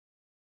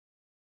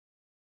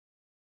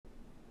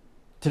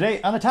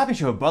Today on the Topping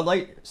Show, Bud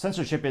Light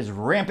censorship is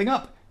ramping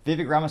up.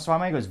 Vivek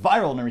Ramaswamy goes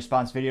viral in a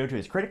response video to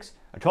his critics.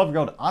 A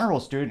 12-year-old honor roll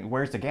student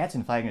wears the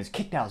Gadsden flag and is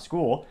kicked out of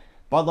school.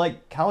 Bud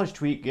Light college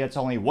tweet gets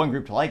only one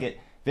group to like it.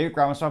 Vivek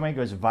Ramaswamy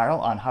goes viral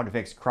on how to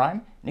fix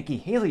crime. Nikki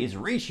Haley is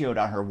ratioed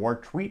on her war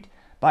tweet.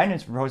 Biden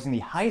is proposing the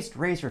highest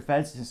raise for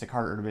feds since the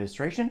Carter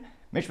administration.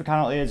 Mitch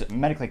McConnell is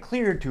medically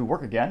cleared to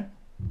work again.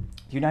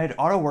 The United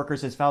Auto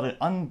Workers has filed an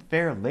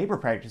unfair labor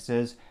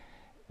practices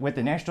with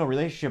the National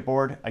Relationship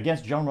Board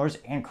against General Motors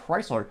and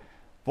Chrysler.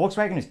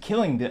 Volkswagen is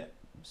killing the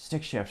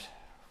stick shift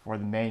for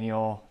the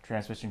manual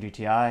transmission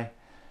GTI.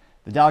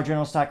 The Dow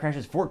Jones stock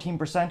crashes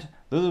 14%.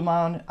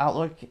 Lululemon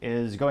outlook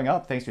is going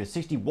up thanks to a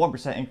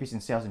 61% increase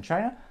in sales in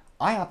China.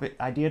 IHOP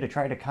idea to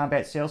try to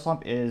combat sales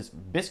slump is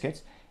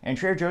biscuits. And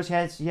Trader Joe's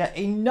has yet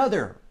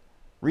another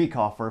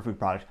recall for a food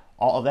product.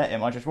 All of that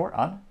and much more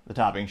on The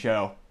Topping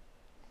Show.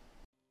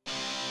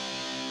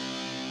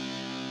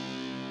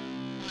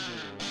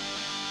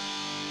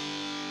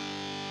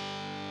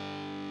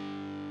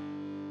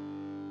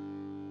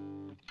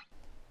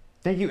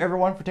 Thank you,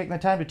 everyone, for taking the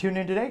time to tune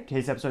in today.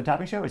 Today's episode of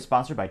Topping Show is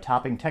sponsored by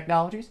Topping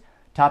Technologies.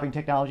 Topping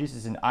Technologies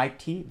is an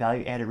IT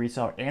value-added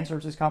reseller and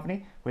services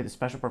company with a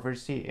special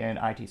proficiency in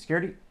IT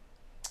security.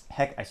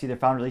 Heck, I see their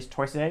founder released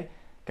twice a day.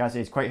 Gotta say,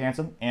 he's quite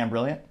handsome and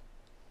brilliant.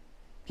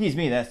 He's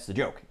me, that's the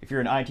joke. If you're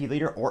an IT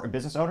leader or a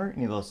business owner and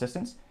need a little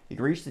assistance, you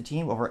can reach the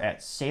team over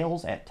at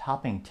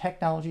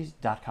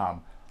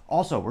sales@toppingtechnologies.com.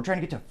 Also, we're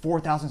trying to get to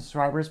 4,000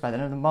 subscribers by the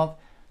end of the month,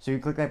 so you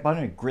click that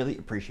button and greatly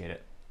appreciate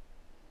it.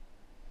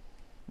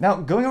 Now,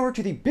 going over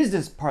to the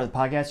business part of the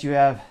podcast, you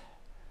have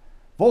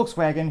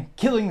Volkswagen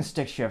killing the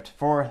stick shift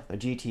for the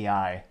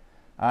GTI.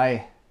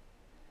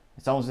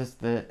 It's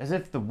almost as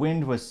if the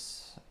wind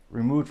was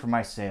removed from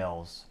my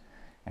sails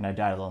and I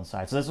died a little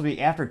inside. So this will be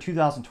after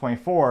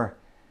 2024.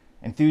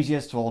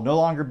 Enthusiasts will no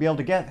longer be able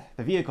to get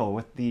the vehicle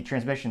with the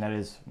transmission that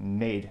is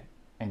made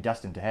and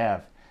destined to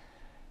have.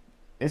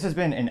 This has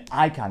been an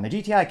icon. The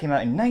GTI came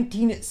out in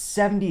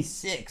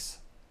 1976,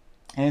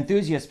 and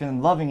enthusiasts have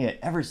been loving it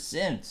ever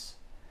since.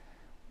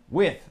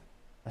 With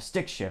a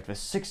stick shift, a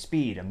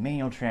 6-speed, a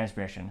manual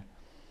transmission.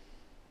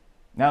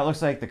 Now it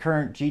looks like the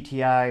current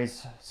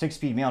GTI's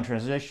 6-speed manual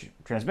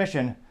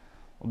transmission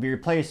will be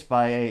replaced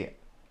by a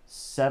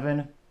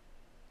 7.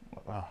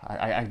 Well,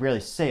 I rarely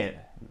say it.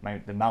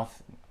 The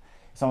mouth.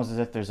 It's almost as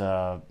if there's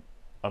a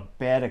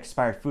bad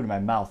expired food in my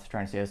mouth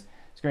trying to say this.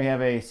 It's going to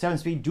have a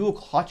 7-speed dual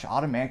clutch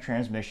automatic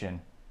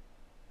transmission.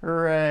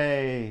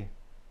 Hooray!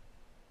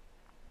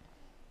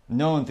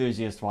 No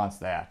enthusiast wants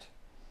that.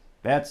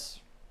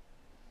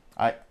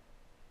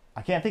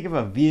 I can't think of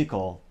a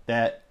vehicle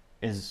that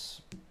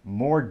is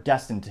more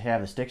destined to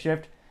have a stick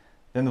shift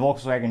than the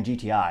Volkswagen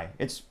GTI.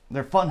 It's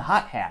their fun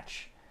hot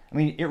hatch. I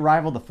mean, it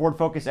rivaled the Ford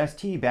Focus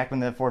ST back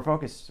when the Ford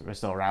Focus was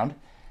still around.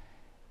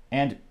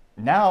 And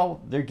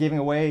now they're giving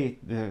away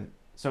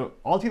so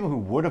all the people who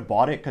would have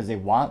bought it because they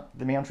want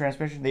the manual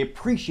transmission, they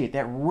appreciate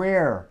that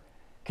rare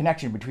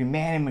connection between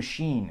man and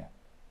machine.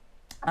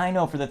 I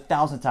know for the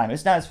 1,000th time,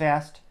 it's not as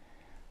fast.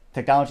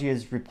 Technology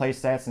has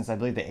replaced that since I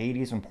believe the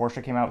 80s when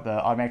Porsche came out with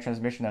the automatic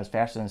transmission that was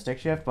faster than stick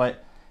shift,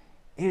 but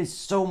it is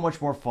so much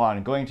more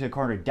fun going to a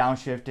corner to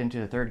downshift into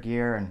the third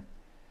gear. And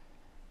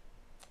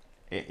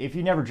if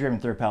you've never driven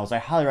third pedals, I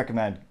highly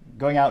recommend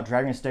going out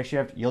driving a stick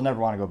shift. You'll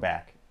never want to go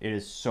back. It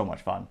is so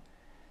much fun.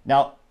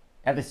 Now,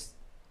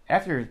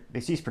 after they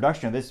cease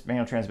production of this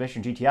manual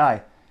transmission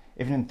GTI,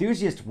 if an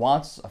enthusiast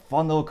wants a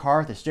fun little car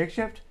with a stick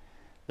shift,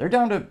 they're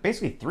down to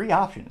basically 3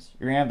 options.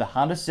 You're going to have the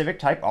Honda Civic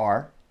Type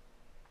R,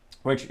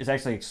 which is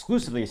actually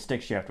exclusively a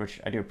stick shift, which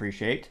I do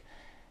appreciate.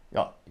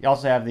 You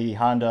also have the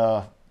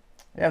Honda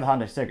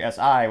Civic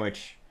Si,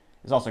 which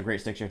is also a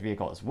great stick shift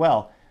vehicle as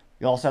well.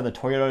 You also have the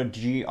Toyota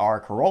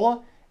GR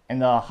Corolla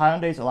and the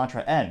Hyundai's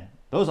Elantra N.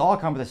 Those all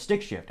come with a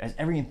stick shift, as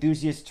every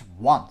enthusiast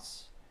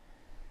wants.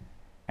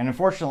 And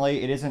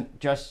unfortunately, it isn't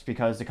just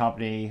because the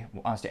company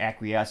wants to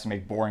acquiesce and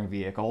make boring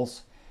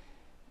vehicles.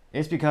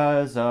 It's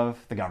because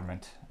of the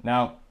government.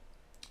 Now,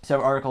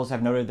 several articles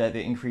have noted that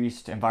the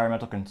increased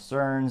environmental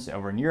concerns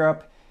over in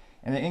Europe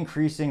and the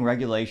increasing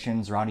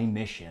regulations around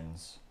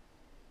emissions.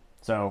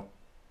 So,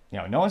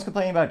 no one's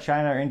complaining about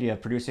China or India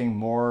producing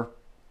more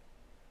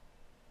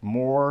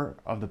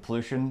of the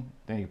pollution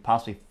than you could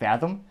possibly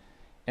fathom,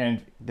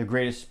 and the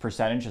greatest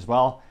percentage as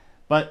well.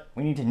 But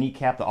we need to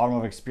kneecap the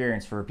automotive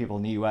experience for people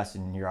in the US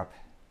and Europe.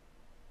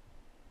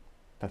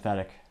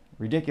 Pathetic,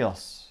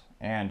 ridiculous,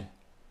 and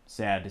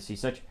sad to see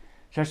such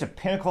a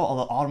pinnacle of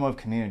the automotive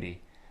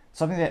community.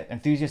 Something that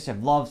enthusiasts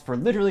have loved for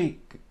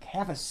literally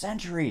half a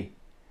century,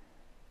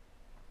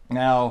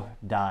 now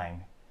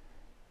dying.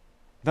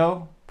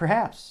 Though,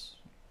 perhaps,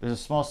 there's a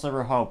small sliver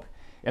of hope.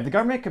 If the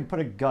government could put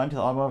a gun to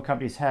the automotive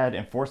company's head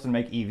and force them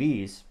to make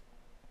EVs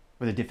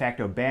with a de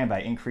facto ban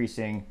by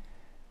increasing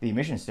the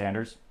emission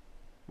standards,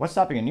 what's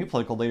stopping a new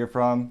political leader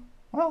from,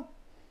 what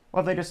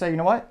if they just say, you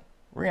know what,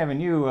 we're going to have a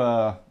new,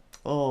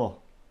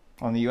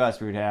 in the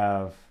US we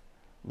have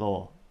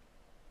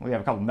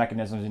a couple of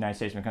mechanisms in the United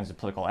States when it comes to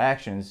political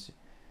actions.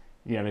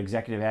 You have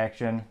executive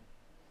action,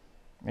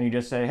 And you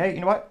just say, hey,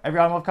 you know what? Every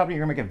automotive company,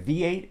 you're going to make a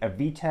V8, a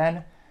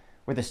V10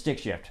 with a stick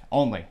shift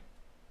only.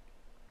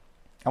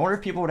 I wonder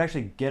if people would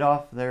actually get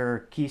off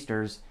their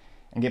keisters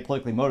and get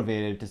politically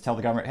motivated to tell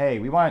the government, hey,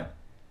 we want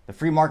the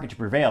free market to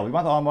prevail. We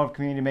want the automotive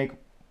community to make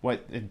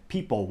what the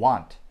people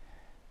want,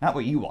 not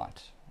what you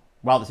want.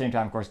 While at the same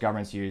time, of course,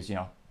 governments use,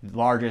 the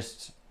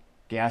largest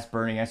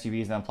gas-burning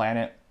SUVs on the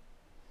planet.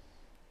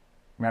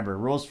 Remember,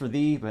 rules for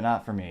thee, but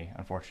not for me,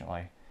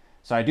 unfortunately.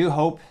 So I do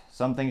hope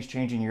some things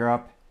change in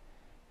Europe,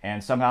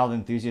 and somehow the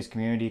enthusiast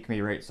community can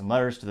maybe write some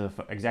letters to the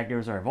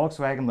executives of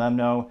Volkswagen, let them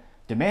know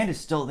demand is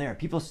still there.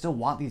 People still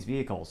want these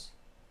vehicles.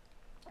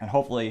 And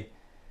hopefully,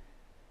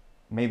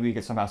 maybe we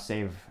could somehow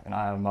save an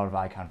automotive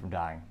icon from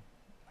dying.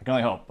 I can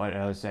only hope, but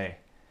I always say,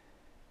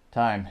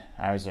 I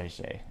always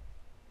say,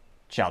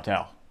 shall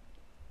tell.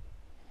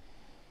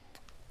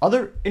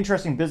 Other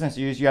interesting business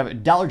news, you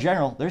have Dollar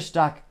General, their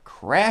stock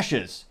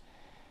crashes.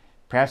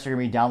 Perhaps they're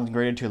going to be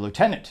downgraded to a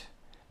lieutenant.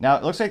 Now,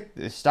 it looks like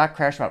the stock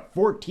crashed about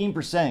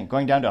 14%,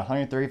 going down to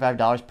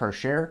 $135 per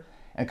share.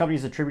 And the company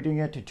is attributing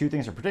it to two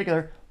things in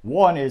particular.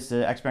 One is the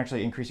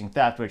exponentially increasing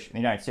theft, which in the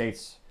United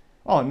States,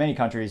 in many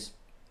countries,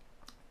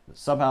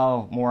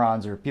 somehow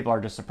morons or people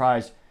are just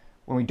surprised.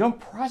 When we don't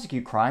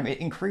prosecute crime, it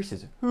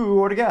increases.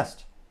 Who would have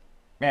guessed?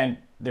 And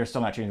they're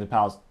still not changing the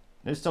policy.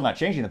 They're still not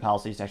changing the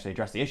policies to actually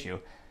address the issue.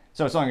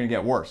 So it's only going to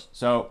get worse.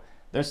 So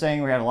they're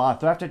saying we had a lot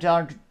of theft at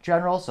Dollar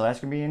General, so that's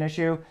going to be an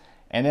issue.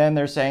 And then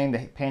they're saying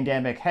the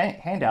pandemic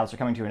handouts are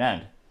coming to an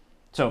end.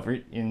 So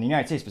in the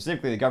United States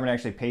specifically, the government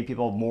actually paid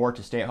people more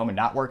to stay at home and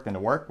not work than to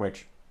work,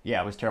 which,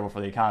 it was terrible for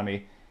the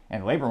economy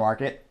and the labor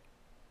market.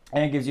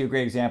 And it gives you a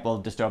great example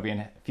of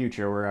dystopian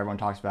future where everyone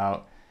talks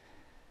about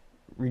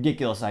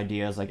ridiculous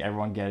ideas like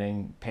everyone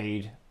getting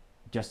paid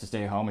just to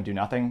stay at home and do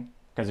nothing.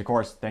 Because, of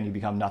course, then you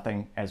become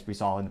nothing, as we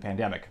saw in the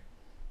pandemic.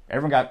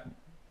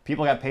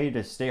 People got paid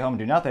to stay home and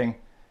do nothing.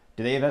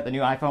 Do they invent the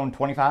new iPhone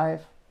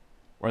 25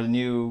 or the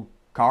new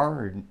car?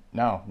 Or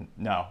no,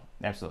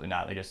 absolutely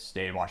not. They just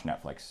stayed and watched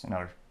Netflix and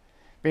are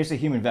basically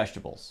human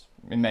vegetables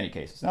in many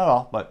cases. Not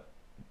all, but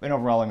an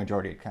overwhelming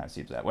majority, it kind of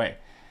seems that way.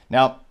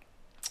 Now,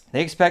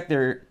 they expect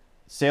their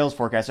sales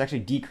forecast to actually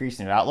decrease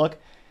in their outlook.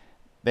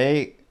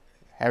 They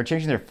are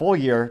changing their full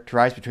year to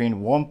rise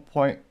between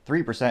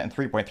 1.3% and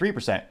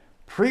 3.3%.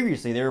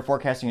 Previously, they were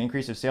forecasting an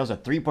increase of sales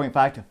of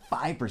 3.5 to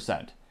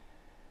 5%.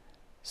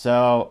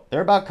 So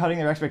they're about cutting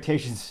their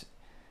expectations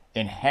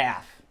in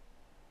half.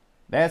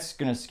 That's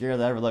going to scare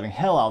the ever-living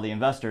hell out of the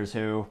investors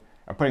who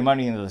are putting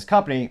money into this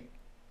company,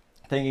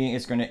 thinking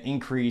it's going to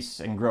increase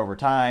and grow over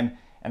time,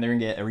 and they're going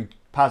to get a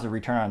positive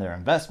return on their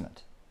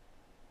investment.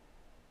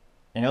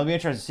 And it'll be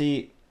interesting to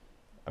see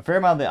a fair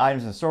amount of the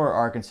items in the store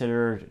are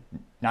considered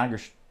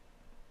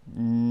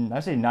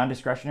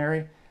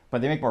non-discretionary,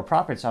 but they make more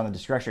profits on the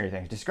discretionary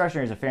things.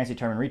 Discretionary is a fancy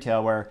term in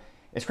retail where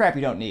it's crap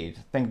you don't need.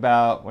 Think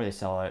about what do they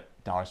sell at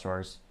dollar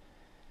stores?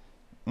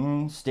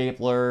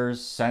 Staplers,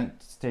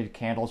 scented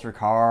candles for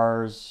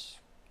cars,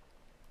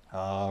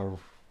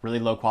 really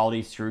low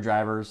quality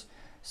screwdrivers,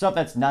 stuff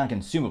that's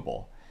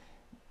non-consumable.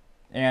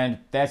 And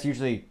that's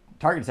usually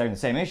targeted at the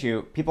same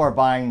issue. People are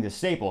buying the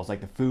staples like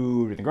the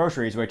food and the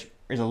groceries, which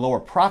is a lower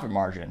profit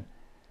margin.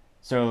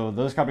 So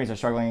those companies are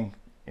struggling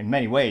in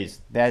many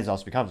ways. That is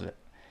also because of it.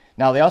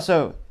 Now, they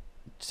also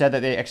said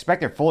that they expect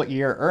their full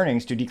year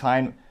earnings to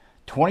decline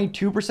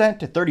 22%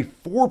 to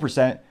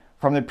 34%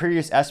 from the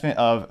previous estimate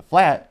of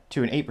flat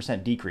to an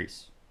 8%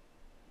 decrease.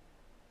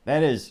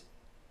 That is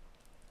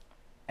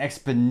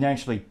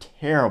exponentially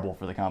terrible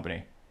for the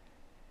company.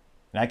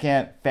 And I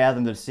can't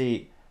fathom to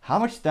see how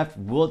much theft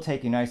will it take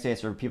in the United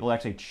States for people to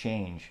actually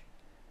change,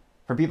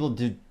 for people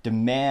to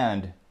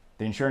demand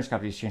the insurance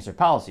companies change their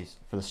policies,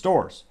 for the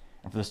stores,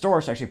 and for the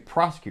stores to actually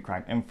prosecute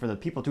crime, and for the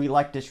people to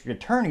elect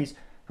district attorneys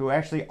who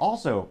actually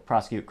also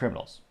prosecute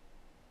criminals.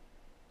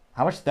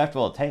 How much theft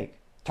will it take?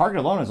 Target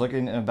alone is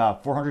looking at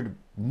about $400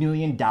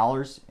 million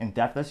in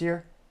theft this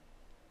year.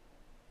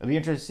 It'll be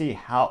interesting to see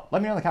how.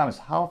 Let me know in the comments,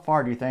 how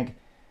far do you think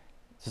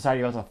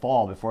society will have to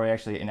fall before they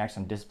actually enact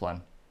some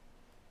discipline?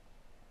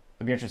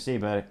 It'll be interesting to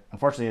see, but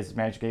unfortunately, as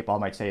Magic 8 Ball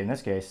might say in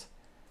this case,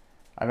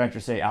 I venture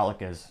to say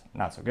outlook is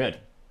not so good.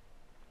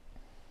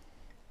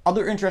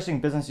 Other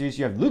interesting business news,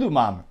 you have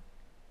Lululemon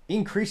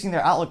increasing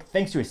their outlook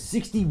thanks to a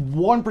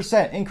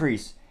 61%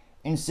 increase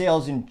in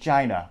sales in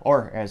China,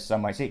 or as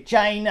some might say,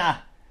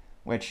 China,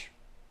 which,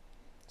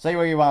 say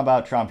what you want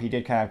about Trump, he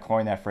did kind of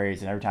coin that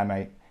phrase, and every time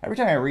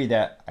I read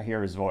that, I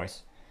hear his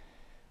voice.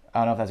 I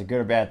don't know if that's a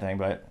good or bad thing,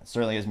 but it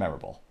certainly is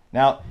memorable.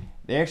 Now,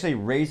 they actually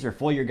raised their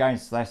full year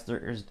guidance last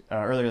week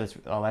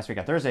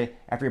on Thursday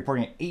after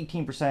reporting an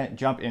 18%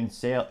 jump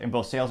in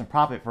both sales and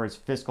profit for its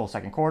fiscal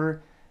second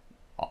quarter.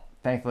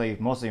 Thankfully,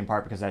 mostly in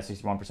part because of that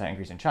 61%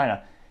 increase in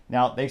China.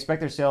 Now, they expect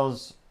their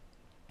sales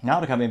now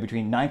to come in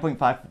between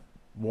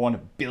 $9.51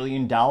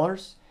 billion and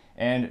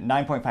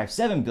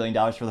 $9.57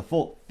 billion for the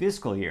full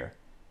fiscal year,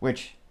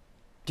 which,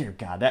 dear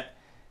God, that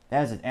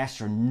is an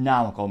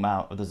astronomical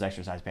amount of those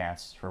exercise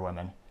pants for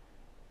women.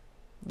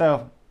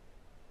 Though,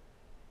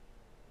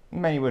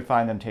 many would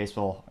find them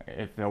tasteful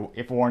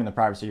if worn in the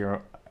privacy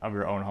of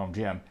your own home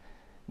gym.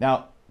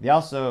 Now,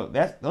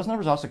 those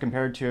numbers also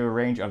compared to a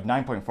range of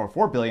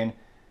 9.44 billion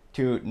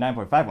to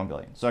 9.51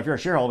 billion. So if you're a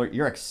shareholder,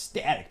 you're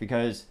ecstatic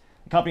because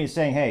the company is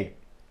saying, hey,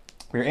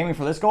 we're aiming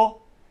for this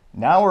goal.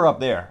 Now we're up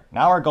there.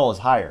 Now our goal is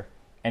higher.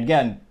 And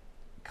again,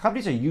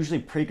 companies are usually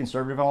pretty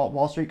conservative on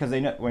Wall Street because they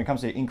know when it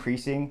comes to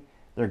increasing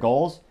their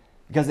goals,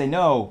 because they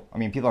know,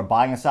 people are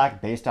buying a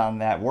stock based on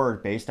that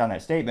word, based on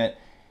that statement.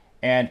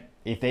 And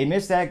if they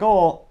miss that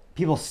goal,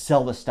 people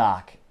sell the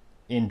stock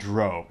in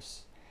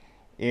droves.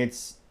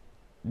 It's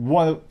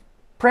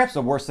perhaps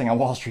the worst thing on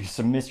Wall Street is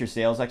to miss your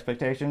sales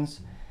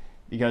expectations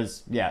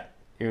because,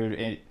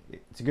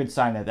 it's a good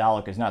sign that the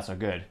outlook is not so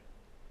good,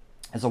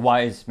 as a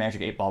wise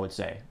Magic 8 Ball would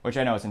say, which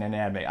I know is an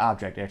inanimate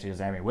object, it actually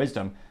doesn't have any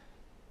wisdom.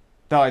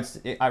 Though it's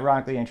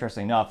ironically,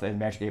 interesting enough, that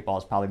Magic 8 Ball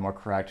is probably more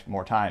correct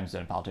more times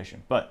than a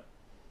politician. But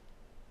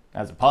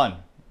that's a pun.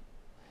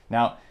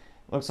 Now,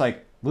 looks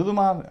like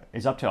Lululemon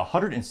is up to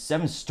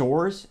 107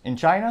 stores in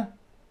China.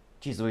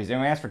 Jeez Louise. And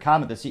when asked for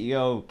comment, the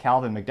CEO,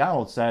 Calvin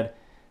McDonald, said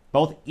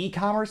both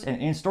e-commerce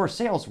and in-store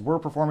sales were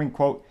performing,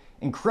 quote,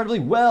 incredibly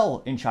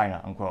well in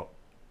China, unquote.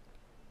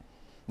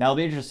 Now, it'll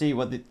be interesting to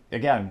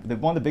see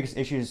one of the biggest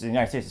issues in the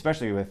United States,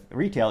 especially with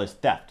retail, is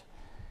theft.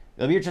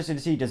 It'll be interesting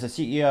to see, does the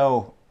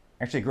CEO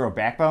actually grow a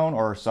backbone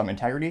or some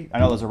integrity? I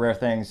know those are rare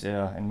things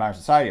in modern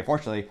society,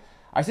 unfortunately.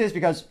 I say this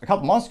because a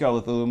couple months ago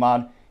with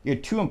Lululemon, you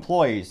had 2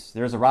 employees.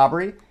 There was a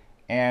robbery,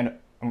 and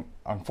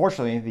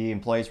unfortunately, the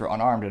employees were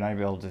unarmed and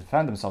unable to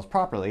defend themselves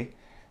properly.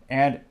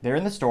 And they're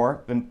in the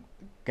store. The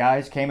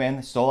guys came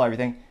in, stole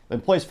everything. The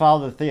employees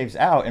followed the thieves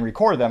out and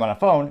recorded them on a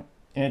phone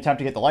in an attempt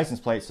to get the license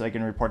plate so they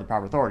can report the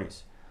proper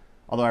authorities.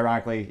 Although,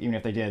 ironically, even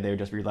if they did, they would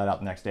just be let out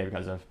the next day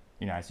because of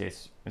the United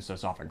States is so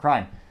soft on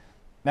crime.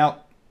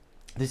 Now,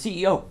 the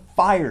CEO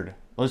fired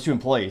those 2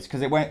 employees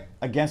because it went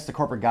against the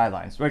corporate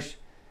guidelines, which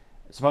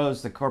I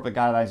suppose the corporate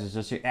guidelines is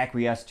just to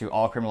acquiesce to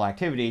all criminal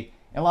activity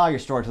and allow your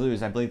store to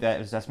lose. I believe that it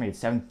was estimated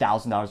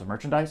 $7,000 of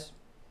merchandise.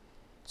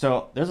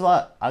 So there's a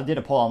lot. I did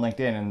a poll on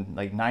LinkedIn, and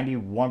like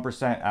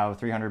 91% out of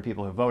 300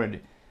 people who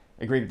voted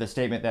agreed with the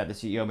statement that the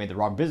CEO made the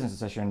wrong business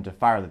decision to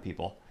fire the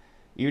people.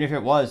 Even if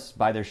it was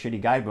by their shitty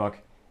guidebook,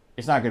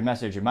 it's not a good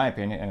message, in my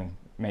opinion, and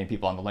many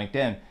people on the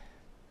LinkedIn,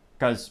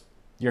 because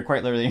you're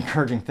quite literally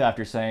encouraging theft.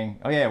 You're saying,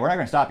 oh yeah, we're not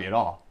going to stop you at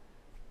all.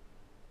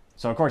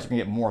 So of course you can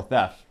get more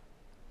theft.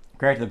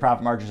 Granted, the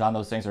profit margins on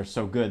those things are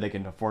so good they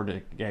can afford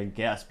to, I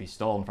guess, be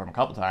stolen from a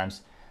couple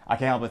times. I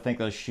can't help but think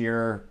those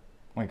sheer,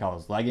 what do you call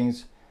those,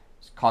 leggings,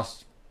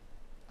 cost,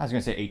 I was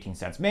going to say 18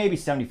 cents, maybe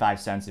 75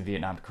 cents in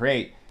Vietnam to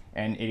create.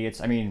 And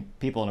idiots,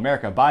 people in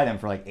America buy them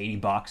for like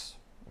 $80,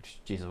 which,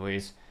 Jesus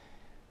Louise.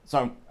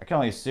 So I can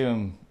only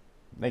assume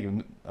they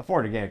can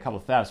afford to get a couple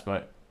of thefts,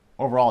 but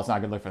overall it's not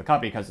a good look for the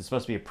company because it's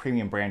supposed to be a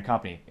premium brand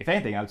company. If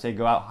anything, I would say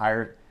go out,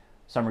 hire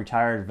some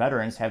retired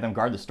veterans, have them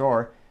guard the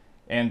store,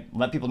 and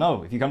let people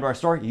know if you come to our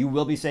store, you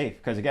will be safe.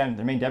 Because again,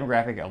 the main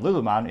demographic of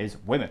Lululemon is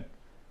women.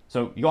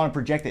 So you want to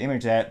project the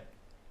image that,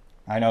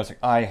 I know it's like,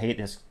 I hate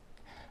this.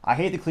 I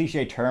hate the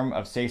cliche term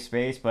of safe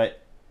space,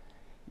 but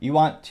you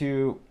want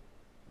to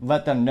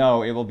let them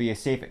know it will be a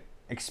safe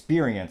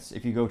experience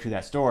if you go to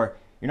that store.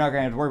 You're not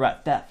going to have to worry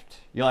about theft.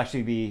 You'll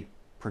actually be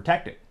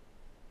protected.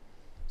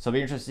 So it'll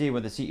be interesting to see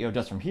what the CEO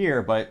does from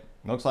here, but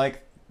it looks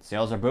like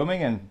sales are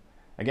booming. And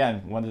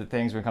again, one of the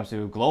things when it comes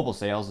to global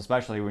sales,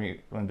 especially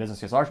when business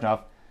gets large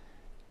enough,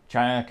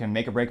 China can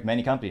make or break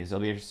many companies.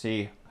 It'll be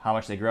interesting to see how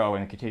much they grow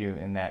and continue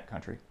in that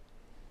country.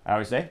 I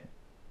always say,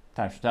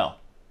 time to tell.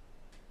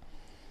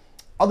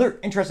 Other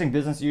interesting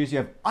business news, you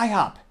have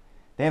IHOP.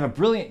 They have a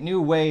brilliant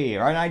new way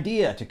or an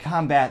idea to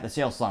combat the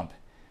sales slump.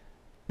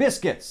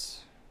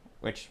 Biscuits,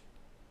 which,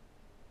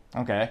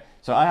 okay.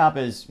 So IHOP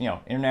is,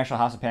 International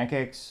House of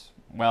Pancakes.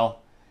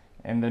 Well,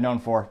 and they're known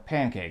for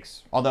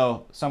pancakes.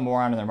 Although some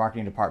moron in their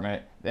marketing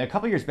department, a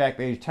couple years back,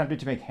 they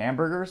attempted to make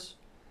hamburgers.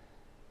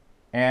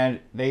 And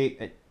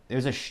it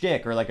was a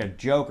shtick or like a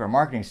joke or a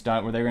marketing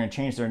stunt where they were going to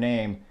change their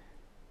name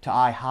to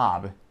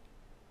IHOB.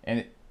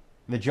 And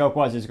the joke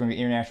was it's going to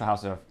be International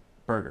House of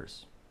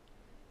Burgers.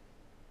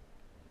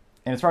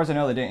 And as far as I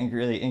know, they didn't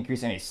really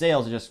increase any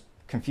sales. It just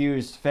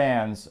confused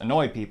fans,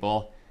 annoyed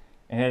people,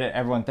 and had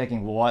everyone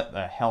thinking, well, what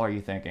the hell are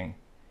you thinking?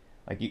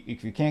 Like,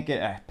 if you can't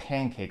get a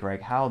pancake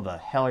right, how the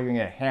hell are you going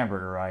to get a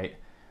hamburger right?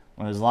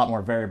 When there's a lot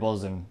more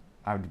variables and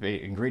I would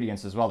debate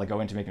ingredients as well that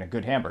go into making a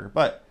good hamburger.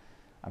 But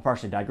I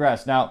partially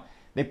digress. Now,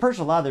 they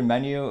purchased a lot of their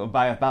menu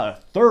by about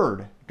a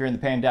third during the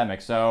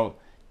pandemic. So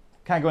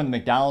kind of going the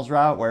McDonald's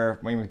route, where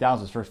when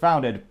McDonald's was first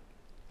founded,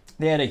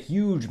 they had a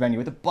huge menu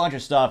with a bunch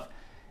of stuff.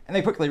 And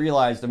they quickly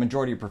realized the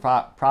majority of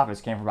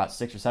profits came from about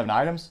 6 or 7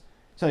 items.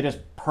 So they just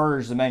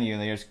purged the menu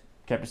and they just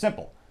kept it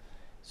simple.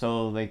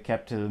 So they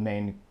kept to the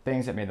main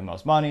things that made the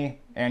most money.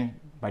 And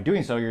by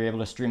doing so, you're able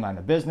to streamline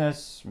the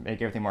business, make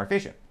everything more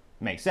efficient.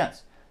 Makes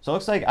sense. So it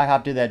looks like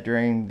IHOP did that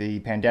during the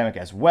pandemic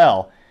as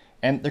well.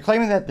 And they're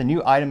claiming that the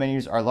new item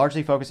menus are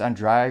largely focused on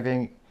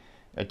driving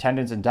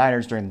attendance in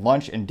diners during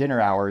lunch and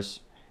dinner hours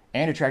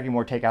and attracting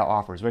more takeout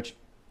offers, which,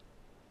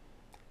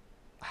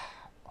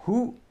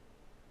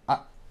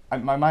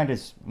 my mind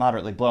is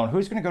moderately blown.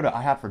 Who's going to go to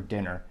IHOP for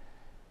dinner?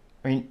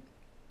 I mean,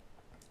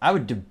 I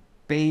would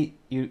debate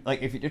you,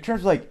 like, if in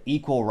terms of like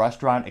equal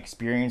restaurant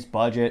experience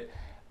budget,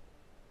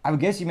 I would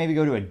guess you maybe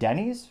go to a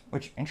Denny's,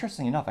 which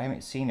interestingly enough I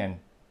haven't seen in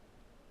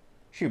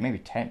maybe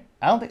 10.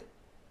 I don't think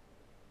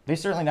they're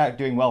certainly not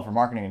doing well for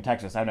marketing in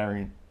Texas. I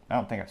don't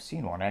think I've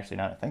seen one actually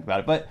now that I think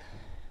about it. But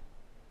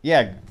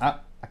yeah,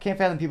 I can't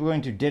fathom people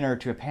going to dinner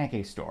to a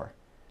pancake store.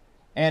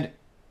 And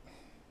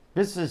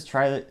businesses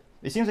try that.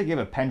 It seems like you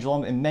have a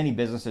pendulum in many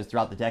businesses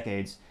throughout the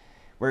decades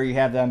where you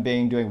have them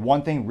doing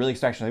one thing really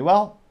exceptionally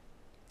well.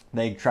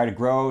 They try to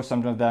grow.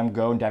 Some of them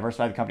go and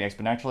diversify the company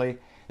exponentially.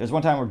 There's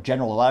one time where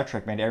General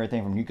Electric made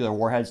everything from nuclear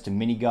warheads to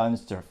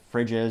miniguns to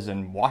fridges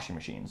and washing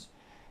machines.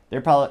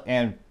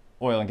 And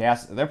oil and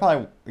gas. They're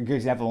probably a good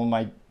example of one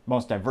of my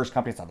most diverse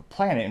companies on the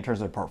planet in terms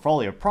of their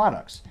portfolio of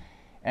products.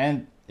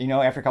 And,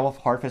 after a couple of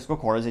hard fiscal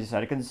quarters, they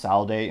decided to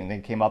consolidate, and they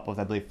came up with,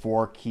 I believe,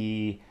 4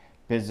 key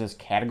business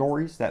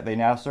categories that they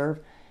now serve.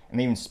 And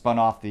they even spun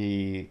off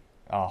the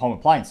home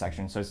appliance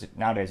section. So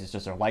nowadays it's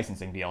just a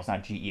licensing deal. It's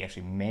not GE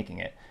actually making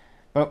it.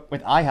 But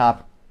with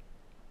IHOP,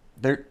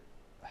 they're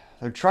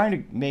trying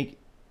to make,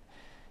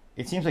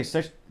 it seems like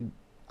such,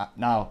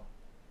 now,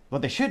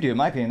 what they should do, in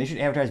my opinion, they should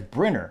advertise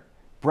Brinner,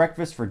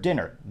 breakfast for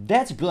dinner.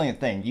 That's a brilliant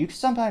thing. You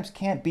sometimes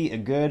can't beat a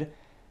good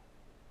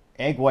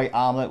egg white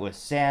omelet with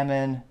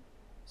salmon,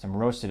 some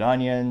roasted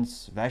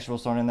onions,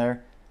 vegetables thrown in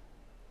there.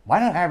 Why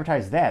not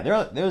advertise that?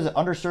 There's an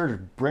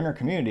underserved Brinner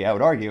community, I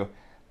would argue.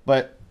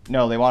 But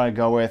no, they want to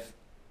go with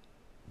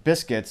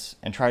biscuits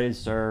and try to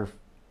serve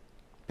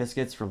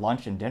biscuits for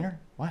lunch and dinner?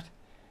 What?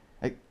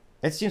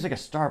 It seems like a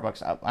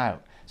Starbucks. I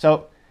don't.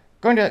 So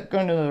going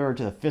over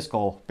to the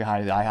fiscal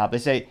behind the IHOP, they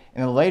say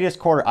in the latest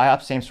quarter,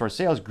 IHOP same-store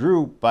sales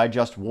grew by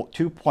just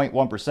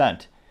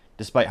 2.1%,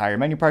 despite higher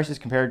menu prices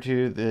compared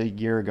to the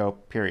year ago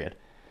period.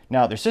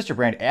 Now, their sister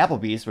brand,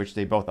 Applebee's, which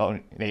they both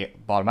own, they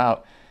bought them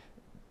out,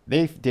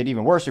 they did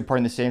even worse,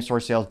 reporting the same-store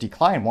sales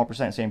declined 1%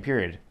 in the same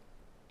period.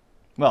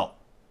 Well,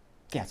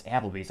 yeah, it's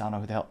Applebee's. I don't know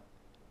who the hell.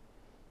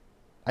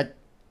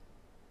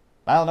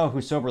 I don't know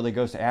who soberly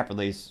goes to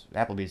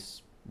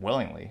Applebee's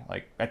willingly.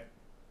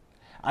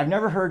 I've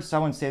never heard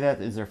someone say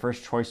that is their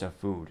first choice of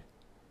food.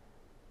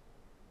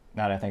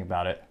 Now that I think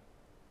about it.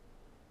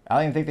 I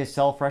don't even think they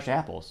sell fresh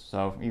apples,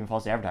 so even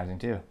false advertising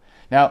too.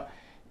 Now,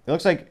 it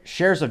looks like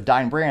shares of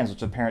Dine Brands, which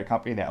is a parent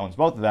company that owns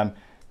both of them,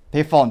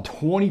 they've fallen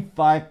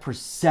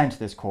 25%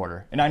 this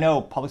quarter. And I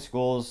know public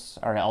schools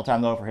are at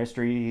all-time low for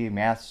history,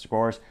 math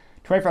scores.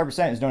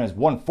 25% is known as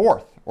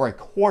 1/4 or a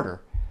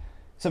quarter,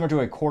 similar to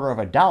a quarter of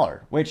a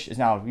dollar, which is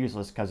now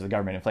useless because of the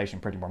government inflation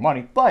printing more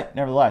money. But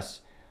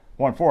nevertheless,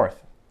 1/4.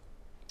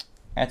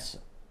 That's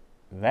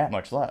that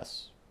much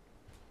less.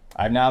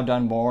 I've now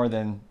done more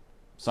than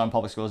some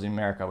public schools in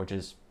America, which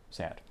is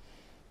sad.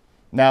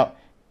 Now,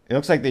 it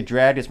looks like they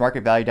dragged its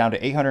market value down to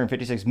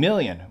 $856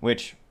 million,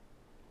 which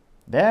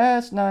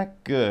that's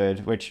not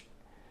good. Which,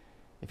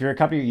 if you're a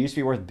company who used to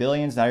be worth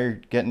billions, now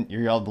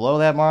you're all below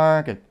that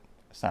mark.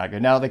 It's not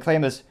good. Now they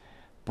claim this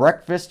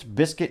breakfast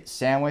biscuit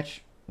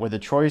sandwich with the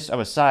choice of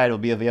a side will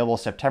be available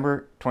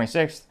September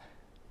 26th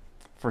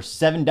for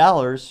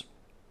 $7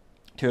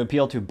 to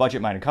appeal to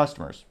budget-minded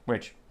customers,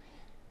 which,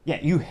 yeah,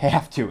 you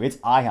have to. It's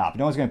IHOP.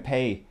 No one's going to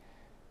pay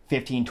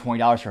 $15,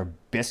 $20 for a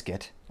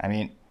biscuit.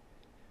 That's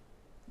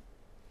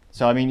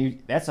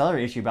the other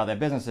issue about that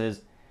business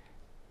is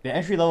the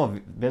entry-level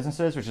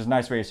businesses, which is a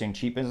nice way of saying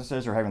cheap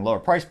businesses or having a lower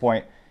price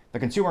point, the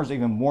consumers are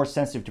even more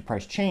sensitive to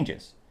price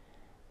changes.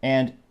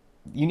 And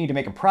you need to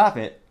make a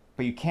profit,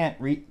 but you can't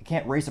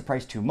raise the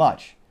price too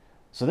much.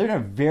 So they're in a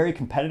very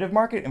competitive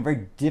market and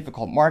very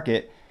difficult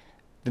market.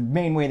 The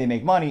main way they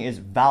make money is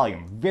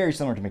volume, very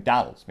similar to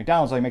McDonald's.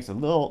 McDonald's only makes a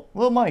little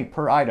money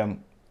per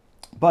item,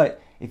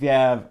 but if you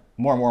have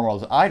more and more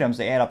of those items,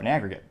 they add up in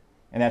aggregate,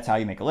 and that's how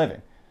you make a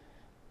living.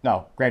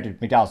 Now, granted,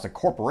 McDonald's, the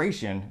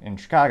corporation in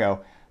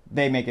Chicago,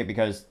 they make it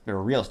because they're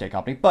a real estate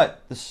company,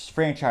 but the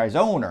franchise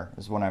owner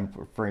is what I'm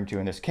referring to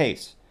in this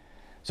case.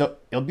 So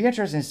it'll be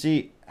interesting to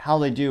see how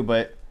they do,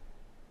 but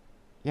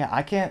yeah,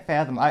 I can't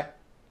fathom. I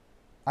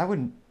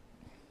would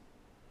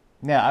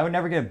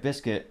never get a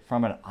biscuit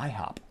from an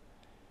IHOP.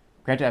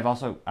 Granted, I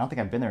don't think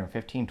I've been there in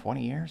 15,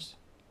 20 years.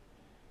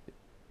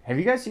 Have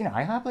you guys seen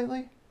IHOP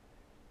lately?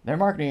 Their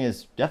marketing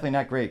is definitely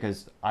not great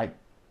because I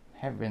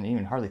haven't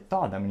even hardly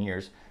thought of them in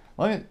years.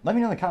 Let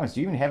me know in the comments,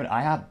 do you even have an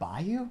IHOP by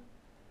you?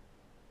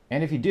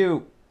 And if you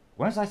do,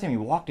 when was the last time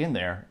you walked in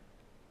there?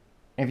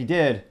 And if you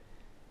did,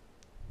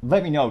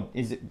 let me know.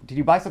 Did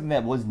you buy something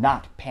that was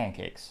not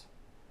pancakes?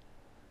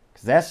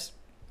 Because that's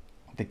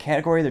the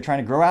category they're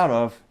trying to grow out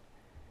of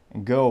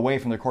and go away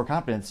from their core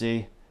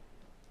competency.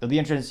 It'll be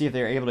interesting to see if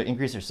they're able to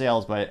increase their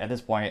sales, but at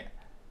this point,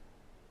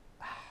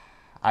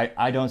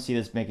 I don't see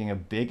this making a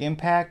big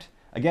impact.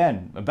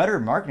 Again, a better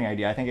marketing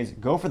idea, I think, is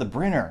go for the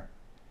Brinner.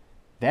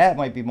 That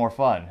might be more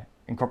fun.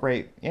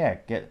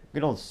 Get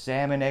good old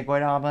salmon egg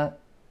white omelet.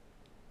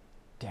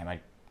 Damn, I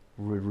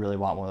would really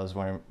want one of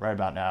those right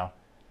about now.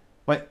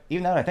 But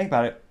even now that I think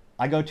about it,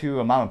 I go to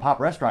a mom and pop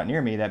restaurant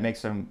near me that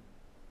makes some,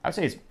 I would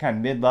say it's kind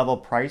of mid-level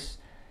price,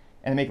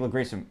 and they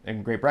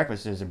make great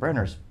breakfasts and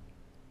Brinners.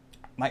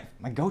 My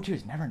go-to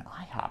is never an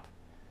IHOP.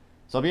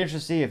 So it'll be interesting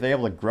to see if they're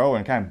able to grow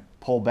and kind of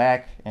pull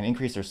back and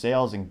increase their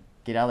sales and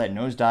get out of that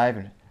nosedive.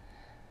 And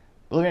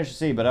it'll be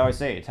interesting to see, but I always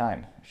say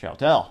time shall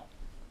tell.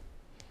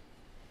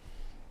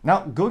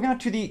 Now, going on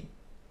to the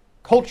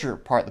culture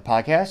part of the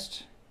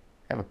podcast,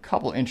 I have a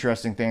couple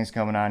interesting things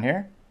coming on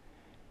here.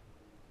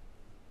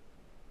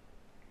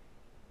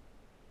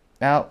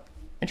 Now,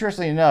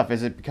 interestingly enough,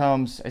 as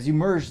you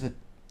merge the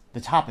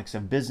topics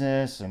of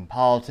business and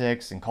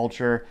politics and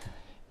culture,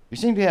 you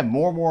seem to have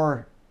more and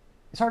more,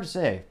 it's hard to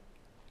say.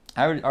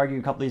 I would argue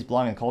a couple of these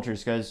belong in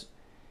cultures because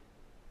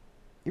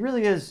it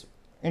really is,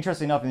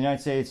 interesting enough, in the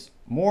United States,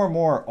 more and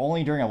more,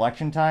 only during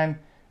election time,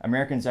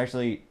 Americans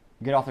actually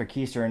get off their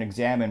keister and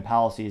examine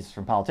policies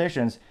from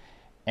politicians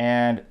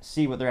and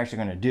see what they're actually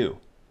going to do.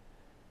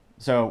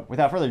 So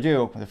without further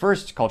ado, the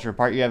first culture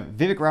part, you have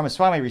Vivek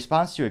Ramaswamy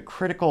response to a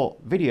critical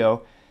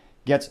video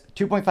gets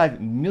 2.5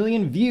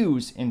 million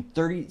views in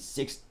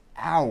 36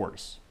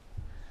 hours,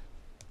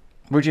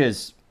 which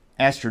is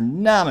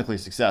astronomically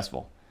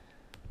successful.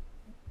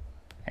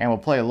 And we'll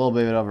play a little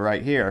bit of it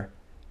right here.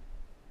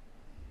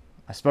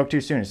 I spoke too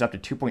soon. It's up to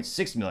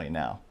 2.6 million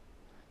now.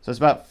 So it's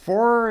about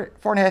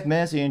 4.5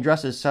 minutes. He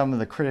addresses some of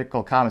the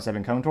critical comments that have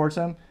been coming towards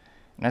him.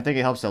 And I think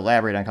it helps to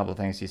elaborate on a couple of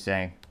things he's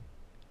saying.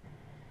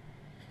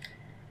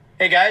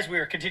 Hey guys, we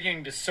are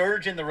continuing to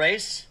surge in the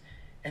race,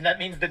 and that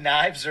means the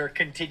knives are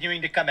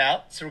continuing to come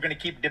out. So we're going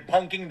to keep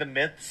debunking the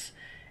myths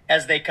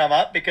as they come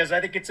up, because I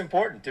think it's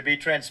important to be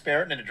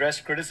transparent and address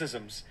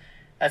criticisms.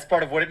 That's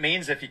part of what it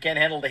means. If you can't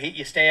handle the heat,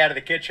 you stay out of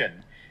the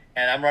kitchen.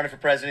 And I'm running for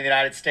president of the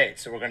United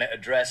States, so we're going to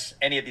address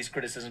any of these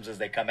criticisms as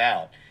they come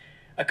out.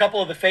 A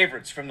couple of the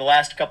favorites from the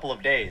last couple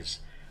of days.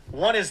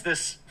 One is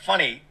this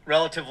funny,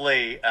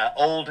 relatively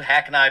old,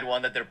 hackneyed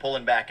one that they're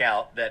pulling back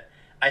out, that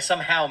I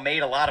somehow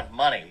made a lot of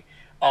money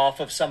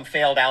off of some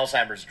failed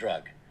Alzheimer's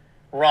drug.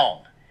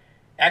 Wrong.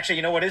 Actually,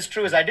 you know what is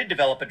true is I did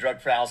develop a drug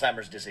for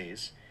Alzheimer's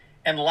disease.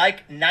 And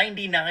like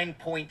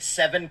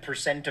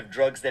 99.7% of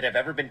drugs that have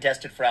ever been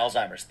tested for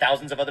Alzheimer's,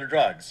 thousands of other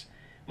drugs,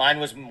 mine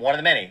was one of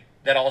the many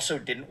that also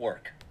didn't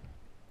work.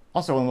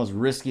 Also, one of the most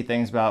risky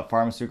things about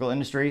pharmaceutical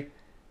industry,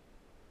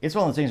 it's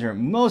one of those things where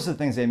most of the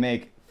things they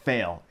make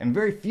fail, and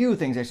very few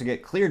things actually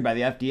get cleared by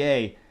the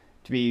FDA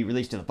to be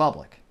released to the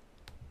public.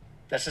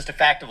 That's just a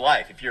fact of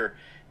life. If you're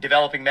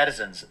developing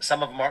medicines,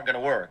 some of them aren't going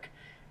to work.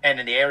 And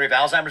in the area of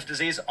Alzheimer's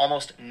disease,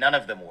 almost none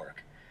of them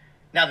work.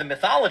 Now, the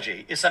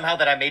mythology is somehow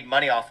that I made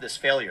money off this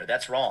failure.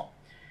 That's wrong.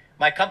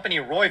 My company,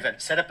 Roivant,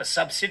 set up a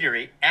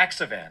subsidiary,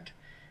 Axovant,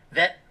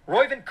 that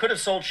Roivant could have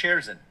sold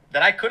shares in,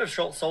 that I could have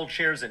sold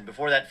shares in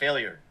before that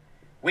failure.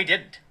 We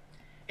didn't.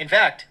 In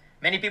fact,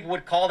 many people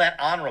would call that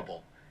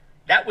honorable.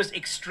 That was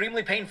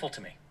extremely painful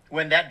to me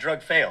when that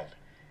drug failed.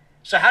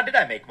 So how did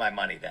I make my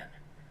money then?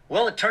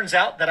 Well, it turns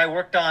out that I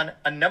worked on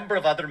a number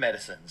of other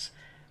medicines,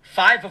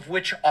 5 of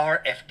which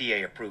are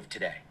FDA approved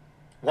today.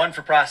 One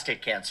for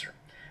prostate cancer,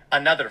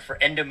 another for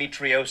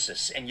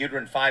endometriosis and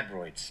uterine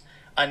fibroids,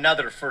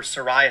 another for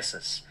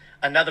psoriasis,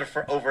 another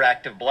for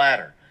overactive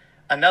bladder,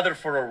 another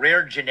for a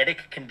rare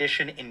genetic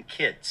condition in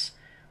kids,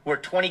 where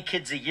 20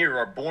 kids a year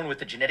are born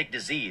with a genetic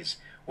disease,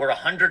 where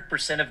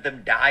 100% of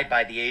them die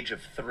by the age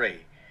of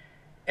 3.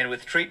 And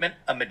with treatment,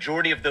 a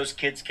majority of those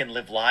kids can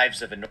live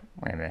lives of Wait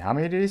a minute, how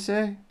many did he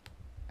say?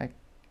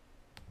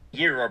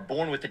 Year are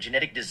born with a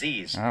genetic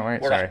disease,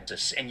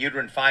 psoriasis and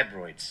uterine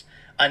fibroids,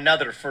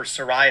 another for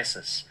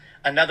psoriasis,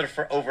 another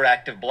for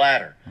overactive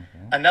bladder,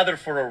 another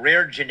for a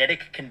rare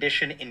genetic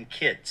condition in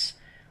kids,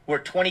 where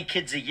 20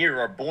 kids a year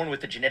are born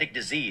with a genetic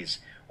disease,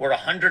 where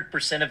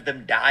 100% of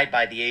them die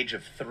by the age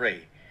of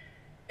 3.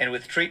 And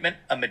with treatment,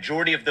 a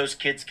majority of those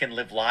kids can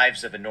live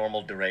lives of a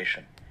normal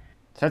duration.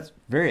 So that's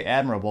very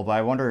admirable, but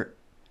I wonder,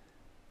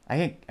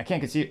 I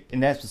can't conceive, in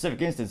that specific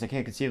instance, I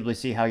can't conceivably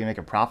see how you make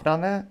a profit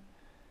on that.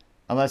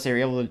 Unless they're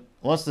able to,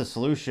 unless the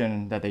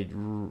solution that they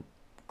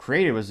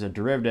created was a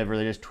derivative, or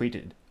they just tweaked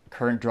a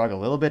current drug a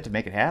little bit to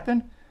make it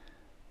happen.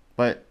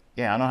 But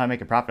yeah, I don't know how to make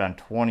a profit on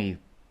 20.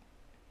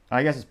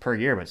 I guess it's per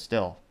year, but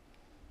still,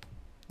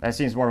 that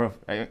seems more of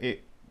a,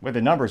 with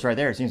the numbers right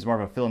there, it seems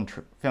more of a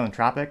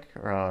philanthropic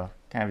or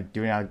kind of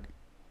doing out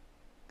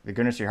the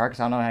goodness of your heart. Because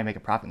I don't know how to make a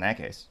profit in that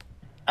case.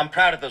 I'm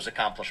proud of those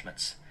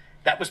accomplishments.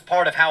 That was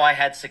part of how I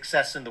had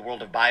success in the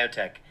world of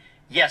biotech.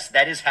 Yes,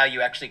 that is how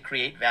you actually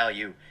create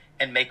value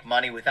and make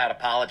money without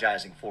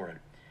apologizing for it.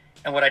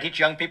 And what I teach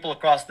young people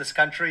across this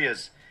country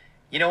is,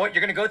 you know what,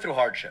 you're going to go through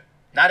hardship.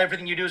 Not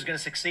everything you do is going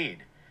to succeed.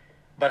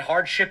 But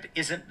hardship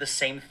isn't the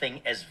same thing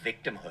as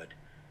victimhood.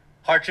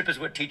 Hardship is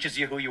what teaches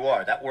you who you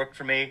are. That worked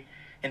for me,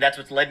 and that's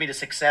what's led me to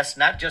success,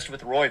 not just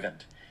with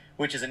Roivant,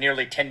 which is a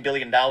nearly $10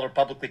 billion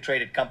publicly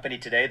traded company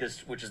today,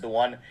 which is the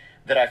one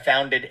that I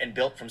founded and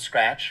built from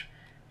scratch,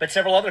 but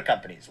several other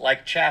companies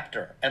like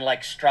Chapter and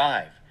like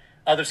Strive,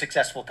 other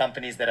successful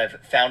companies that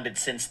I've founded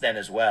since then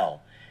as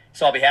well.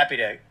 So I'll be happy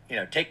to,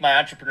 take my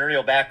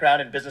entrepreneurial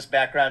background and business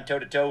background toe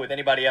to toe with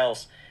anybody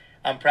else.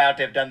 I'm proud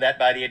to have done that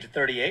by the age of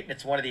 38, and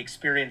it's one of the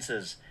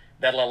experiences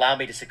that'll allow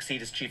me to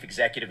succeed as chief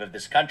executive of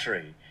this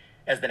country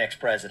as the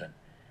next president.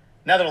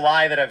 Another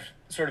lie that I've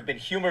sort of been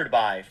humored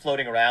by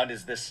floating around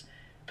is this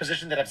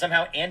position that I'm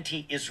somehow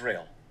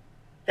anti-Israel.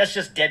 That's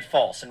just dead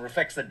false and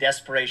reflects the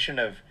desperation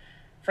of,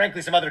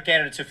 frankly, some other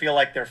candidates who feel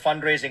like their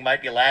fundraising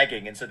might be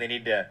lagging, and so they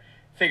need to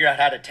figure out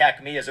how to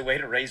attack me as a way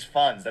to raise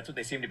funds. That's what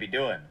they seem to be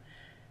doing.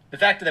 The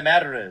fact of the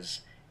matter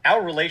is,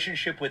 our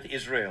relationship with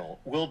Israel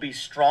will be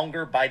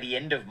stronger by the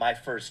end of my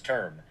first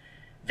term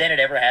than it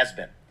ever has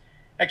been.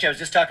 Actually, I was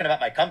just talking about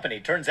my company.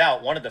 Turns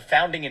out one of the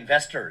founding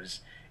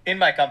investors in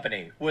my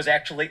company was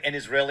actually an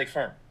Israeli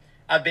firm.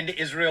 I've been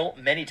to Israel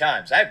many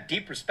times. I have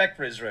deep respect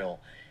for Israel,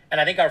 and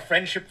I think our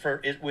friendship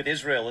with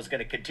Israel is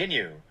going to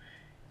continue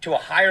to a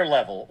higher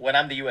level when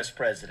I'm the U.S.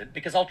 president,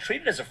 because I'll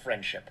treat it as a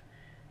friendship,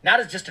 not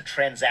as just a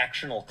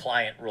transactional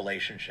client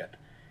relationship.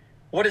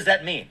 What does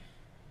that mean?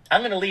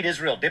 I'm going to lead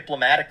Israel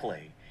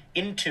diplomatically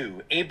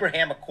into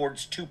Abraham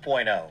Accords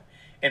 2.0.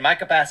 In my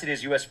capacity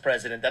as U.S.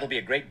 president, that'll be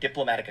a great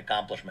diplomatic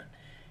accomplishment.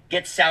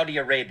 Get Saudi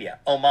Arabia,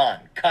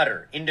 Oman,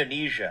 Qatar,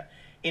 Indonesia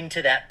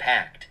into that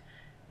pact.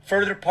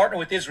 Further partner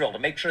with Israel to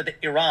make sure that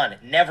Iran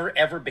never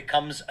ever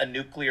becomes a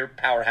nuclear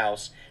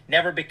powerhouse,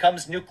 never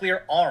becomes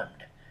nuclear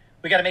armed.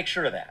 We got to make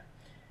sure of that.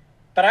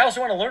 But I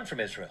also want to learn from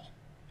Israel.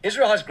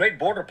 Israel has great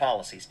border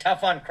policies,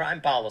 tough on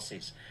crime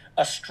policies,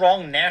 a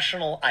strong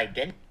national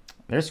identity.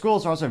 Their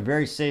schools are also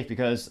very safe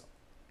because,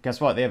 guess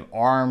what? They have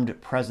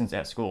armed presence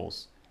at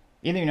schools.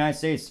 In the United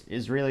States,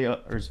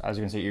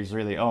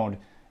 Israeli-owned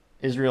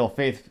Israel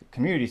Faith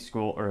Community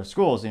School or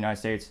schools in the United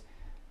States,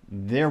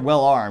 they're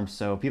well armed,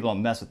 so people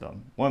don't mess with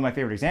them. One of my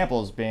favorite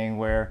examples being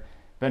where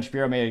Ben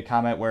Shapiro made a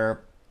comment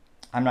where,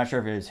 I'm not sure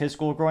if it was his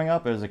school growing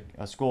up, it was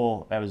a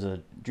school that was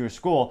a Jewish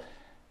school.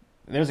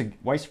 There was a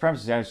white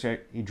supremacist actually.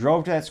 He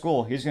drove to that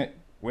school. He was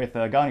with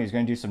a gun. He was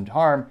going to do some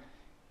harm.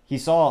 He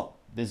saw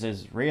this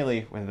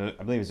Israeli with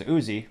I believe it was a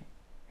Uzi,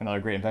 another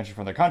great invention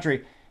from their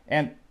country,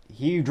 and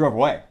he drove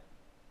away.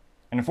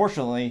 And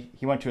unfortunately,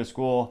 he went to a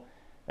school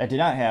that did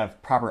not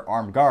have proper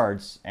armed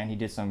guards, and he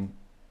did some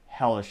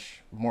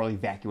hellish, morally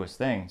vacuous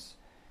things.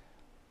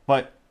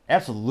 But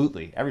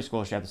absolutely, every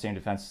school should have the same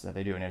defense that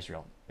they do in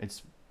Israel.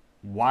 It's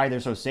why they're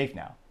so safe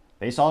now.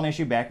 They saw an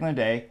issue back in the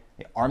day,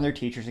 they armed their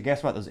teachers, and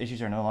guess what? Those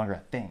issues are no longer a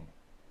thing.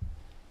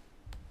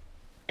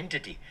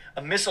 Entity,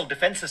 a missile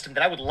defense system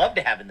that I would love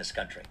to have in this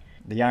country.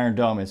 The Iron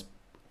Dome is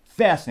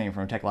fascinating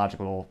from a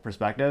technological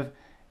perspective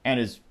and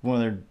is one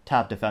of their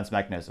top defense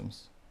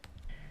mechanisms.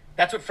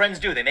 That's what friends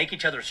do. They make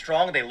each other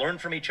strong. They learn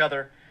from each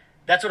other.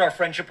 That's what our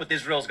friendship with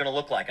Israel is going to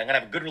look like. I'm going to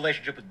have a good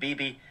relationship with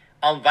Bibi.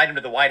 I'll invite him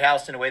to the White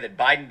House in a way that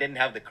Biden didn't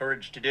have the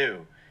courage to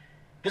do.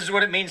 This is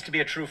what it means to be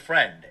a true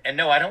friend. And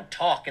no, I don't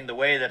talk in the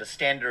way that a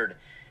standard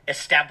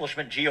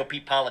establishment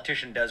GOP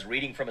politician does,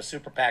 reading from a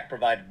super PAC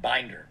provided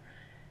binder.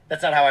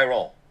 That's not how I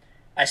roll.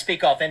 I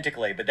speak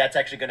authentically, but that's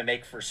actually going to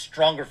make for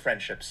stronger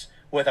friendships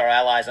with our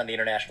allies on the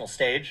international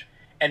stage.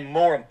 And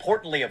more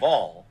importantly of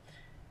all,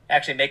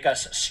 actually make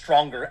us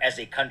stronger as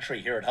a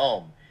country here at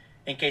home.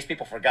 In case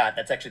people forgot,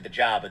 that's actually the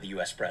job of the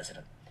U.S.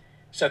 president.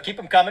 So keep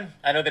them coming.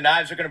 I know the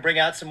knives are going to bring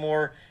out some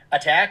more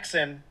attacks,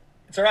 and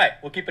it's all right.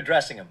 We'll keep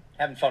addressing them,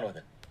 having fun with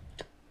it.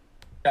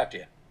 Talk to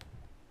you.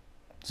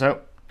 So,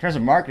 in terms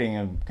of marketing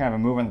and kind of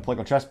a move on the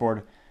political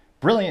chessboard,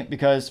 brilliant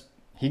because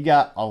he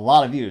got a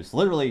lot of views.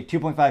 Literally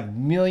 2.5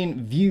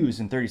 million views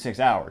in 36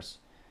 hours.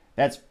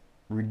 That's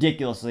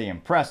ridiculously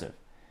impressive.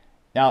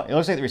 Now, it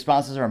looks like the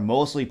responses are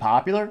mostly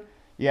popular.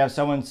 You have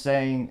someone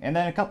saying, and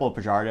then a couple of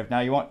pejorative. Now,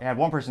 you have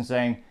one person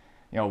saying,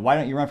 why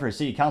don't you run for a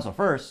city council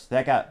first?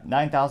 That got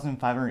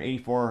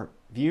 9,584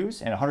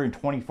 views and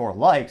 124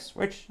 likes,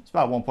 which is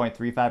about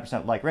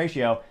 1.35% like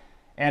ratio.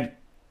 And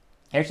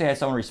actually had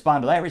someone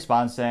respond to that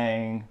response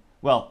saying,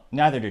 well,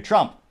 neither did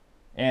Trump.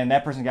 And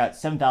that person got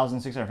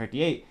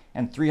 7,658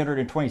 and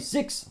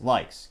 326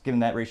 likes,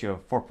 given that ratio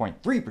of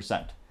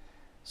 4.3%.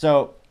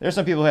 So there's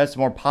some people who had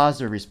some more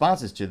positive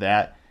responses to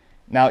that.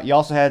 Now, you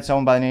also had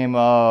someone by the name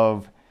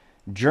of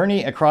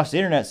Journey Across the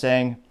Internet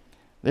saying,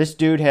 this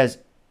dude has,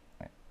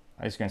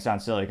 it's going to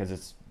sound silly because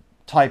it's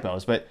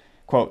typos, but,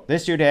 quote,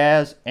 this dude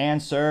has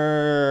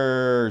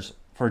answers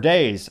for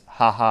days,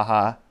 ha ha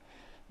ha.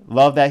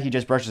 Love that he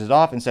just brushes it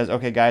off and says,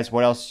 okay, guys,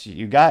 what else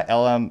you got?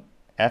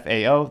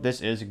 LMFAO,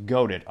 this is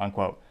goated,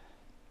 unquote.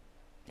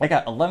 I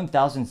got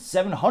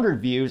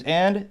 11,700 views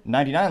and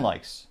 99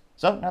 likes.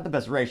 So, not the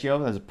best ratio,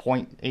 that's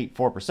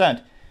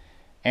 0.84%.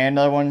 And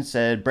another one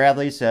said,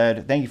 Bradley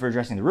said, thank you for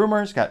addressing the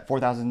rumors. Got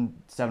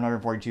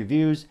 4,742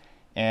 views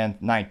and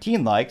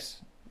 19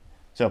 likes.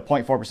 So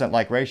 0.4%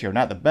 like ratio,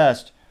 not the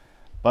best.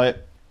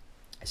 But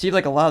it seems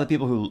like a lot of the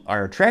people who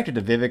are attracted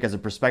to Vivek as a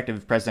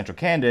prospective presidential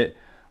candidate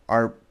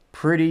are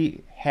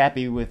pretty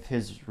happy with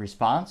his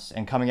response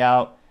and coming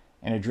out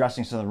and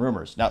addressing some of the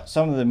rumors. Now,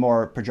 some of the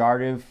more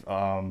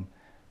pejorative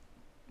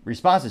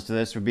responses to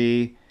this would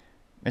be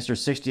Mr.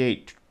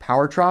 68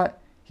 Power Trot.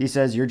 He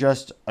says, you're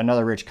just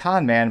another rich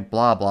con man,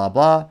 blah, blah,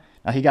 blah.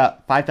 Now, he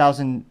got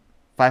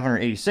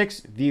 5,586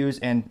 views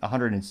and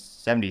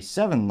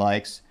 177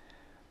 likes.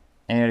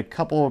 And a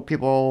couple of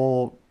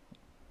people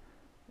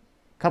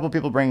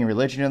bringing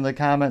religion in the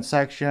comment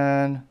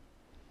section.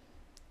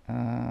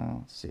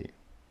 Let's see.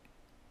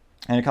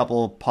 And a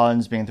couple of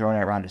puns being thrown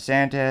at Ron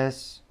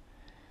DeSantis.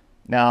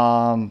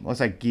 Now, looks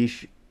like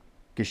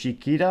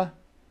Gishikita,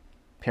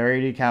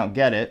 parody account,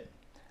 get it.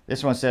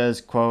 This one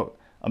says, quote,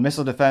 a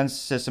missile defense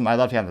system I'd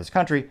love to have in this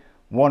country.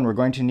 One, we're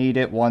going to need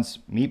it once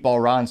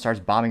Meatball Ron starts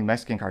bombing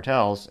Mexican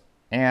cartels.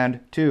 And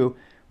two,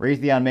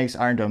 Raytheon makes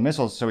Iron Dome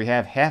missiles, so we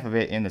have half of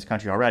it in this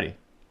country already.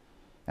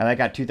 Now that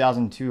got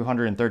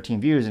 2,213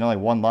 views and only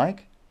one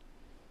like.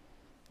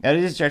 Now,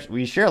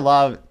 we share a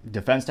lot of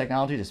defense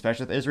technologies,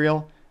 especially with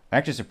Israel. I'm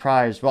actually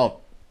surprised.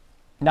 Well,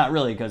 not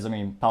really, because, I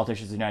mean,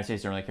 politicians in the United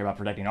States don't really care about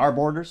protecting our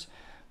borders.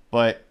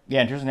 But,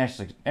 yeah, in terms of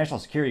national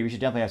security, we should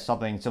definitely have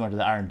something similar to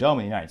the Iron Dome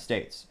in the United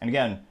States. And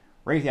again,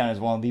 Raytheon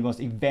is one of the most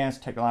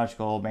advanced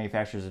technological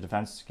manufacturers of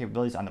defense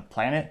capabilities on the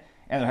planet,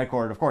 and they're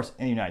headquartered, of course,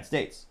 in the United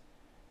States.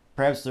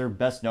 Perhaps they're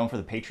best known for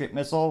the Patriot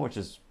missile, which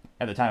is,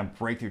 at the time,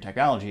 breakthrough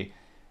technology.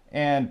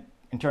 And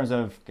in terms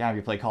of kind of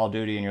you play Call of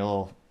Duty and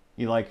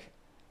you like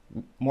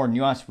more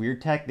nuanced,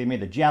 weird tech, they made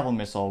the Javelin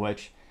missile,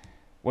 which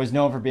was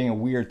known for being a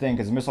weird thing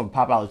because the missile would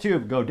pop out of the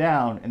tube, go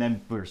down, and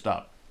then burst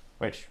up,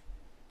 which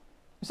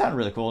sounded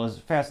really cool. It was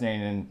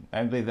fascinating, and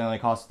I believe it only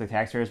cost the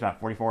taxpayers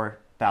about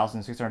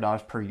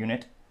 $44,600 per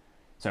unit.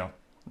 So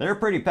they're a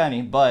pretty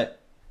penny,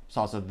 but it's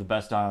also the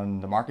best on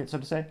the market, so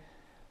to say.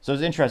 So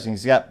it's interesting.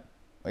 He's got,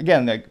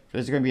 again,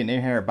 there's going to be an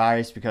inherent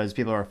bias because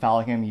people who are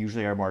following him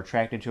usually are more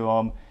attracted to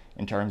him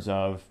in terms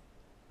of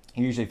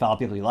you usually follow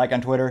people you like on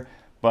Twitter.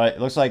 But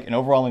it looks like an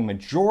overwhelming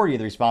majority of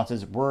the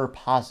responses were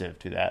positive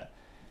to that.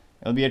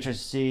 It'll be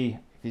interesting to see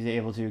if he's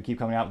able to keep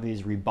coming out with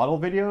these rebuttal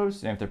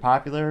videos and if they're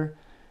popular.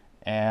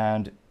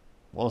 And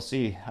we'll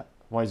see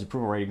what his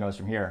approval rating goes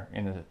from here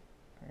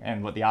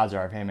and what the odds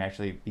are of him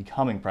actually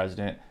becoming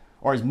president.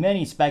 Or as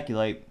many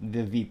speculate,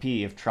 the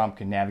VP if Trump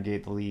can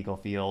navigate the legal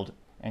field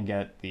and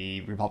get the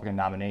Republican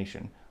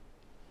nomination.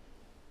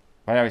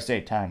 But I always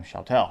say, time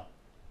shall tell.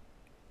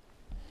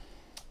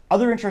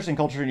 Other interesting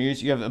culture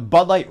news, you have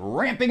Bud Light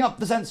ramping up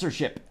the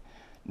censorship.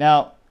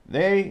 Now,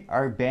 they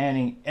are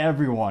banning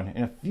everyone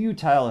in a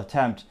futile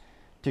attempt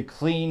to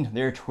clean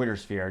their Twitter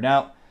sphere.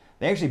 Now,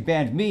 they actually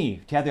banned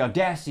me to have the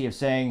audacity of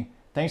saying,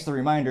 thanks to the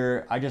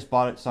reminder, I just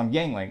bought some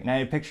Yangling. And I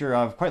had a picture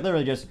of quite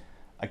literally just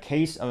a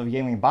case of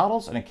Yangling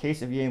bottles and a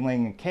case of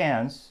Yangling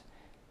cans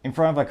in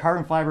front of a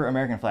carbon fiber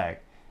American flag.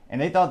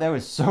 And they thought that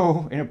was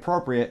so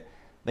inappropriate,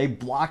 they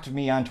blocked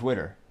me on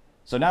Twitter.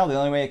 So now the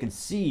only way I can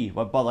see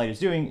what Bud Light is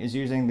doing is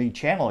using the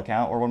channel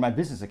account or one of my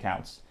business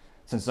accounts,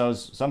 since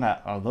those are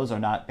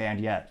not banned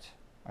yet.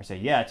 I say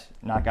yet,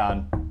 knock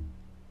on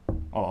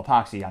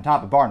epoxy on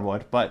top of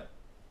barnwood, but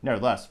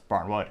nevertheless,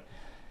 barnwood.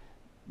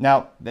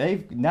 Now,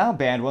 they've now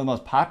banned one of the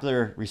most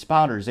popular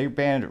responders. They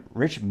banned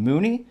Rich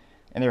Mooney,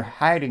 and they're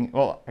hiding,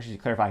 well, I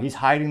should clarify, he's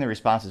hiding the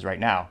responses right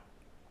now.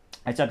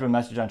 I sent him a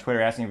message on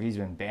Twitter asking if he's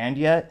been banned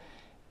yet,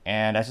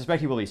 and I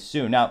suspect he will be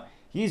soon. Now,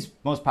 he's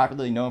most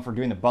popularly known for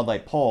doing the Bud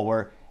Light poll,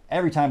 where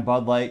every time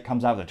Bud Light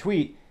comes out with a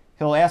tweet,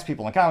 he'll ask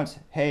people in the comments,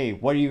 hey,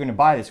 what are you going to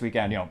buy this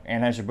weekend?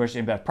 Anheuser-Busch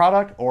InBev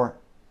product or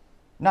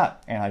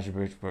not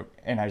Anheuser-Busch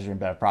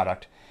InBev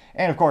product.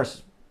 And of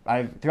course,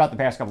 throughout the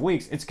past couple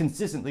weeks, it's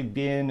consistently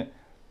been,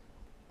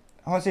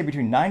 I want to say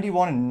between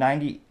 91 and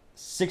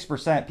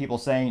 96% people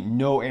saying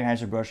no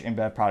Anheuser-Busch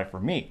InBev product for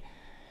me.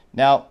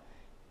 Now,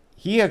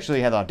 he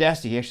actually had the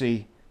audacity. He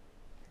actually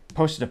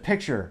posted a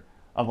picture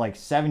of like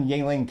 7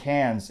 Yangling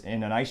cans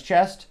in an ice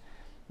chest.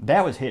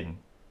 That was hidden,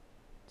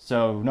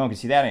 so no one can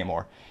see that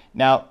anymore.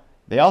 Now,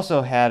 they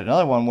also had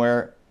another one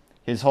where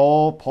his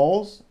whole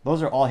polls,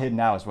 those are all hidden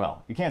now as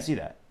well. You can't see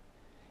that.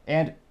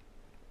 And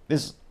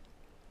this,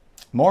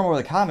 more and more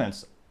of the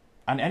comments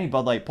on any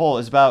Bud Light poll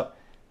is about,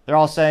 they're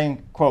all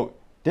saying, quote,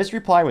 this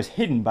reply was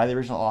hidden by the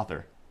original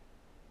author.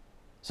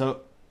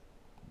 So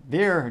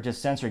they're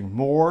just censoring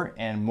more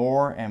and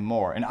more and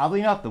more. And oddly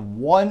enough,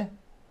 one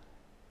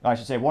or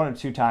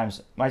two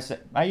times, my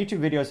YouTube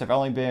videos have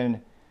only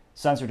been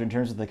censored in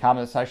terms of the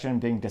comment section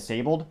being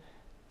disabled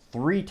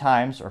 3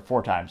 times or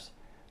 4 times.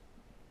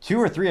 2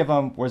 or 3 of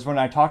them was when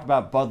I talked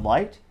about Bud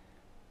Light.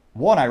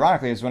 One,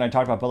 ironically, is when I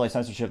talked about Bud Light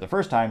censorship the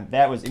first time.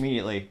 That was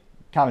immediately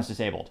comments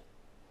disabled.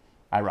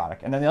 Ironic.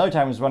 And then the other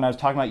time was when I was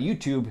talking about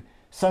YouTube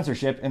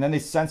censorship, and then they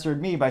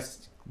censored me by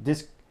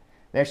this.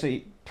 They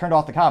actually turned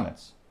off the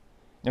comments.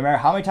 No matter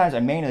how many times I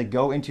manually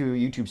go into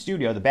YouTube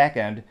Studio, the back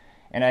end,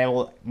 and I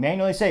will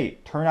manually say,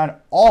 turn on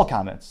all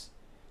comments.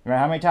 No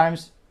matter how many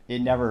times,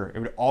 it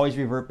would always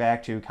revert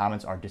back to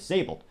comments are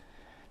disabled.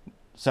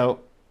 So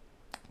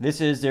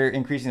they're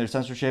increasing their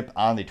censorship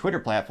on the Twitter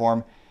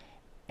platform.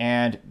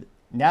 And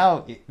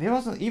now, they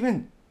also,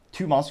 even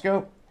 2 months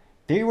ago,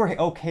 they were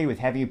okay with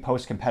having you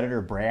post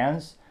competitor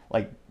brands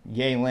like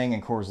Yangling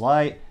and Coors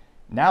Light.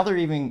 Now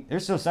they're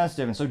so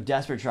sensitive and so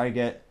desperate to try to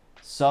get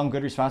some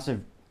good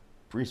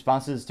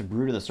responses to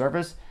brew to the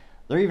surface.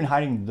 They're even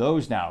hiding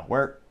those now,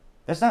 where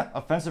that's not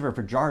offensive or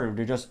pejorative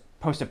to just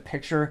post a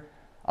picture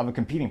of a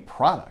competing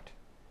product.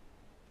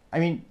 I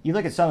mean, you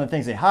look at some of the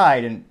things they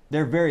hide, and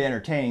they're very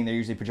entertaining. They're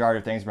usually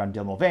pejorative things around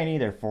Dylan Mulvaney,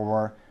 their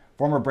former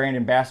brand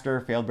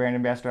ambassador, failed brand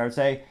ambassador, I would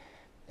say,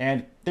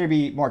 and there'd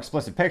be more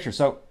explicit pictures.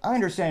 So I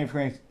understand if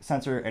you're going to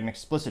censor an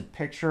explicit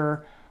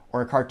picture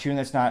or a cartoon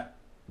that's not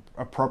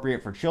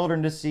appropriate for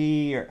children to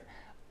see.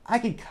 I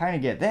could kind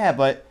of get that,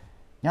 but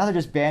now they're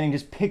just banning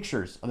just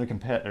pictures of their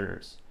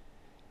competitors.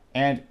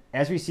 And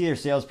as we see their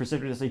sales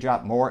precipitously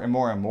drop more and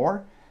more and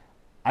more,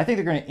 I think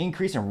they're going to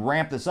increase and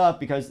ramp this up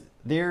because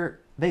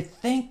they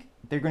think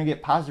they're going to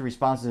get positive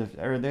responses,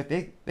 or they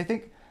think they're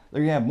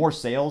going to have more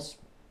sales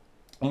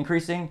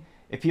increasing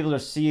if people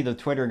just see the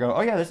Twitter and go,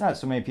 oh yeah, there's not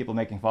so many people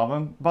making fun of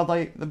them, but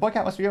like the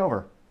boycott must be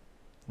over.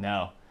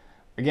 No.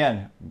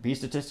 Again, be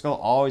statistical,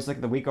 always look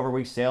at the week over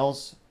week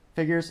sales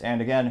figures,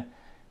 and again,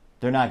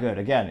 they're not good.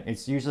 Again,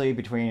 it's usually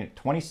between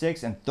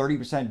 26 and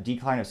 30%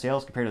 decline of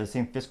sales compared to the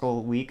same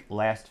fiscal week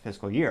last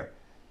fiscal year.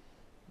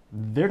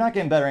 They're not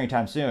getting better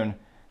anytime soon,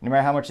 no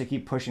matter how much they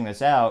keep pushing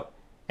this out.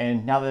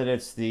 And now that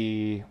it's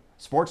the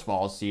sports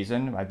ball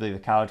season, I believe the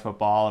college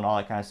football and all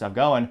that kind of stuff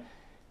going,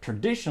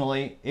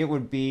 traditionally it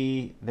would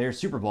be their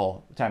Super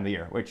Bowl time of the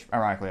year, which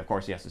ironically, of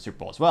course, yes, the Super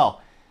Bowl as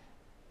well.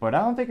 But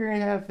I don't think you're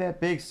going to have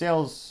that big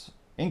sales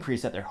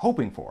increase that they're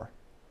hoping for.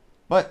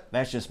 But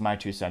that's just my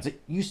 2 cents.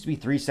 It used to be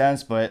 3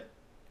 cents, but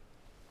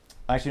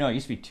actually, no, it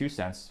used to be 2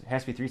 cents. It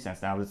has to be 3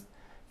 cents now. This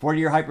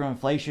 40-year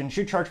hyperinflation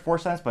should charge 4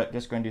 cents, but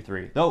just going to do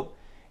 3. Though,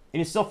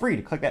 it is still free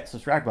to click that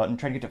subscribe button and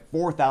try to get to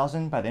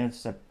 4,000 by the end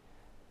of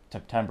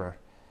September.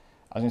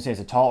 I was going to say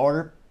it's a tall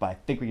order, but I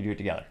think we can do it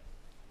together.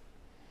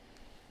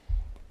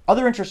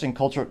 Other interesting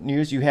cultural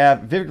news, you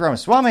have Vivek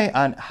Ramaswamy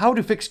on how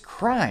to fix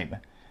crime.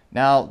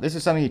 Now, this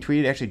is something he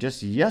tweeted actually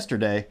just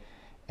yesterday,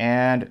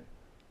 and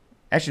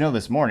actually, no,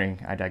 this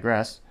morning. I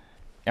digress.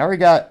 I already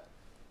got,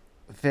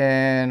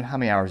 then, how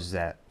many hours is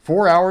that?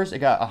 4 hours. It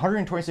got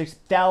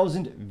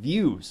 126,000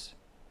 views.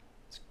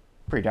 It's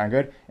pretty darn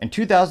good. And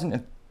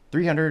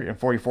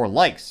 2,344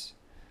 likes.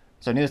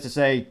 So needless to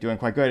say, doing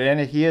quite good.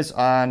 And he is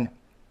on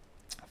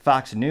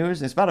Fox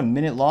News. It's about a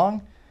minute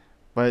long,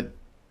 but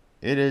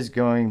it is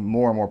going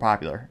more and more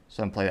popular.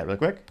 So I'm going to play that really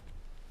quick.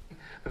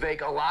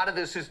 Vivek, a lot of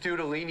this is due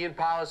to lenient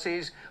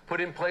policies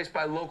put in place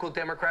by local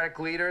Democratic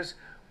leaders.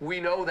 We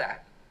know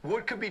that.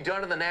 What could be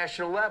done at the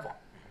national level?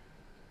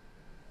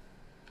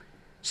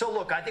 So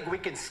look, I think we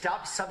can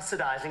stop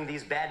subsidizing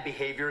these bad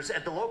behaviors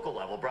at the local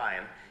level,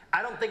 Brian.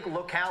 I don't think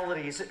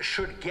localities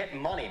should get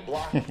money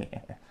blocked.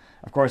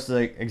 Of course,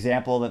 the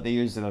example that they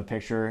used in the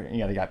picture,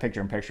 they got picture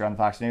in picture on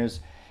Fox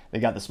News. They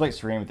got the split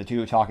screen with the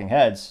two talking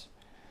heads,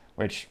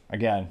 which,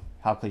 again,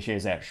 how cliche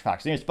is that,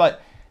 Fox News?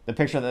 But the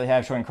picture that they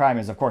have showing crime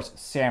is, of course,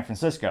 San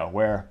Francisco,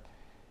 where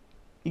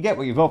you get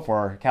what you vote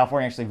for.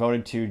 California actually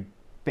voted to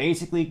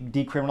basically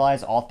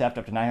decriminalize all theft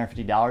up to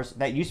 $950.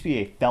 That used to be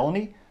a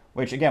felony,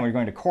 which, again, when you're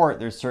going to court,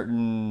 there's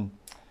certain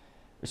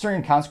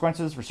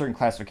consequences for certain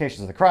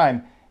classifications of the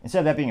crime. Instead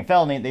of that being a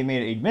felony, they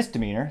made it a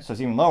misdemeanor, so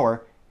it's even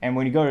lower. And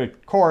when you go to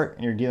court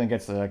and you're dealing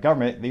against the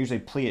government, they usually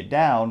plea it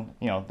down.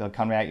 They'll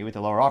come at you with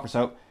a lower offer.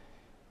 So,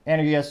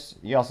 and I guess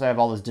you also have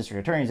all those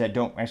district attorneys that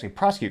don't actually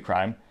prosecute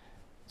crime.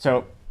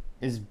 So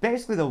it's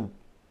basically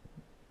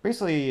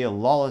a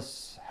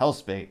lawless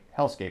hellscape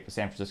of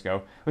San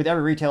Francisco, with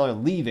every retailer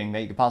leaving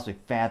that you could possibly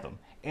fathom,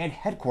 and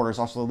headquarters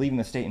also leaving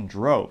the state in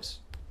droves.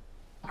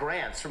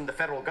 Grants from the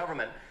federal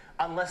government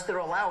unless they're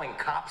allowing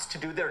cops to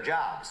do their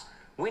jobs.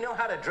 We know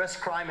how to address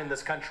crime in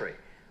this country.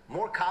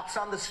 More cops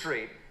on the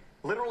street,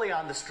 literally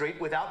on the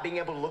street, without being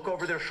able to look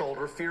over their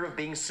shoulder, fear of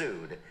being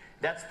sued.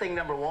 That's thing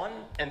number one.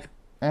 And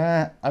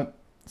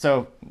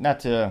so I'll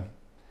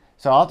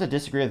have to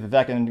disagree with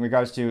Vivek in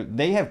regards to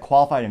they have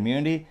qualified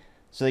immunity,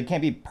 so they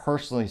can't be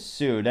personally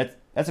sued.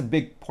 That's a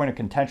big point of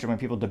contention when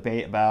people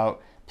debate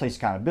about police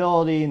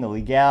accountability and the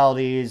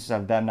legalities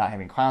of them not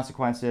having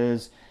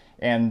consequences,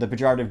 and the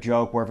pejorative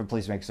joke where if a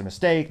police makes a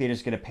mistake, they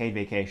just get a paid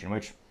vacation,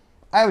 which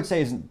I would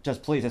say isn't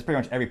just police. That's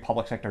pretty much every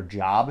public sector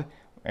job,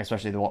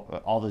 especially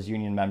all those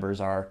union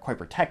members are quite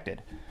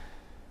protected.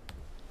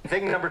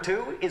 Thing number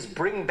two is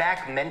bring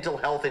back mental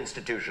health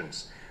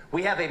institutions.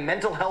 We have a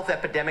mental health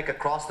epidemic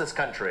across this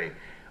country.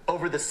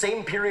 Over the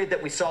same period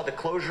that we saw the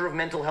closure of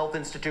mental health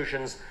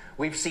institutions,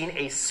 we've seen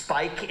a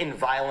spike in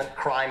violent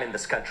crime in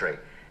this country.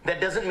 That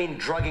doesn't mean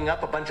drugging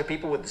up a bunch of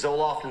people with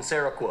Zoloft and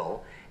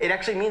Seroquel. It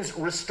actually means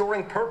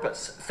restoring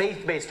purpose,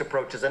 faith-based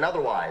approaches and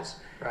otherwise.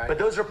 Right. But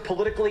those are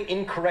politically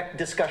incorrect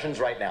discussions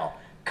right now.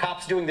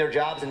 Cops doing their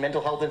jobs in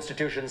mental health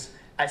institutions,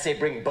 I say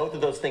bring both of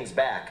those things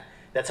back.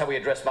 That's how we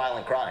address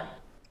violent crime.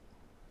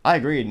 I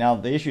agree. Now,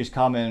 the issues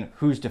come in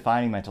who's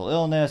defining mental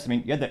illness. I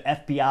mean, you had the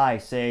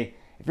FBI say,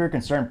 if you're a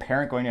concerned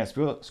parent going to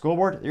a school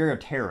board, you're a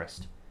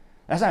terrorist.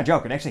 That's not a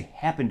joke. It actually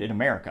happened in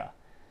America,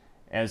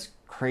 as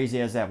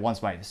crazy as that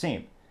once might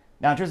seem.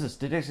 Now, in terms of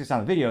statistics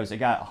on the videos, it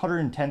got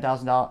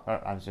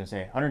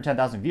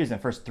 110,000 views in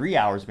the first 3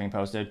 hours of being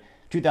posted,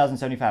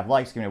 2,075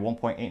 likes, giving it a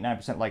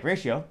 1.89% like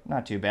ratio.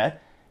 Not too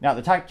bad. Now,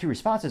 the top two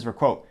responses were,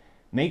 quote,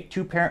 make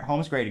two-parent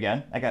homes great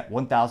again. I got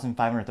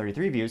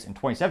 1,533 views and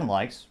 27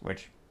 likes,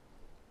 which,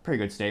 pretty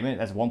good statement.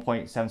 That's a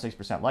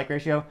 1.76% like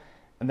ratio.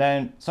 And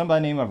then somebody by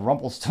the name of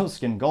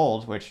Rumpelstiltskin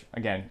Gold, which,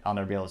 again, I'll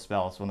never be able to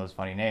spell. It's one of those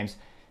funny names,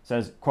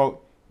 says,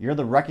 quote, you're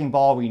the wrecking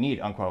ball we need,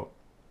 unquote.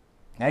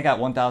 And I got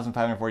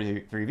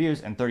 1,543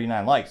 views and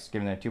 39 likes,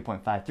 giving it a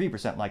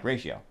 2.53% like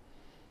ratio.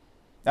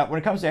 Now, when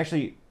it comes to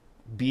actually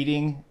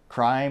beating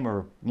crime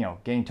or,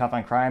 getting tough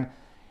on crime,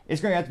 it's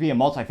going to have to be a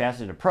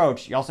multifaceted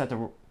approach. You also have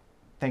to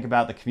think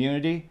about the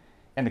community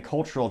and the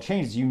cultural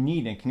changes you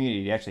need in a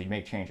community to actually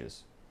make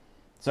changes.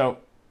 So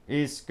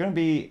it's going to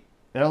be,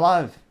 there are a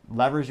lot of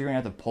levers you're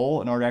going to have to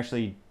pull in order to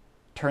actually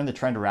turn the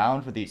trend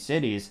around with these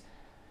cities.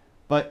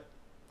 But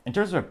in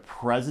terms of a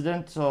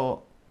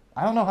presidential,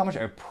 I don't know how much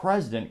a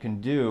president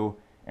can do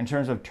in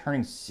terms of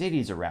turning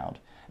cities around.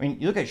 I mean,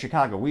 you look at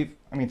Chicago,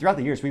 throughout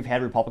the years, we've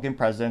had Republican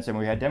presidents and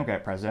we've had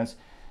Democrat presidents.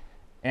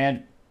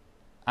 And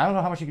I don't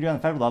know how much you can do on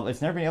the federal level.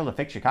 It's never been able to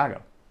fix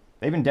Chicago.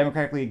 They've been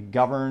democratically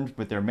governed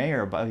with their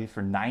mayor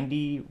for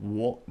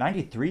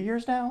 93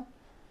 years now.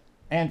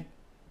 And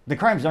the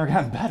crime's never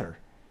gotten better.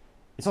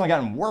 It's only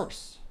gotten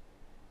worse.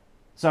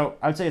 So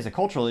I would say it's a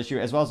cultural issue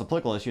as well as a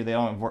political issue. They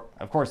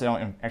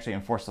don't actually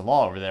enforce the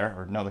law over there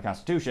or know the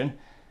Constitution.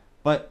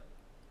 But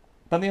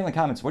let me know in the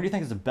comments, what do you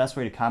think is the best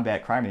way to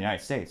combat crime in the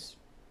United States?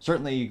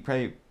 Certainly, you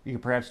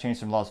could perhaps change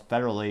some laws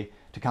federally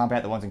to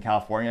combat the ones in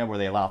California where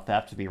they allow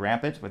theft to be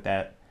rampant with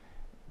that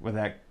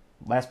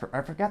last,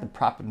 I forgot the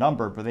prop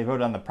number, but they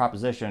voted on the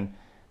proposition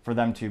for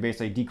them to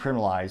basically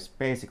decriminalize,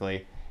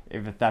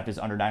 if a theft is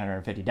under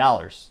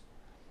 $950.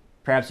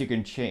 Perhaps you'd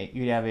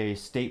have a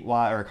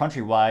statewide or a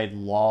countrywide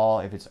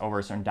law. If it's over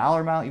a certain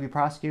dollar amount, you'd be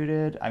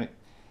prosecuted. I mean,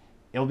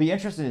 it'll be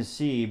interesting to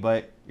see,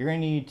 but you're going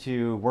to need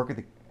to work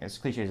with as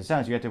cliche as it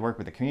sounds, you have to work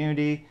with the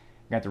community.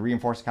 You have to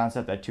reinforce the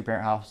concept that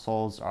two-parent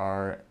households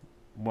are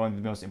one of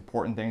the most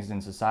important things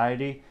in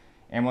society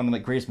and one of the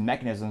greatest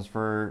mechanisms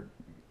for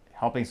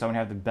helping someone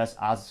have the best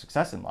odds of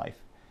success in life.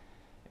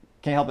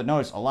 Can't help but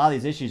notice a lot of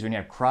these issues when you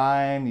have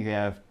crime, you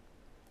have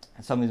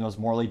some of these most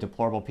morally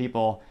deplorable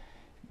people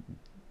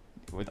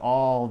with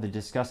all the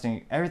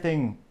disgusting,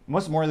 everything,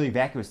 most morally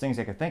vacuous things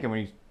I could think of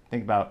when you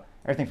think about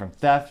everything from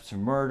theft to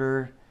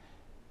murder.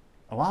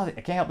 I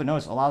can't help but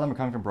notice a lot of them are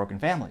coming from broken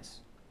families.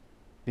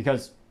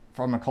 Because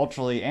from a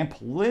culturally and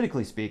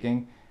politically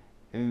speaking,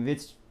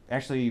 it's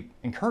actually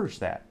encouraged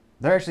that.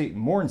 There are actually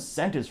more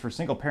incentives for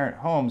single-parent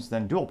homes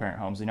than dual-parent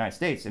homes in the United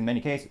States in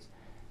many cases.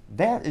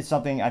 That is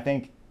something I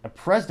think a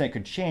president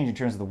could change in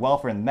terms of the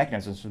welfare and the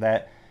mechanisms for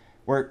that,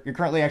 where you're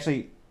currently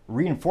actually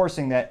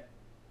reinforcing that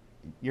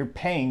you're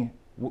paying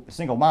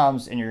single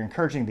moms and you're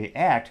encouraging the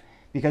act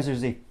because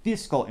there's a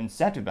fiscal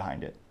incentive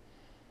behind it.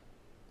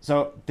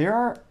 So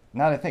the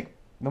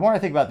more I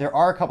think about it, there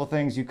are a couple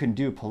things you can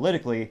do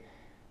politically,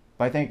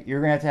 but I think you're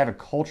going to have a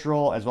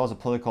cultural as well as a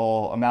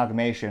political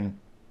amalgamation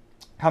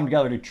come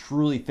together to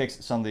truly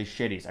fix some of these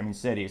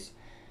cities,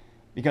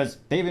 because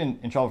they've been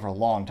in trouble for a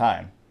long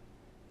time.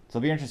 So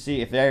it'll be interesting to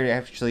see if they're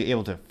actually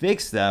able to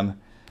fix them.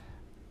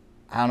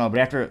 I don't know, but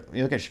after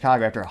you look at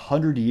Chicago, after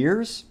 100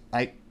 years,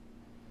 I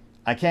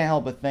can't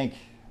help but think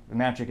the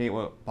Magic 8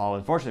 Ball,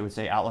 unfortunately, would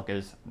say outlook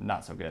is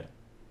not so good.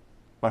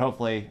 But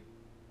hopefully,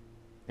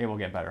 it will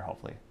get better,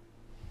 hopefully.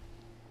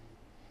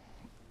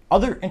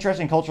 Other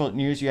interesting cultural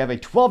news, you have a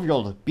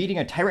 12-year-old beating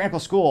a tyrannical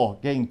school,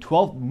 getting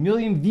 12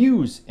 million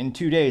views in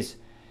 2 days.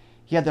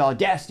 He had the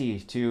audacity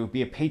to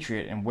be a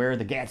patriot and wear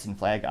the Gadsden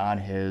flag on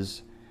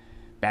his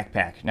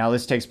backpack. Now,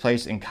 this takes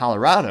place in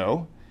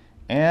Colorado,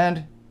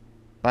 and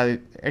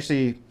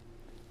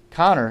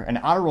Connor, an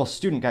honor roll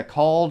student, got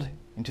called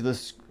into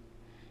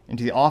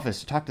the office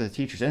to talk to the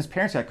teachers, and his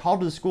parents got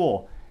called to the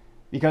school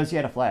because he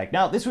had a flag.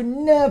 Now, this would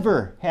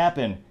never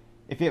happen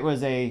if it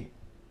was a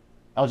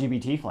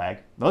LGBT flag.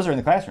 Those are in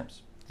the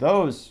classrooms.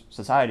 Those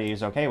society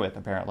is okay with,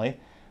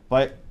 apparently.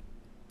 But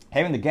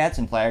having the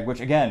Gadsden flag,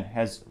 which again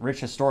has rich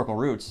historical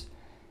roots,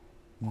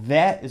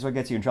 that is what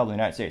gets you in trouble in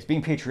the United States.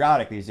 Being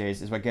patriotic these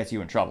days is what gets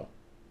you in trouble.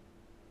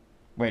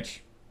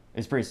 Which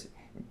is pretty,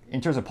 in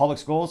terms of public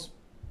schools,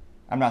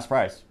 I'm not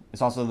surprised.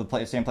 It's also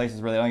the same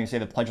places where they don't even say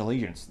the Pledge of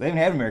Allegiance. They don't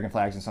have American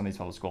flags in some of these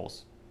public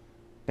schools.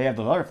 They have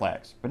those other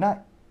flags, but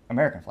not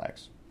American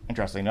flags,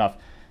 interestingly enough.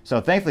 So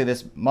thankfully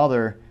this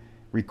mother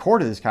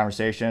recorded this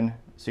conversation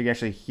so you can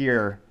actually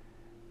hear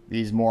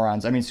these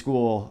morons,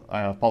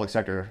 public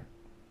sector,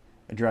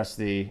 address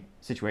the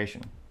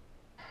situation.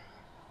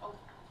 Oh,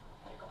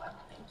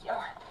 thank you.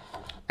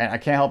 And I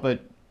can't help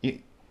but,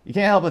 you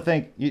can't help but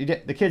think,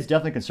 the kid's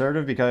definitely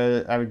conservative,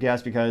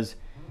 because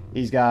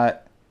he's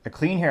got a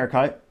clean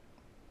haircut,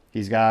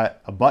 he's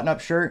got a button-up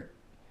shirt,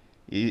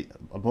 a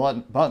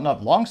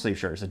button-up long-sleeve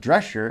shirt, it's a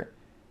dress shirt,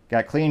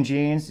 got clean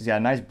jeans, he's got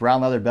a nice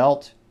brown leather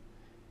belt,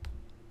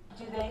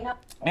 Do they know?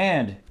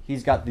 and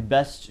he's got the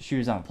best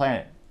shoes on the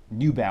planet,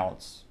 New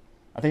Balance.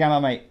 I think I'm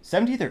on my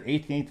 17th or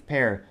 18th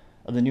pair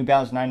of the New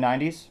Balance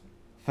 990s.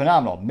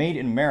 Phenomenal. Made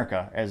in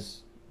America,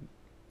 as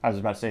I was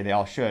about to say, they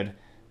all should.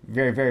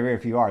 Very, very, very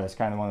few are. That's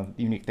kind of one of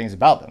the unique things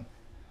about them.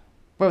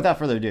 But without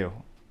further ado,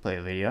 play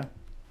the video.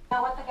 You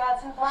know what the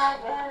Gadsden flag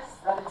is?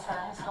 That it's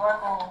a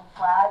historical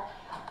flag.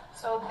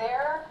 So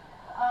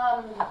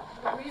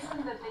the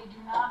reason that they do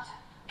not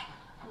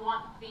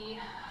want the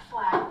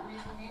flag, the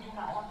reason we do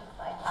not want the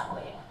flag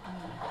displayed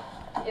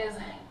is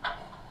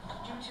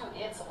due to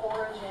its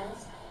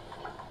origins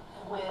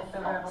with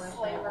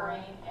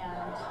slavery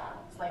and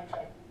slave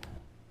trade.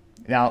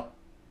 Now,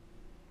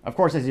 of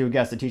course, as you would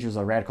guess, the teacher's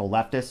a radical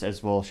leftist,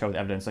 as we'll show with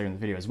evidence later in the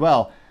video as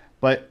well.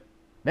 But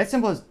that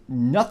symbol has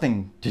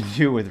nothing to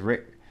do with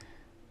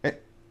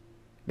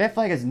that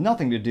flag has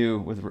nothing to do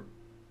with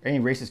any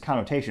racist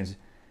connotations.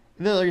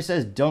 It literally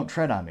says, "Don't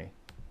tread on me."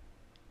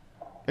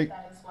 Like,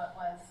 That is what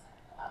was.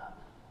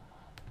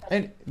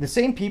 and the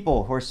same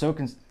people who are so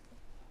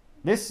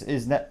this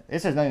has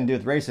nothing to do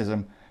with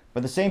racism,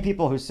 but the same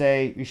people who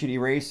say you should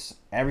erase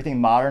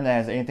everything modern that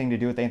has anything to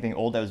do with anything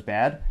old that was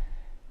bad.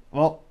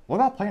 Well, what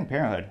about Planned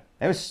Parenthood?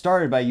 That was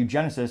started by a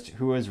eugenicist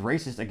who was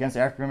racist against the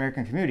African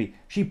American community.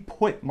 She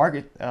put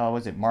Margaret, what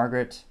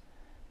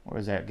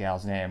was that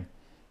gal's name?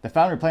 The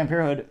founder of Planned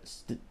Parenthood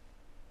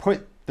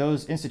put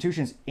those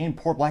institutions in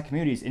poor black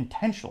communities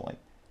intentionally.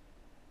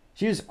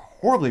 She was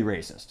horribly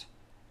racist,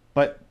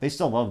 but they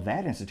still love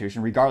that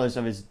institution regardless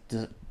of its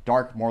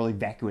dark, morally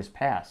vacuous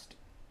past.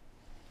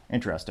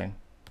 Interesting.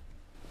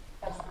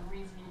 That's the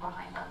reasoning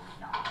behind them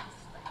not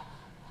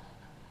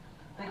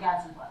The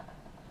Gadsden flag.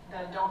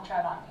 the "Don't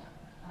tread on me."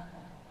 Okay.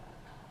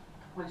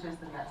 Which is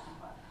the Gadsden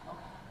flag.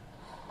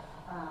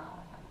 Okay.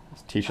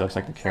 This teacher looks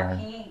like the Karen.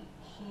 So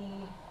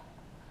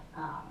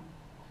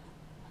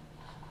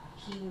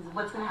he's,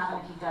 what's going to happen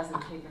if he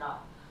doesn't take it off?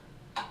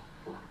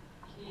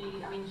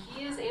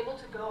 He is able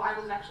to go. I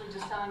was actually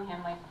just telling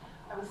him, like,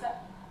 I was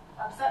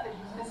upset that he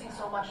was missing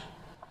so much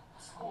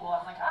school.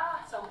 I'm like,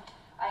 so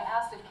I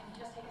asked if, can he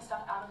just take his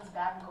stuff out of his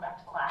bag and go back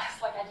to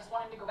class? Like, I just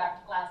want him to go back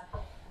to class.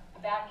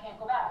 The bag can't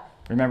go back.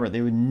 Remember,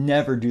 they would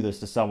never do this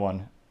to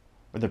someone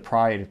with the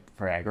pride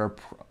flag, or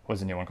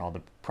what's the new one called?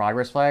 The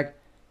progress flag?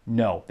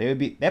 No,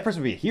 that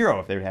person would be a hero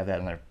if they would have that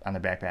on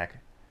their backpack.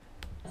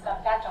 It's got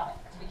a patch on it,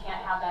 because we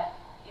can't have that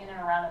in and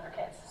around other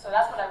kids. So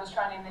that's what I was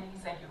trying, and then he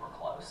said you were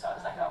close. So I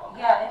was like, oh, okay.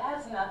 Yeah, it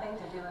has nothing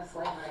to do with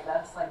slavery.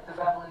 That's like the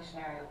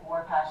Revolutionary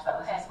War patch that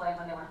was displayed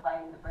when they were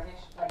fighting the British.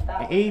 Like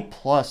that.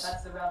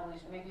 That's the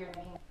revolution. Maybe you're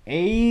thinking.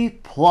 A+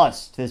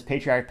 to this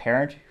patriotic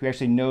parent who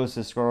actually knows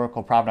the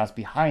historical provenance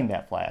behind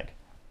that flag.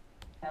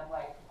 Of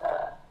like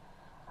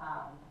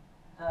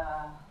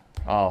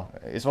Oh,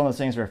 it's one of those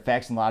things where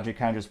facts and logic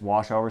kind of just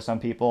wash over some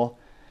people.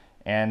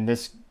 And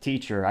this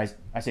teacher, I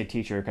say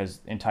teacher because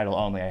in title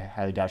only, I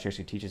highly doubt she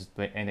actually teaches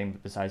anything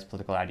besides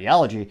political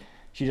ideology.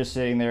 She's just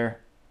sitting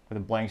there with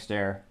a blank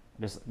stare.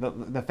 Just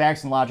the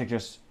facts and logic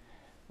just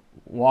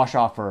wash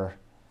off her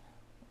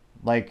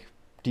like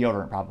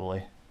deodorant,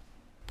 probably.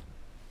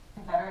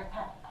 Confederate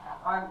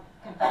flag.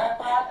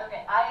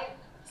 Okay, I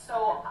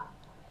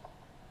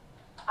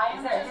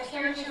am just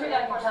here to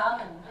enforce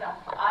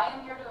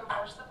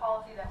the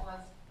policy that was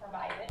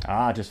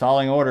provided Just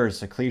following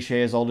orders, a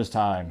cliche as old as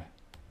time.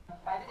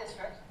 by the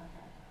district.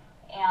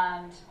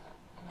 And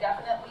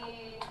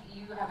definitely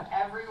you have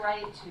every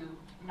right to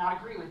not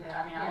agree with it.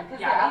 I mean, Because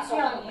yeah, the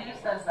absolutely.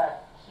 ACLU says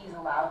that he's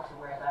allowed to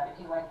wear that.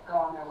 If you like go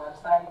on their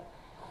website,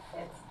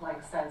 it's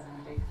like says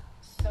in big.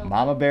 So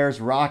Mama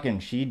Bear's rockin'.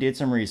 She did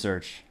some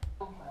research.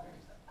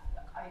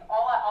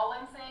 all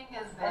I'm saying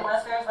is that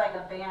Unless there's like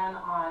a ban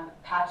on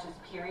patches,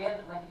 period.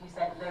 Like if you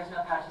said there's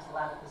no patches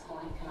allowed at the school,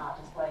 you cannot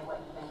display what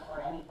you think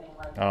or anything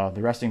like that.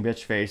 The resting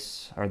bitch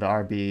face, or the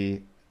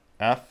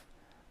RBF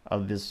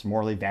of this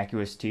morally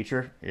vacuous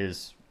teacher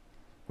is,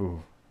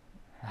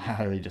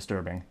 highly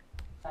disturbing.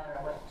 Or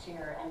what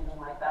cheer or anything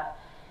like that.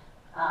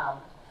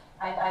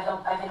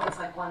 I think it's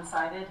like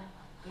one-sided,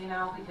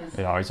 because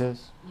It always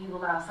is. you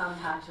allow some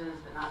patches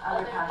but not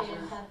other patches.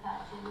 Kids have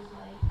patches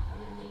like on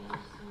their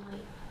names and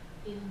like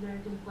the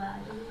American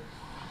flag and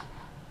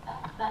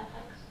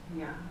backpacks.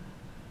 Yeah.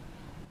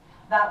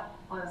 That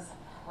was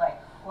like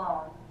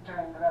flown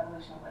during the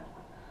revolution, but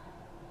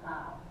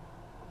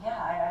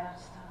I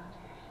just don't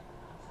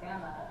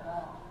understand that at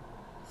all.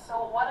 so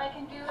what I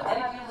can do is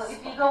And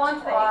if you go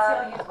onto the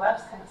ACLU's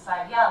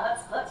website,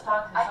 let's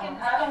talk to I someone. can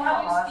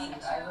have you speak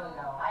to I really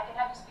don't.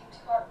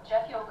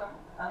 Jeff Yoakum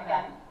Okay.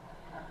 again.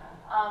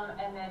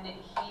 Okay. And then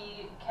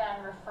he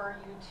can refer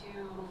you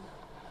to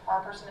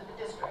our person at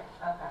the district.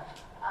 Okay.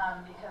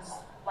 Because,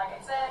 like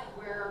I said,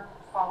 we're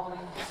following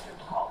district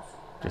calls.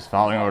 Just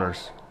following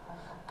orders.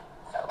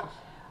 So,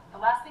 the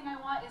last thing I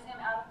want is him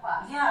out of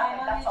class. Yeah, I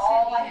know, That's me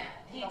all too.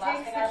 He the last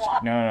takes thing I the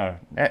want.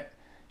 No.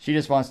 She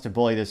just wants to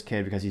bully this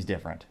kid because he's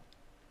different.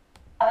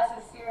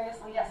 This is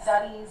seriously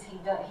studies.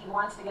 He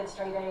wants to get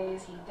straight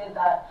A's. He did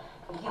that.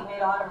 He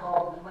made honor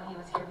roll when he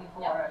was here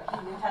before.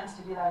 He intends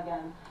to do that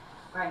again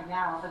right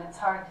now, but it's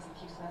hard because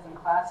he keeps missing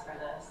class for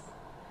this.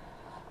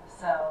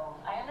 So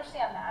I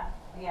understand that.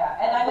 yeah,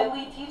 and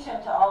we teach him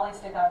to always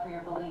stick up for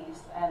your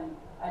beliefs. And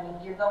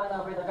you're going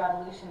over the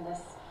revolution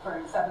for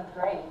 7th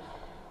grade.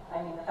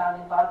 The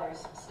founding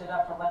fathers stood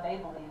up for what they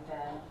believed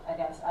in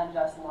against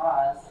unjust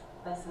laws.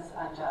 This is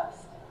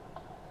unjust.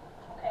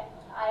 Okay.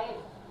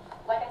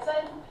 Like I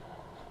said,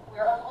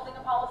 we're upholding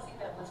a policy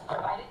that was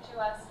provided to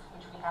us,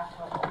 which we have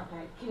to uphold.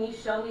 Okay. Can you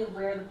show me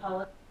where the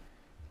policy?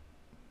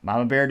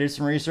 Mama Bear did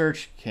some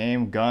research,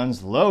 came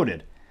guns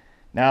loaded.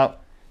 Now,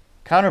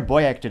 Connor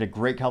Boyack did a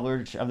great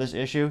coverage of this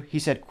issue. He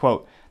said,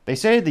 quote, "They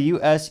say the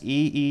U.S.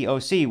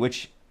 EEOC,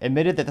 which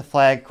admitted that the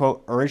flag,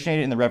 quote,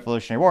 originated in the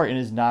Revolutionary War and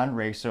is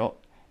non-racial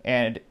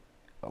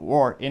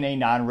or in a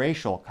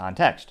non-racial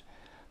context.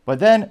 But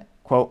then,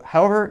 quote,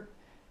 however,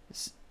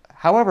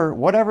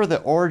 whatever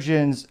the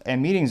origins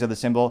and meanings of the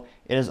symbol,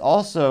 it has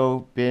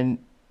also been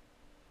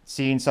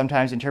seen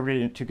sometimes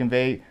interpreted to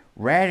convey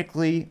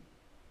radically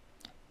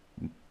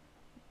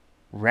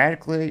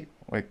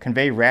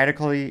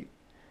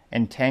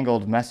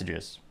entangled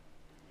messages.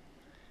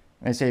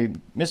 They say,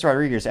 Mr.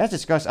 Rodriguez, as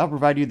discussed, I'll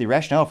provide you the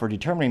rationale for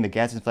determining the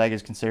Gadsden flag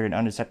is considered an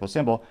unacceptable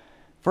symbol.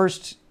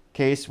 First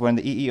case when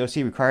the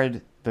EEOC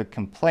required the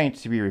complaint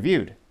to be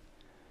reviewed.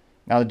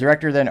 Now, the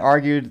director then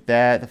argued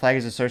that the flag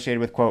is associated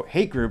with, quote,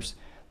 hate groups,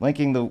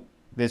 linking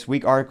this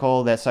weak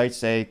article that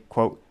cites a,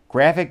 quote,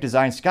 graphic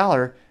design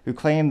scholar who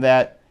claimed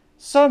that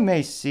some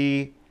may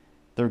see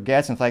the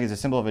Gadsden flag as a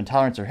symbol of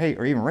intolerance or hate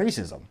or even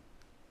racism.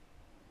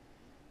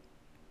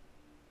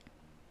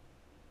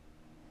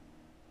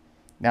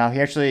 Now,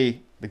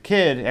 the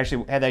kid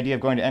actually had the idea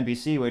of going to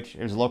NBC, which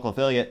is a local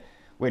affiliate,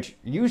 which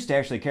used to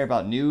actually care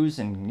about news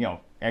and,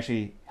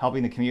 actually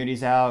helping the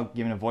communities out,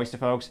 giving a voice to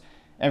folks.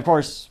 And of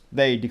course,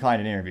 they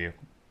declined an interview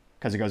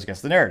because it goes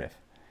against the narrative.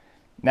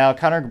 Now,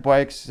 Connor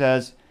Boyk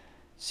says,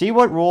 see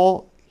what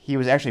rule he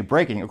was actually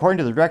breaking. According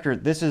to the director,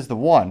 this is the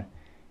one.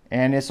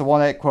 And it's the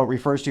one that, quote,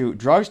 refers to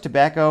drugs,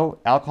 tobacco,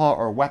 alcohol,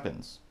 or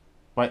weapons.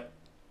 But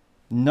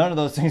none of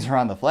those things are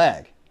on the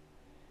flag.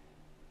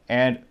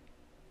 And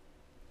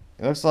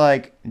it looks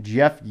like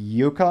Jeff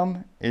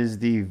Yukam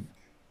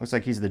looks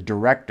like he's the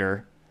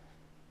director.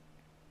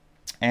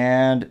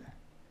 And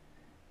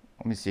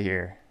let me see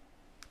here.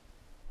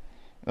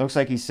 It looks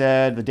like he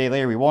said the day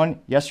later we won.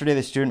 Yesterday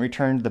the student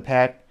returned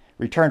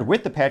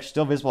with the patch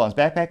still visible on his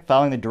backpack.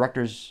 Following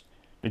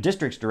the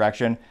district's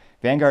direction,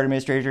 Vanguard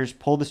administrators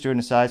pulled the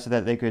student aside so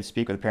that they could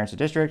speak with the parents of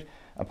the district.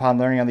 Upon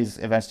learning of these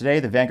events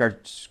today, the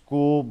Vanguard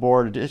School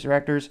Board of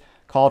Directors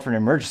called for an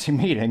emergency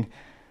meeting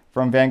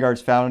from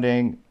Vanguard's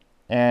founding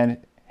and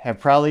have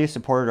proudly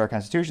supported our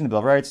Constitution, the Bill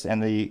of Rights,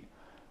 and the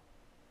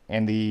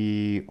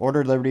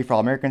ordered liberty for all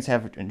Americans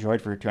have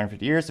enjoyed for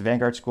 250 years. The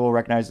Vanguard School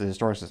recognizes the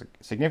historical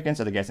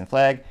significance of the Gadsden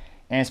flag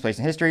and its place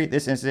in history.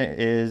 This incident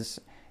is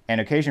an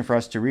occasion for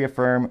us to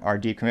reaffirm our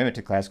deep commitment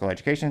to classical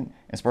education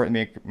and support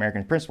the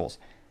American principles.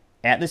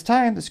 At this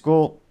time,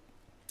 the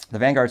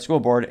Vanguard School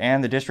Board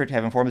and the district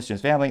have informed the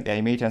student's family that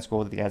he may attend school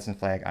with the Gadsden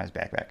flag on his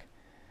backpack.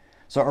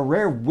 So a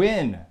rare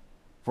win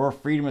for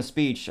freedom of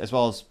speech as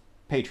well as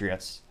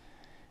patriots.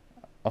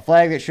 A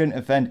flag that shouldn't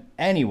offend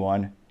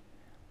anyone.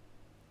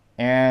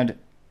 And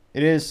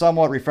it is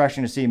somewhat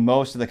refreshing to see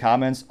most of the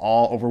comments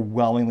all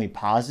overwhelmingly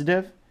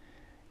positive.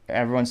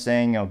 Everyone's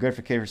saying, good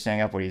for kid for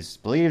standing up what he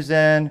believes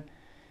in.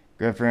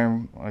 Good for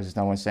him. There's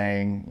no one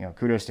saying,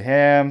 kudos to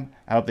him.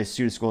 I hope they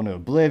sue the school into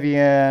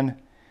oblivion.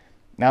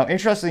 Now,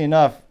 interestingly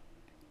enough,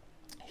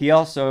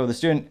 the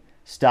student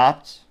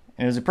stopped,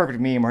 and it was a perfect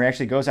meme where he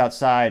actually goes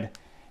outside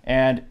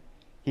and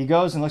he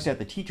goes and looks at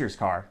the teacher's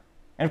car.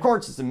 And of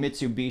course, it's a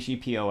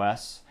Mitsubishi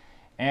POS.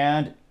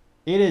 And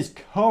it is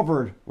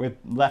covered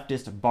with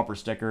leftist bumper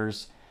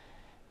stickers.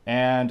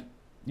 And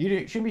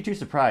you shouldn't be too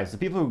surprised. The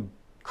people who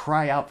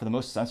cry out for the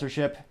most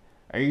censorship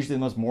are usually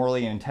the most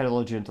morally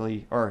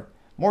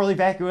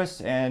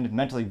vacuous and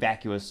mentally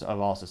vacuous of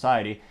all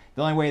society.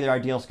 The only way their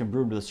ideals can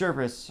bloom to the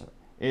surface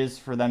is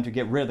for them to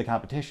get rid of the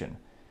competition.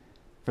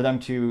 For them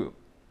to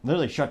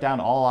literally shut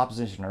down all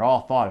opposition or all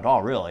thought at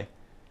all, really.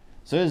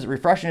 So it is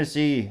refreshing to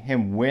see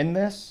him win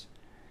this.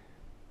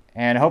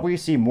 And I hope we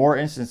see more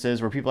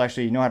instances where people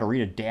actually know how to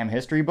read a damn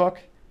history book,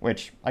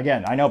 which,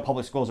 again, I know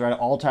public schools are at an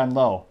all-time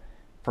low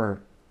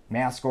for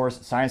math scores,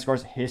 science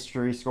scores,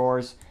 history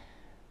scores.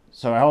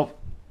 So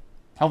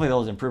hopefully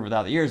those improve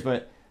without the years.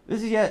 But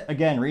this is yet,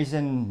 again,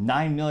 reason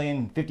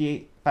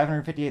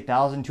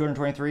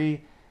 9,558,223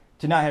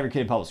 to not have your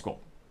kid in public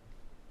school.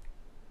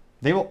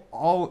 They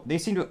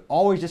seem to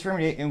always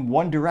discriminate in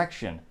one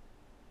direction.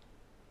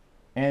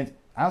 And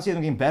I don't see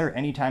them getting better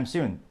anytime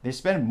soon. They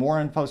spend more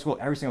in public school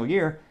every single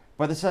year,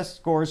 but the test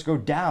scores go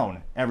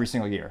down every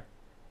single year.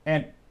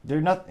 And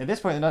they're not, at this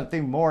point, they're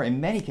nothing more, in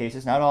many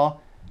cases, not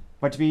all,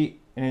 but to be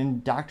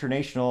an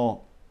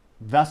indoctrinational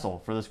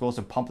vessel for the schools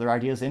to pump their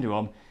ideas into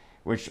them,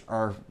 which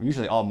are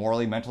usually all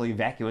morally, mentally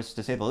vacuous,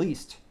 to say the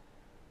least.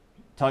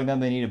 Telling them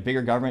they need a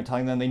bigger government,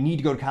 telling them they need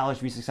to go to college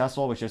to be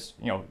successful, which is,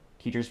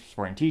 teachers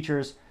supporting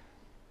teachers.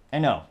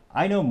 And no,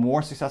 I know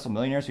more successful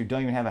millionaires who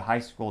don't even have a high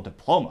school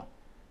diploma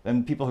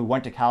than people who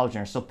went to college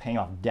and are still paying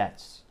off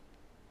debts.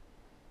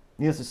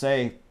 Needless to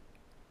say,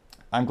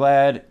 I'm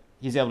glad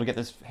he's able to get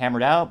this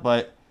hammered out,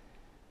 but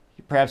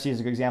perhaps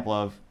he's a good example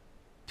of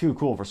too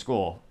cool for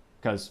school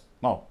because,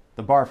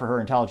 the bar for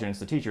her intelligence,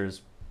 the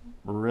teachers,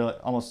 were really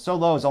almost so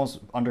low it's almost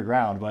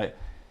underground, but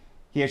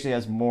he actually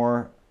has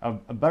a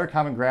better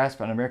common grasp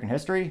on American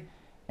history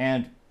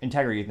and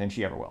integrity than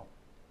she ever will.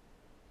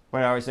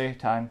 But I always say,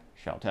 time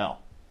shall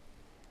tell.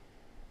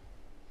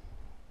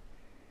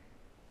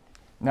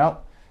 Now,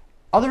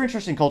 other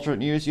interesting cultural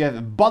news, you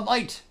have Bud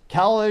Light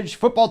college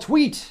football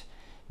tweet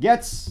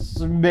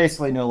gets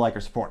basically no like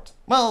or support.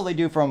 Well, they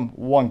do from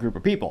one group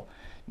of people.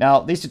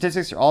 Now, these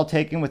statistics are all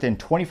taken within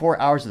 24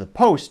 hours of the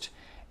post,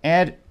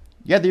 and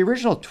you had the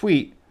original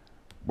tweet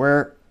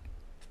where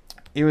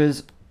it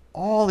was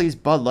all these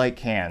Bud Light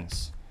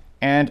cans,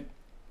 and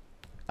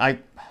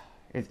I'm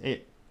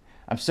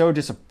so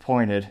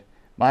disappointed.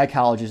 My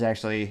college is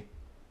actually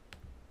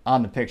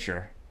on the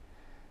picture.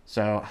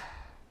 So,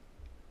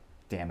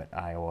 damn it,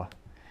 Iowa.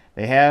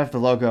 They have the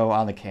logo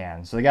on the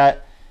can. So they got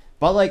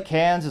Bud Light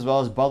cans as well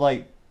as Bud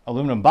Light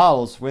aluminum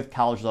bottles with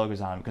college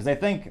logos on them, because they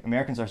think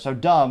Americans are so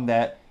dumb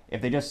that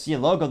if they just see a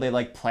logo they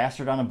like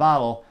plastered on a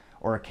bottle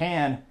or a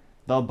can,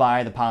 they'll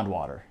buy the pond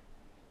water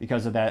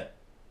because of that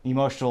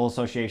emotional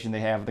association they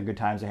have with the good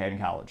times they had in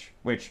college.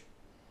 Which,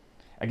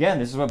 again,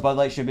 this is what Bud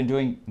Light should have been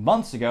doing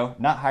months ago,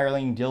 not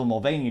hiring Dylan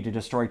Mulvaney to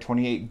destroy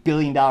 $28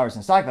 billion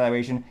in stock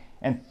valuation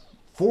and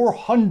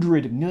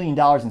 $400 million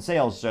in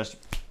sales just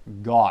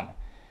gone.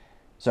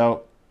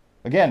 So,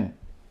 again,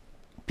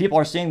 people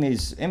are seeing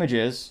these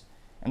images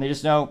and they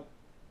just know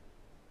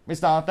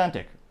it's not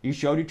authentic. You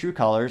showed your true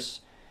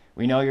colors.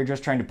 We know you're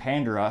just trying to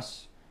pander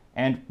us.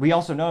 And we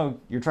also know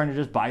you're trying to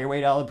just buy your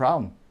way out of the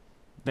problem.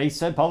 They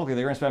said publicly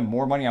they're going to spend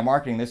more money on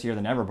marketing this year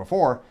than ever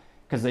before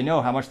because they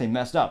know how much they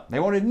messed up. They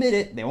won't admit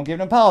it. They won't give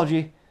an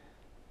apology.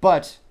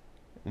 But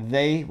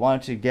they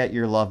want to get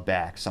your love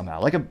back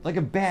somehow. Like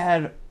a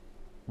bad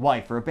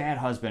wife or a bad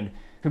husband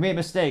who made a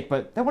mistake,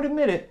 but they won't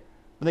admit it.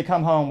 But they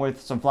come home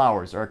with some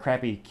flowers or a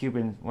crappy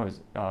cubic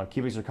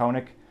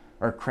zirconic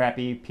or a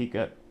crappy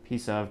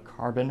piece of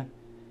carbon,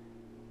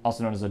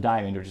 also known as a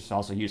diamond, which is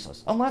also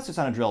useless, unless it's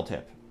on a drill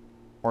tip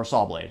or a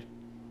saw blade.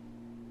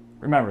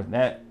 Remember,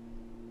 that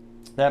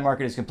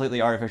market is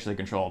completely artificially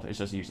controlled. It's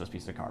just a useless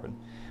piece of carbon.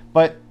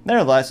 But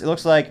nevertheless, it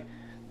looks like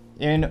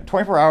in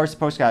 24 hours, the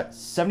post got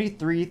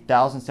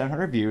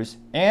 73,700 views,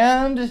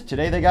 and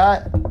today they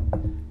got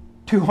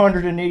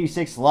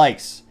 286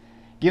 likes,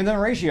 giving them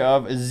a ratio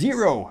of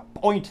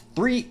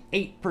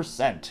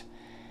 0.38%.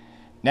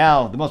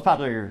 Now, the most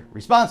popular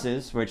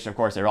responses, which of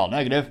course they're all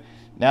negative.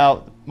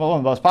 Now, one of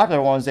the most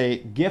popular ones, a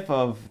GIF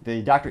of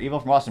the Dr. Evil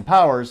from Austin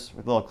Powers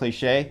with a little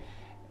cliche,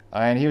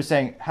 and he was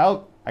saying,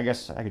 "How?" I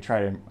guess I could try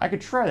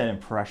that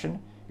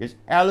impression. He goes,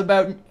 "How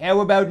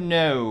about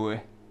no?"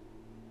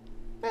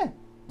 Not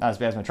as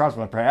bad as my Trump's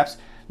one, perhaps.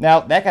 Now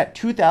that got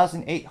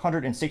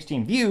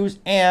 2,816 views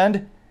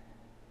and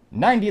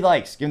 90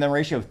 likes, giving them a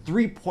ratio of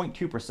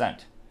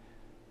 3.2%.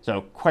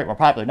 So quite more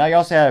popular. Now you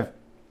also have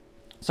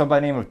somebody by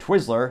the name of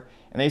Twizzler,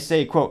 and they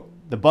say, quote,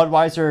 "the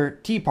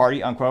Budweiser Tea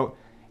Party," unquote,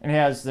 and it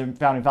has the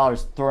founding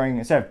fathers throwing,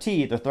 instead of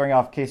tea, they're throwing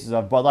off cases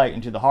of Bud Light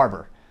into the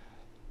harbor.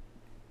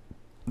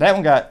 That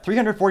one got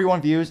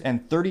 341 views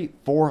and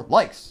 34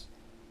 likes.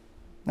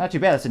 Not too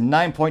bad. That's a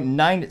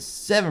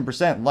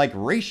 9.97% like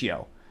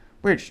ratio,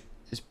 which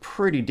is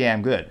pretty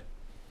damn good.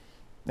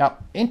 Now,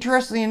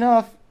 interestingly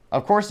enough,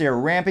 of course, they are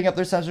ramping up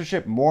their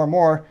censorship more and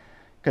more,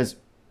 because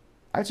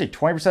I'd say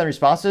 20% of the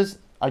responses,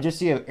 I just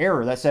see an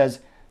error that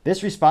says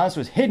this response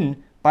was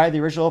hidden by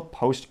the original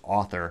post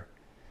author.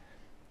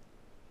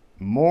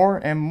 More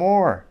and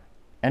more.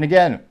 And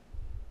again,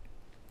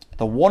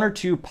 the one or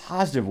two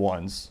positive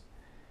ones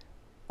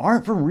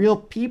aren't from real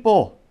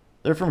people.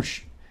 They're from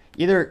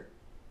either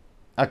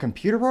a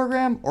computer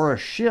program or a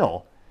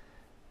shill.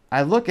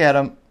 I look at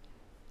them,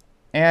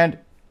 and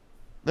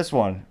this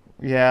one,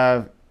 we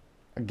have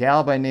a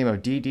gal by the name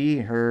of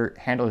DD. Her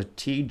handle is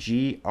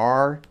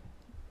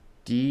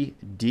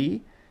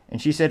TGRDD.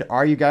 And she said,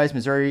 "Are you guys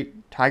Missouri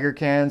Tiger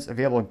cans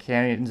available in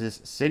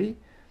Kansas City?"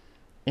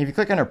 And if you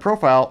click on her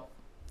profile,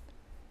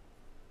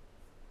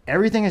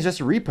 everything is just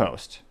a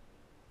repost.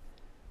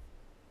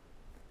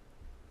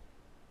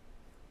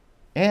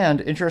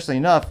 And interestingly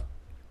enough,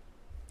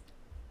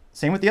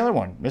 same with the other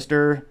one,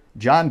 Mr.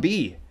 John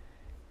B.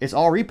 It's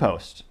all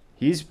repost.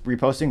 He's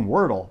reposting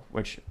Wordle,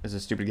 which is a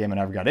stupid game I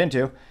never got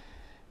into.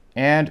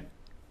 But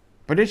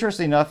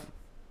interestingly enough,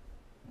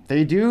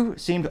 they do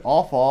seem to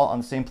all fall on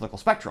the same political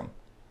spectrum.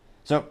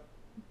 So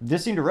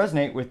this seemed to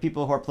resonate with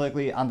people who are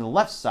politically on the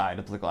left side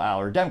of the political aisle,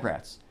 or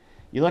Democrats.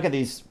 You look at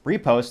these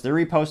reposts, they're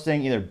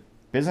reposting either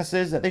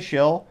businesses that they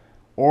shill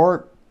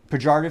or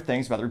pejorative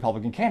things about the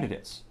Republican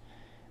candidates.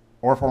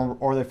 Or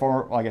the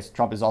former, well, I guess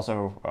Trump is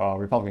also a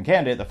Republican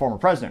candidate, the former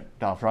president,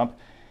 Donald Trump.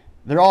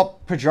 They're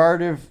all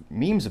pejorative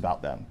memes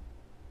about them.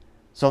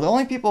 So the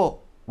only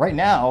people right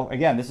now,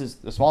 again, this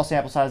is a small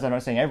sample size. I'm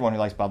not saying everyone who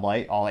likes Bud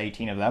Light, all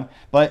 18 of them,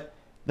 but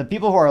the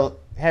people who are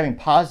having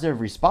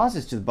positive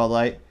responses to the Bud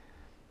Light,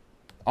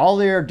 all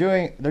they're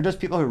doing, they're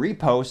just people who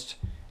repost,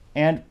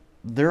 and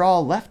they're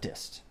all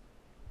leftist.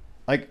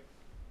 Like,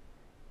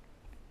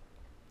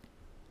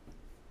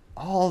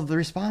 all of the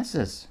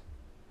responses.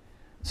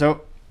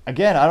 So,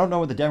 again, I don't know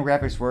what the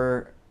demographics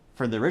were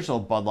for the original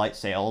Bud Light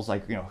sales,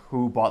 like,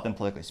 who bought them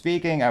politically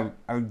speaking. I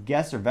would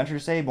guess or venture to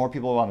say more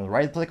people on the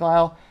right of the political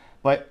aisle,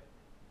 but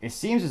it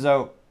seems as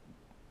though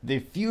the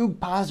few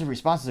positive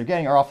responses they're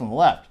getting are all from the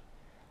left.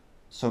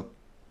 So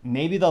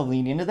maybe they'll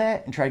lean into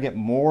that and try to get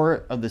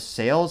more of the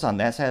sales on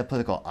that side of the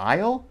political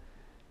aisle,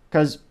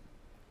 because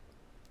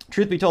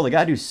truth be told, they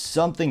got to do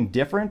something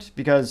different,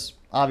 because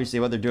obviously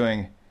what they're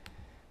doing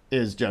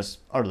is just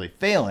utterly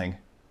failing.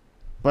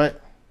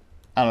 But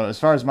I don't know, as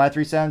far as my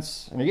 3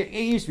 cents, I mean, it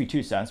used to be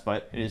 2 cents,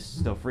 but it is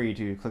still free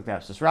to click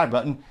that subscribe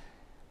button.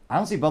 I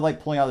don't see Bud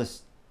Light pulling out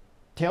this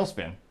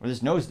tailspin or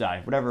this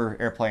nosedive, whatever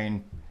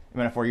airplane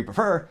metaphor you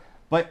prefer,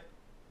 but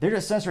they're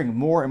just censoring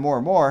more and more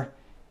and more.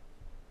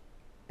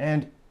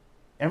 And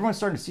everyone's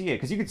starting to see it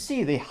because you could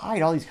see they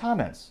hide all these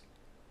comments.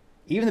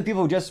 Even the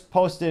people who just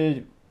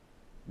posted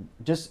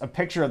just a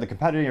picture of the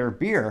competitor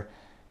beer,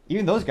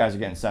 even those guys are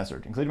getting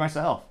censored, including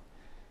myself.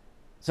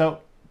 So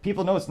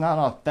people know it's not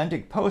an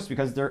authentic post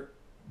because they're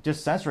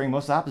just censoring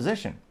most of the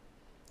opposition.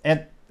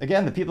 And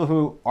again, the people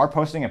who are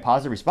posting a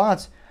positive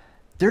response,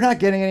 they're not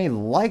getting any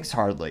likes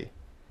hardly.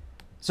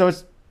 So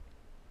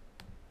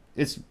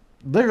it's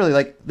literally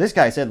like this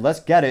guy said, let's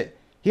get it.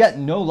 He got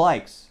no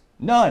likes.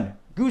 None.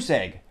 Goose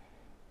egg.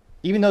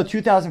 Even though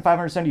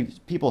 2,570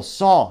 people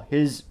saw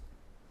his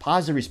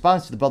positive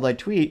response to the Bud Light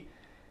tweet,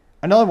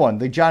 another one,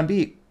 the John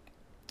B.,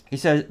 he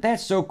says,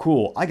 that's so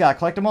cool. I got to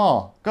collect them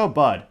all. Go,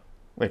 Bud.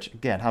 Which,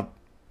 again,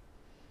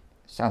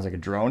 sounds like a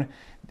drone.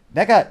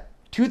 That got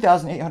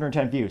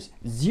 2,810 views.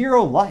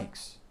 0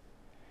 likes.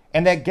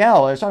 And that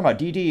gal, I was talking about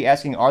DD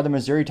asking, are the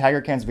Missouri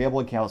Tiger cans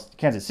available in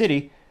Kansas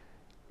City?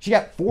 She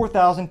got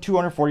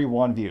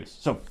 4,241 views.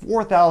 So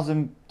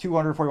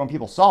 4,241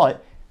 people saw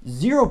it.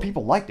 0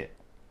 people liked it.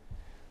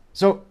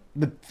 So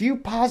the few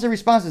positive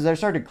responses that are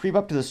starting to creep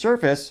up to the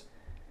surface,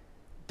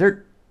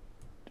 they're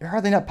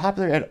hardly not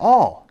popular at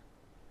all.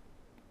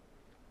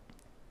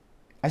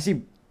 I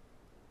see,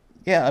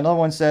 another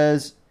one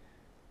says,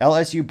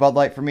 LSU Bud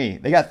Light for me.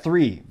 They got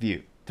 3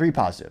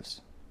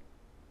 positives.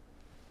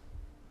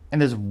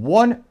 And there's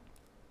one,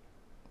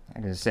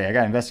 I'm going to say, I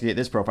got to investigate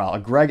this profile. A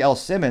Greg L.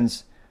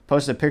 Simmons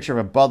posted a picture of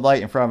a Bud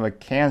Light in front of a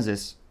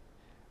Kansas,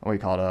 what do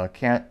you call it?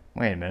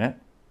 Wait a minute.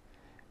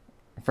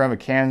 In front of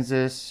a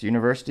Kansas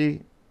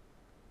University.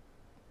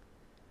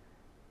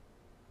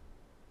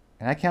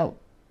 And I count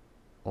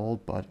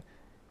old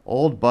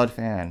Bud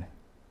fan.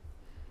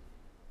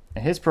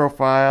 And his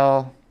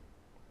profile,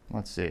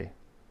 let's see.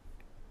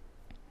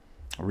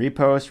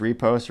 Repost.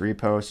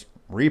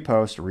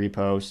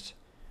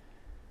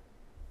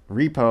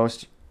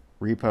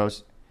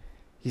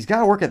 He's got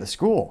to work at the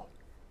school.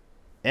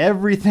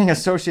 Everything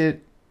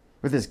associated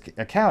with his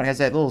account has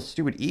that little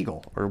stupid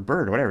eagle or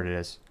bird or whatever it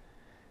is.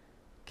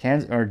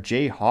 Or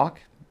Jay Hawk.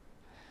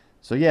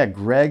 So yeah,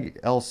 Greg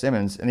L.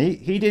 Simmons. And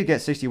he did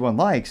get 61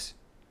 likes.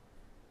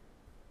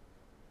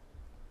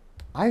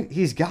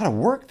 He's got to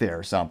work there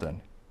or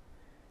something.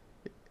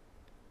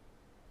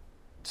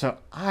 So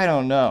I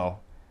don't know.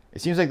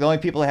 It seems like the only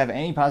people that have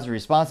any positive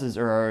responses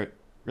or are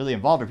really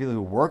involved are people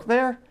who work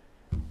there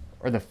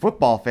or the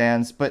football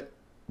fans, but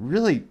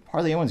really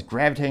hardly anyone's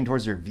gravitating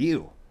towards their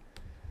view.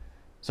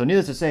 So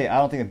needless to say, I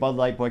don't think the Bud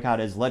Light boycott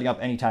is letting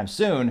up anytime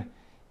soon,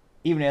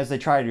 even as they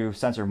try to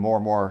censor more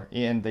and more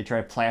and they try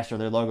to plaster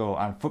their logo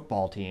on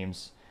football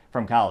teams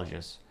from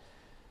colleges.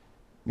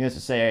 Needless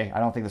to say, I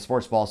don't think the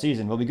sports ball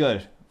season will be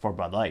good for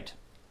Bud Light.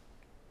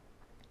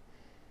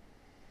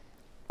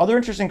 Other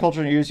interesting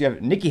cultural news, you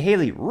have Nikki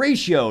Haley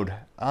ratioed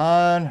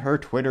on her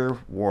Twitter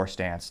war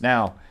stance.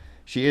 Now,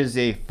 she is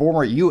a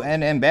former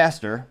UN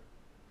ambassador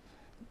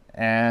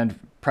and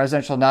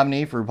presidential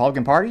nominee for the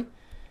Republican Party.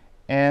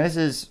 And this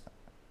is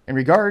in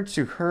regards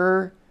to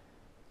her,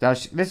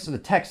 this is the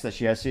text that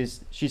she has.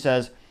 She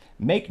says,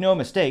 make no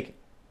mistake,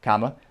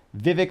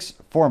 Vivek's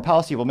foreign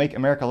policy will make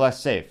America less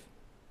safe.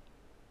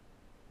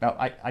 Now,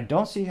 I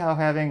don't see how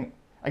having,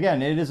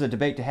 again, it is a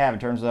debate to have in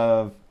terms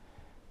of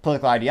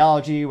political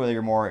ideology, whether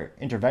you're more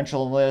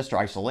interventionist or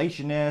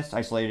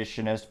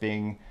isolationist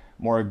being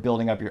more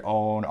building up your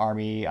own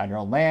army on your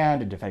own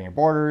land and defending your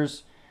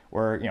borders,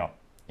 or,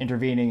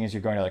 intervening as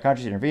you're going to other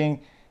countries, intervening.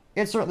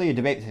 It's certainly a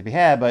debate to be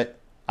had, but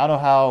I don't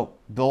know how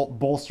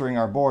bolstering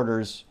our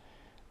borders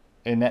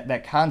and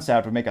that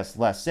concept would make us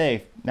less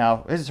safe.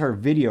 Now, this is her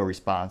video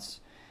response,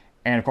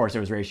 and of course it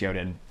was ratioed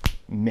in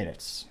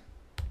minutes.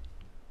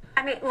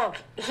 I mean, look,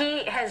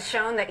 he has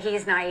shown that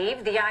he's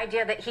naive. The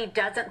idea that he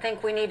doesn't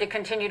think we need to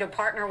continue to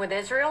partner with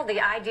Israel,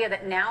 the idea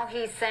that now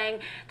he's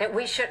saying that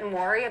we shouldn't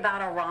worry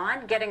about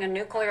Iran getting a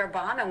nuclear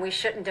bomb and we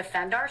shouldn't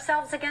defend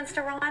ourselves against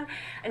Iran,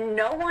 and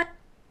no one...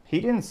 He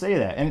didn't say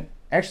that. And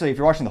actually, if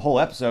you're watching the whole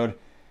episode,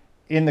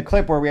 in the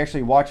clip where we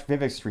actually watch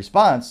Vivek's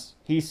response,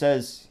 he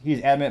says he's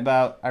adamant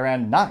about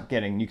Iran not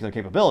getting nuclear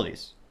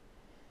capabilities.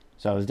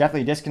 So there's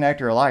definitely a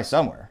disconnect or a lie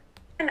somewhere.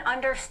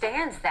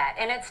 Understands that,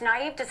 and it's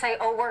naive to say,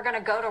 oh, we're going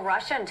to go to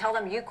Russia and tell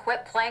them you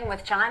quit playing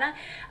with China.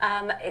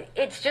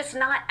 It's just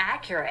not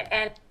accurate.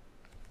 And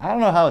I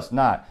don't know how it's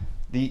not.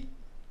 The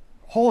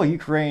whole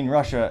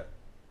Ukraine-Russia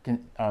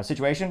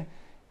situation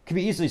could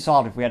be easily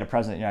solved if we had a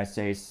president of the United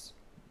States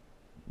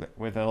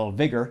with a little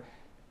vigor.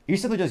 You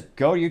simply just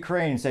go to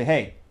Ukraine and say,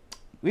 hey,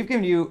 we've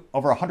given you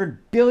over $100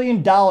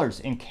 billion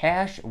in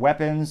cash,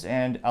 weapons,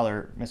 and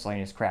other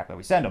miscellaneous crap that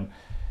we send them.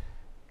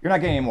 You're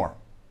not getting any more.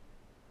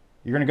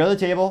 You're going to go to the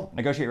table,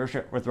 negotiate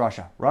with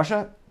Russia.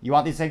 Russia, you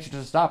want these sanctions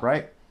to stop,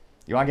 right?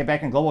 You want to get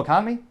back in the global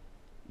economy?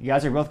 You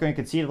guys are both going to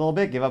concede a little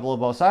bit, give up a little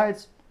both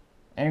sides,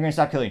 and you're going to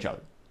stop killing each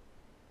other.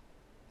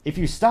 If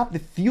you stop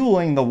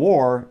fueling the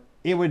war,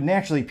 it would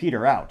naturally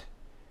peter out.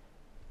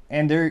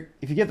 And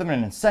if you give them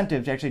an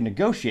incentive to actually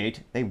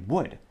negotiate, they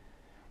would.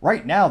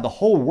 Right now, the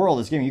whole world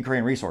is giving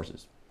Ukraine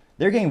resources.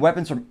 They're getting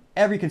weapons from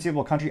every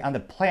conceivable country on the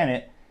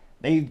planet.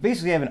 They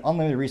basically have an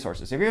unlimited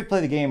resources. If you ever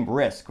play the game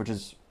Risk,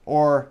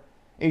 or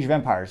Age of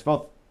Empires,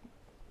 both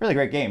really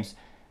great games.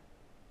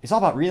 It's all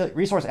about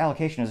resource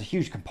allocation is a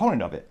huge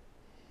component of it.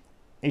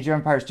 Age of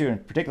Empires 2 in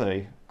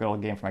particularly, good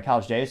old game from my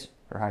college days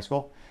or high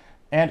school.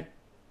 And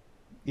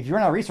if you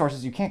run out of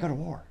resources, you can't go to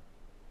war.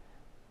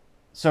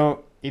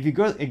 So if you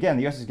go, again,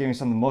 the U.S. is giving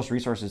some of the most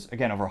resources,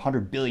 again, over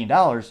 $100 billion.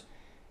 If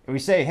we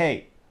say,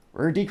 hey,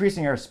 we're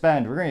decreasing our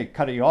spend, we're going to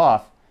cut you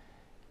off,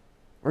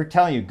 we're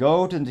telling you,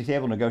 go to the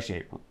table and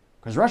negotiate.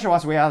 Because Russia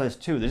wants a way out of this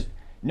too. There's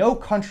no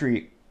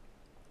country,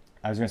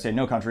 I was going to say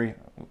no country,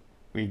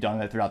 we've done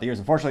that throughout the years.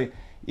 Unfortunately,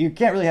 you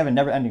can't really have a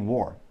never-ending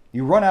war.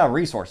 You run out of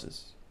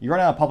resources. You run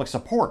out of public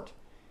support.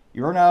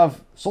 You run out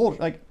of soldiers.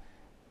 Like,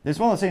 there's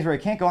one of those things where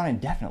it can't go on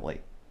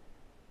indefinitely.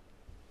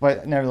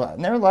 But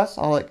nevertheless,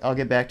 I'll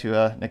get back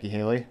to Nikki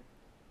Haley.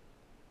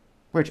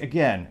 Which,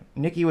 again,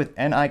 Nikki with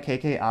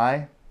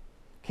N-I-K-K-I,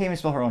 can't even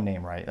spell her own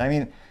name right. I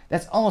mean,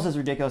 that's almost as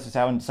ridiculous as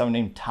having someone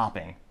named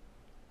Topping.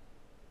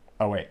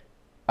 Oh, wait.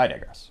 I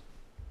digress.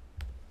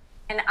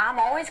 And I'm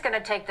always going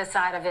to take the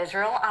side of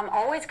Israel. I'm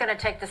always going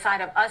to take the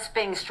side of us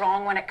being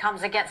strong when it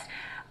comes against,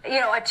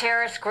 a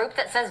terrorist group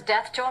that says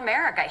death to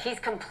America. He's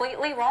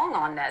completely wrong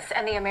on this,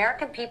 and the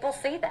American people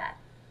see that.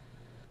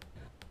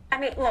 I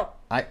mean, look.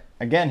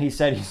 Again, he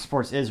said he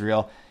supports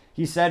Israel.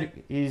 He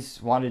said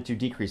he's wanted to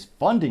decrease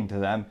funding to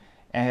them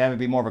and have it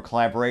be more of a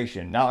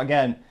collaboration. Now,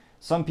 again,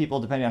 some people,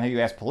 depending on who you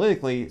ask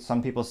politically,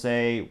 some people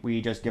say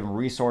we just give them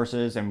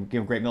resources and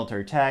give them great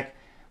military tech.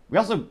 We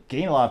also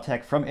gain a lot of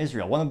tech from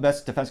Israel. One of the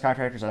best defense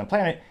contractors on the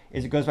planet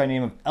it goes by the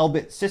name of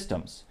Elbit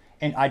Systems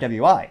and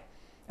IWI.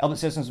 Elbit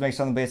Systems makes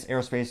some of the best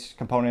aerospace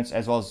components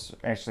as well as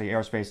actually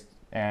aerospace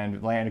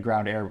and land and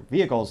ground air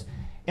vehicles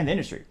in the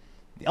industry.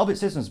 The Elbit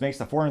Systems makes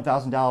the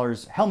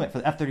 $400,000 helmet for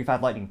the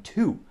F-35 Lightning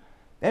II.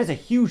 That is a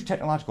huge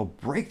technological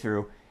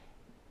breakthrough.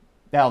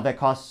 Now, that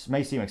cost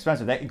may seem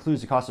expensive. That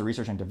includes the cost of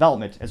research and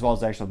development as well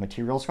as the actual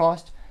materials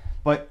cost.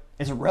 But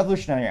it's a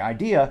revolutionary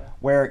idea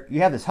where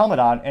you have this helmet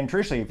on, and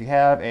traditionally, if you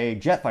have a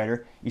jet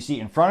fighter, you see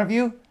it in front of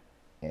you,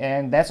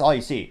 and that's all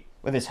you see.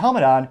 With this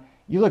helmet on,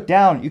 you look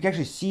down, you can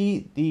actually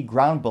see the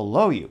ground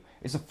below you.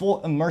 It's a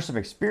full immersive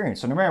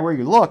experience. So no matter where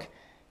you look,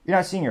 you're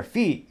not seeing your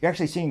feet. You're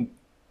actually seeing,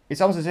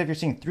 it's almost as if you're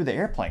seeing through the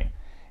airplane.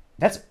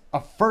 That's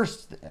a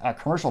first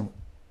commercial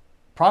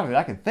product that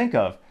I can think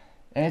of.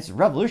 And it's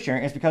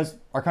revolutionary. It's because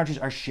our countries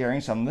are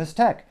sharing some of this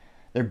tech.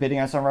 They're bidding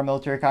on some of our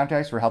military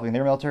contracts. We're helping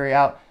their military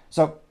out.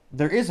 So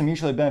there is a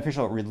mutually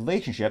beneficial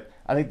relationship.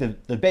 I think the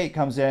debate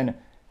comes in,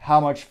 how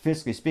much,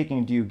 fiscally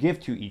speaking, do you give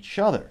to each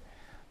other?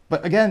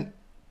 But again,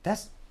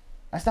 that's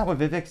not what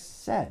Vivek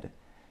said.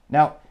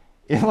 Now,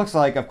 it looks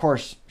like, of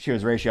course, she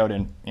was ratioed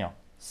in,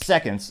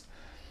 seconds.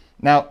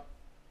 Now,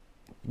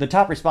 the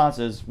top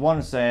responses,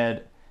 one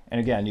said, and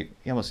again, you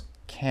almost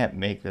can't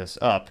make this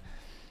up.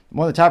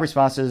 One of the top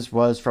responses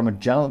was from a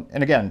gentleman,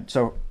 and again,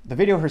 so the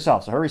video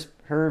herself, so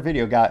her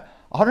video got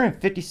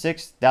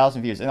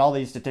 156,000 views, and all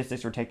these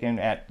statistics were taken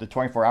at the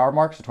 24-hour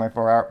mark, so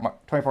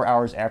 24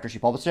 hours after she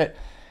published it.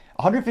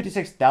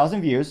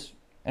 156,000 views,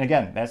 and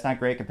again, that's not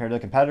great compared to the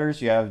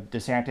competitors. You have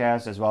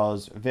DeSantis as well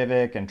as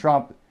Vivek and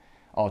Trump.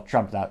 Oh,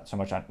 Trump not so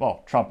much on,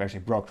 well, Trump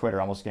actually broke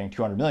Twitter, almost getting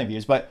 200 million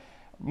views, but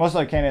most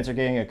of the candidates are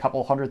getting a couple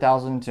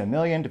 100,000 to a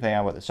million, depending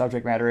on what the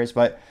subject matter is,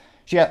 but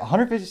she got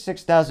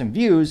 156,000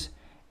 views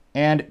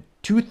and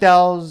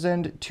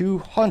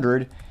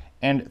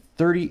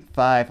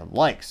 2,235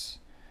 likes.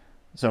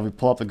 So if we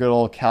pull up the good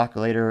old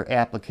calculator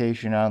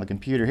application on the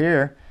computer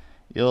here,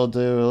 you'll do a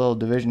little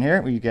division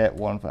here. We get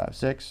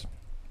 156.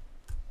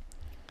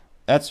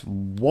 That's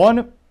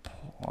one.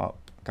 Oh,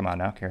 come on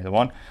now, carry the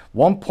one.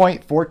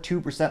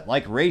 1.42%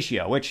 like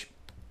ratio, which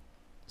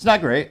is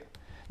not great.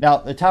 Now,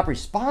 the top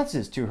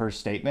responses to her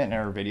statement in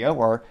her video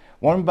were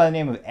one by the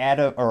name of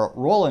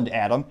Roland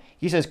Adam.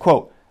 He says,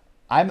 quote,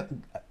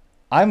 I'm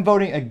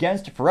voting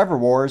against forever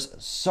wars.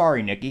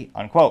 Sorry, Nikki,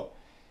 unquote.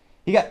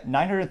 He got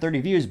 930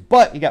 views,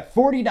 but he got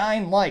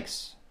 49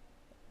 likes,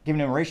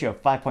 giving him a ratio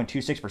of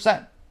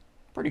 5.26%.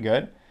 Pretty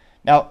good.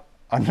 Now,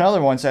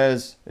 another one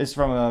says, this is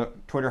from a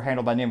Twitter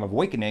handle by the name of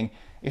Awakening.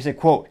 He said,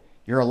 quote,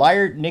 you're a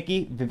liar,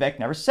 Nikki. Vivek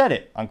never said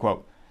it,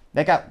 unquote.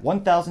 That got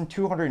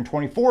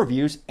 1,224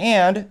 views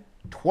and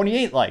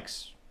 28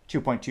 likes,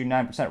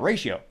 2.29%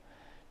 ratio.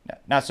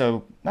 Not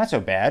so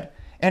bad.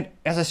 And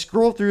as I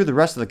scroll through the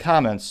rest of the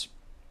comments,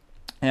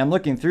 and I'm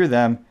looking through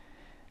them,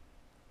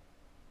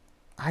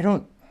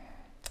 I'm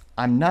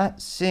not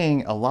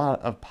seeing a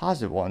lot of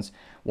positive ones.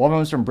 One of them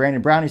was from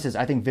Brandon Brown. He says,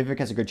 I think Vivek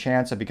has a good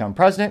chance of becoming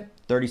president.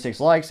 36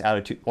 likes out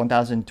of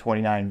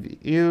 1,029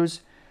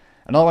 views.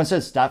 Another one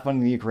says, stop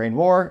funding the Ukraine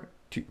war.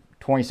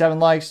 27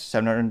 likes,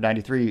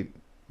 793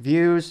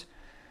 views.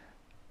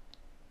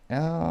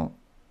 I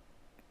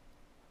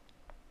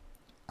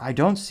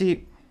don't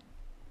see...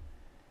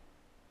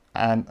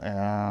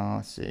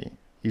 let's see.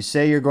 You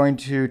say you're going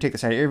to take the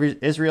side of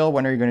Israel.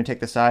 When are you going to take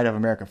the side of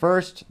America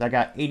first? That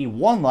got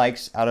 81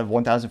 likes out of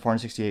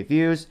 1,468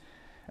 views.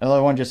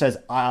 Another one just says,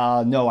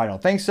 no, I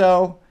don't think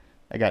so.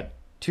 I got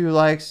 2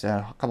 likes,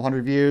 a couple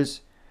hundred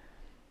views.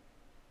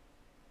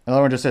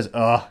 Another one just says,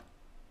 a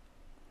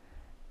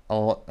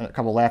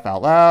couple laugh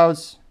out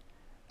louds.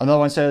 Another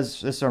one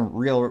says, this is from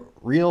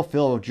Real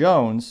Phil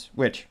Jones,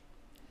 which,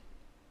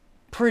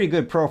 pretty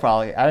good profile.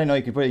 I didn't know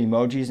you could put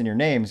emojis in your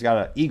name. He's got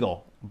an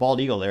eagle, a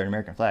bald eagle there, an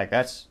American flag.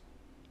 That's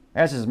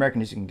as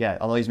American as you can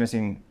get, although he's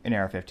missing an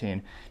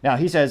AR-15. Now,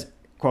 he says,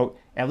 quote,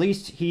 at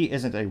least he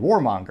isn't a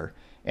warmonger.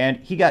 And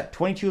he got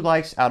 22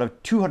 likes out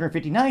of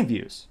 259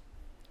 views.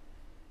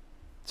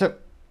 So,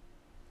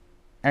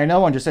 and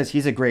another one just says,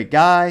 he's a great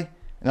guy.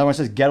 Another one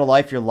says, get a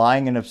life, you're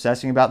lying and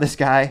obsessing about this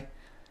guy.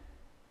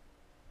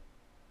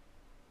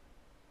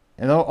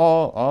 And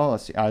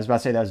let's see. I was about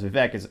to say that was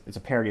Vivek. It's a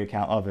parody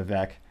account of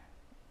Vivek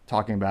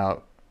talking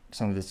about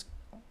some of this.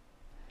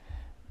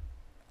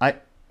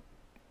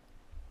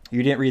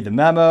 You didn't read the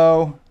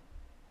memo.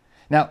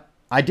 Now,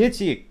 I did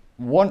see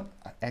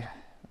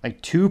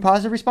two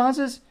positive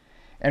responses,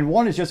 and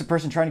one is just a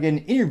person trying to get an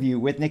interview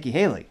with Nikki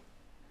Haley.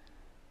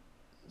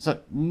 So,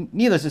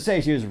 needless to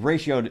say, she was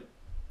ratioed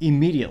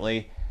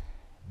immediately.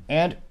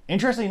 And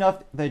interestingly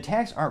enough, the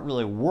attacks aren't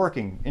really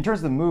working. In terms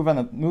of the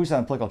moves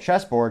on the political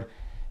chessboard,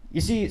 you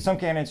see some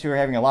candidates who are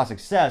having a lot of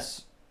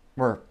success,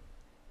 or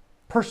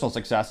personal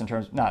success in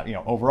terms, not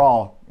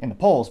overall in the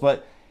polls,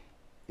 but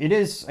it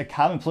is a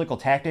common political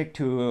tactic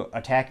to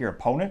attack your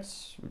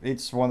opponents.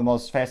 It's one of the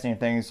most fascinating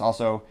things.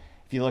 Also,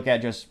 if you look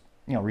at just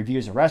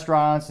reviews of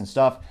restaurants and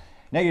stuff,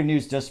 negative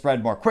news does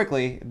spread more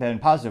quickly than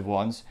positive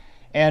ones.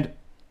 And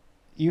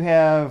you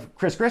have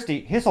Chris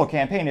Christie. His whole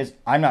campaign is,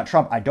 I'm not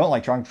Trump. I don't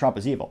like Trump. Trump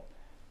is evil.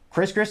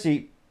 Chris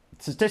Christie,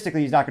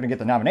 statistically, he's not going to get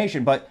the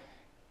nomination, but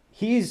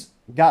he's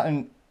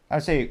gotten, I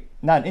would say,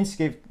 not an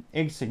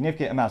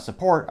insignificant amount of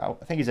support. I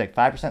think he's like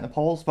 5% in the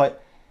polls,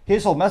 but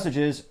his whole message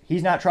is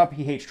he's not Trump,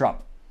 he hates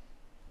Trump.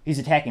 He's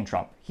attacking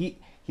Trump. He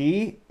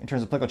in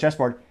terms of political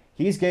chessboard,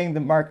 he's getting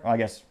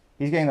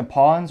he's getting the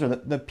pawns or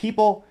the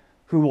people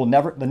who will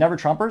never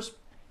Trumpers.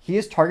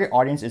 His target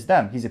audience is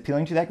them. He's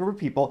appealing to that group of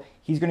people.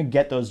 He's going to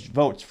get those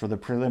votes for the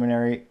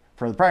primary.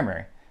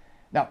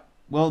 Now,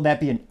 will that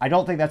be I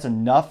don't think that's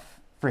enough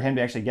for him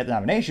to actually get the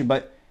nomination,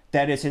 but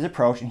that is his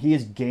approach, and he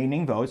is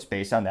gaining votes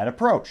based on that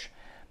approach.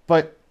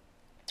 But,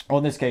 well,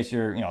 in this case,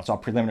 it's all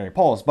preliminary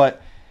polls,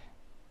 but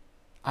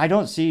I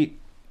don't see,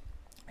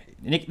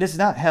 this is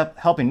not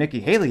helping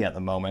Nikki Haley at the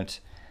moment.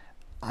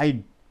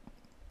 I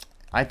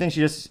think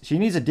she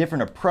needs a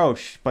different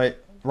approach,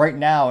 but right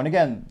now, and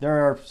again,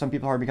 there are some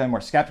people who are becoming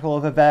more skeptical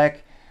of Vivek.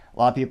 A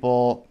lot of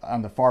people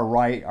on the far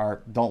right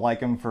don't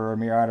like him for a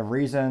myriad of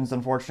reasons,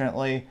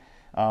 unfortunately.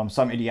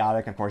 Some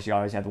idiotic, of course, you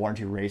always have the one or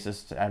two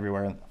racists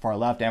everywhere, far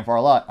left and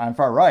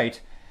far right.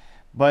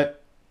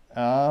 But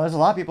there's a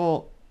lot of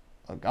people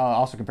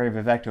also comparing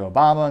Vivek to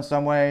Obama in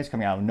some ways,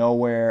 coming out of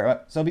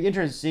nowhere. So it'll be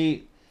interesting to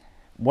see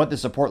what the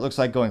support looks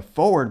like going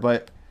forward.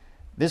 But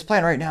this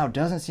plan right now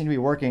doesn't seem to be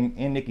working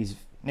in Nikki's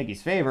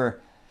favor.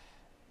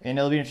 And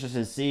it'll be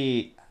interesting to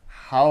see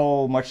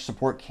how much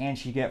support can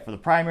she get for the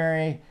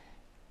primary.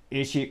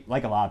 Is she,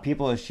 like a lot of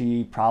people, is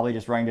she probably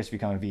just running just to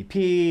become a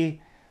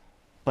VP?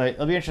 But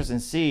it'll be interesting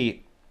to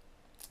see.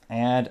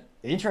 And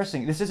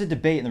interesting, this is a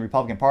debate in the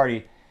Republican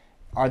Party.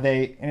 Are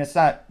they, and it's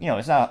not,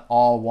 it's not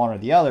all one or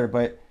the other,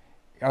 but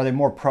are they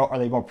more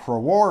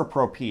pro-war or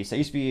pro-peace? That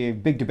used to be a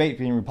big debate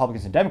between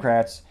Republicans and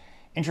Democrats.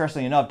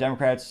 Interestingly enough,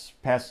 Democrats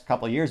past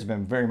couple of years have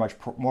been very much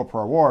more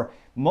pro-war.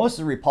 Most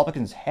of the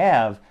Republicans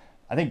have.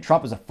 I think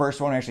Trump was the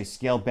first one to actually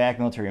scale back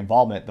military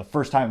involvement. The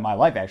first time in my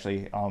life,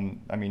 actually.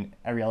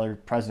 Every other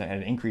president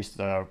had increased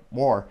the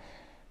war.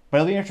 But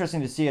it'll be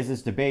interesting to see as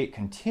this debate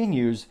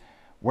continues,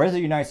 where does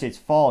the United States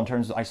fall in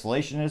terms of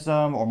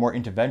isolationism or more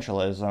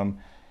interventionism?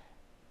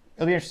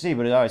 It'll be interesting to see,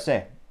 but as I always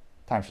say,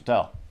 time shall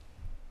tell.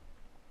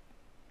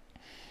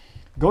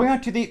 Going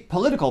on to the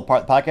political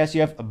part of the podcast, you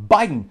have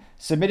Biden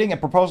submitting a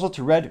proposal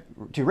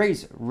to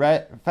raise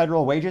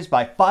federal wages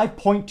by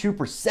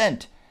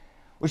 5.2%,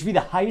 which would be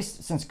the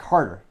highest since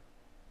Carter,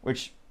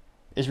 which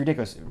is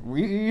ridiculous.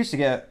 You used to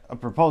get a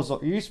proposal,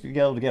 you used to be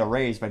able to get a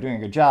raise by doing a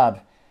good job.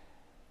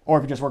 Or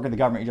if you just work in the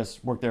government, you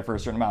just work there for a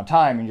certain amount of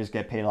time and you just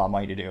get paid a lot of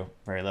money to do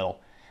very little.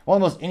 One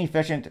of the most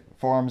inefficient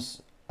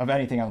forms of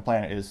anything on the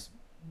planet is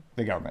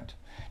the government.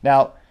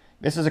 Now,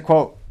 this is a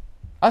quote.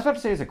 I was about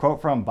to say it's a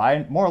quote from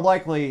Biden. More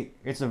likely,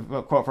 it's a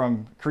quote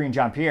from Karine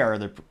Jean-Pierre,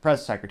 the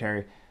press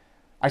secretary.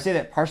 I say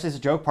that partially as a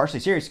joke, partially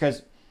serious,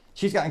 because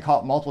she's gotten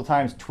caught multiple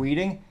times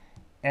tweeting,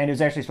 and it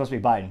was actually supposed to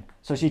be Biden.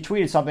 So she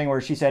tweeted something where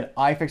she said,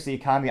 I fixed the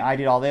economy, I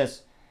did all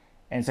this.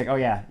 And it's like, oh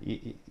yeah,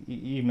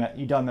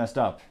 you done messed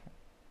up,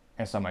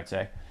 as some might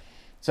say.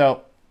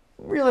 So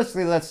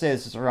realistically, let's say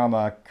this is from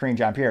Karine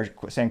Jean-Pierre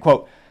saying,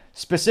 quote,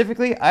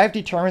 specifically, I have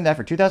determined that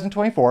for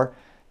 2024,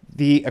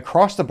 the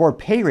across-the-board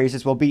pay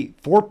raises will be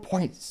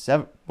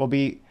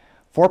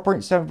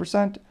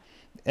 4.7%,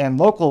 and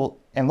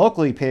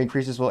locally pay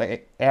increases will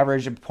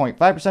average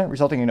 0.5%,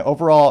 resulting in an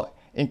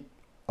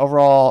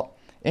overall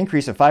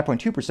increase of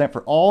 5.2%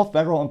 for all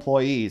federal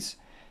employees,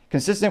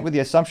 consistent with the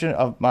assumption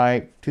of my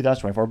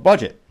 2024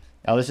 budget.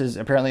 Now, this is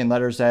apparently in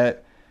letters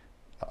that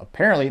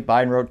apparently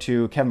Biden wrote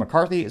to Kevin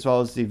McCarthy as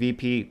well as the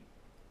VP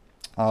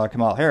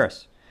Kamala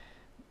Harris.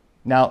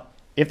 Now,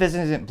 if this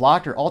isn't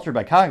blocked or altered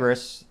by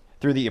Congress,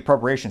 through the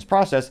appropriations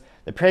process,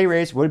 the pay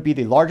raise would be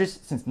the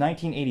largest since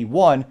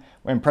 1981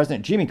 when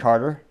President Jimmy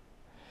Carter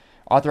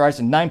authorized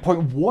a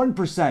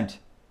 9.1%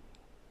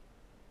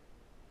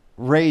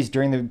 raise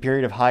during the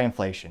period of high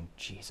inflation.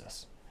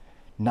 Jesus.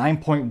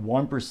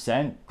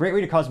 9.1%? Great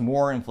way to cause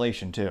more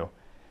inflation, too.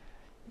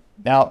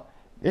 Now,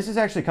 this is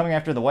actually coming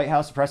after the White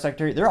House, the press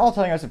secretary. They're all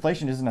telling us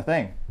inflation isn't a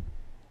thing.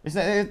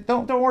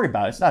 Don't worry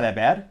about it. It's not that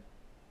bad.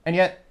 And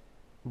yet,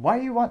 why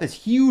do you want this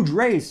huge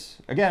raise?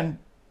 Again,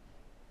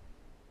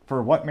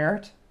 for what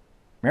merit?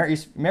 Merit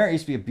used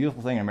to be a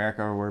beautiful thing in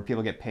America where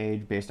people get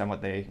paid based on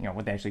what they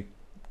actually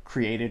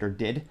created or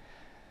did.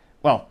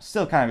 Well,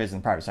 still kind of is in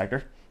the private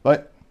sector,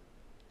 but,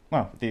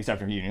 well, with the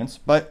exception of unions.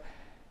 But,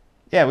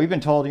 yeah, we've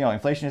been told,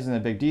 inflation isn't a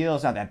big deal.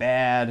 It's not that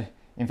bad.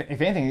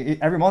 If anything,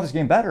 every month is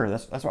getting better.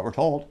 That's what we're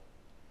told.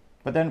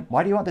 But then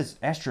why do you want this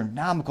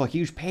astronomical,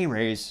 huge pay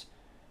raise?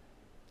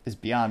 Is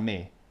beyond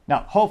me.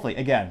 Now, hopefully,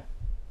 again,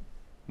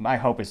 my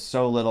hope is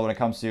so little when it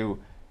comes to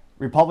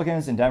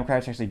Republicans and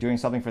Democrats actually doing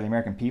something for the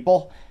American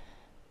people.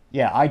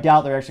 Yeah, I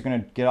doubt they're actually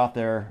going to get off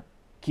their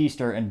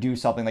keister and do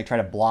something like try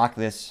to block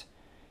this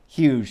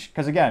huge.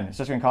 Because, again, it's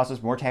just going to cost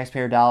us more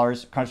taxpayer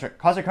dollars, cause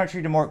our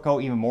country to go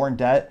even more in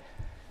debt.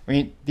 I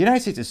mean, the United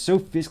States is so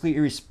fiscally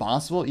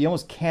irresponsible, you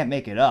almost can't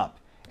make it up.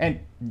 And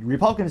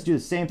Republicans do the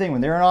same thing.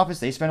 When they're in office,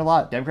 they spend a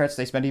lot. Democrats,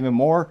 they spend even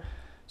more.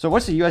 So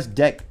what's the U.S.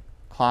 debt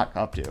clock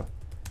up to?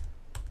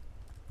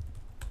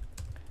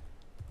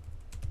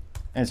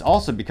 And it's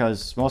also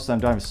because most of them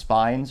don't have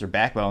spines or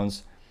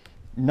backbones.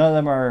 None of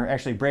them are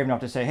actually brave enough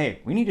to say,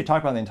 hey, we need to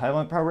talk about the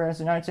entitlement programs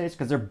in the United States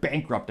because they're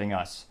bankrupting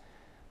us.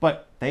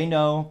 But they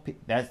know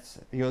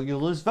you'll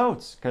lose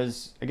votes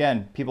because,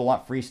 again, people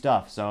want free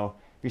stuff. So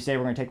if you say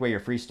we're going to take away your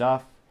free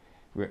stuff,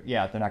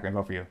 yeah, they're not going to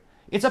vote for you.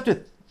 It's up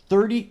to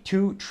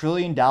 $32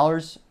 trillion.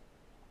 Dear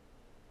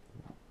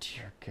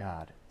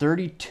God.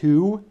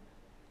 32?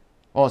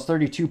 Well, it's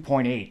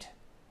 32.8.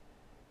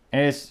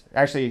 And it's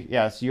actually,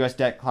 it's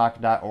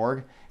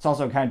usdebtclock.org. It's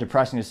also kind of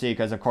depressing to see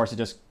because, of course, it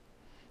just,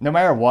 no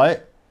matter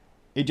what,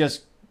 it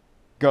just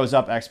goes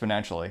up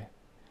exponentially.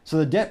 So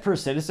the debt per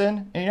citizen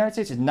in the United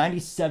States is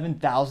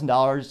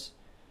 $97,000.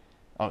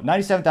 Oh,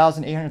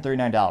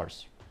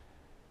 $97,839.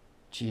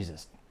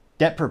 Jesus.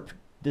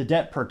 The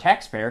debt per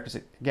taxpayer, because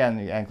again,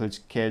 it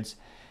includes kids,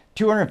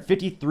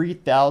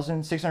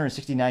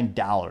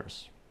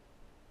 $253,669.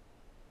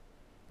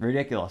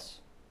 Ridiculous.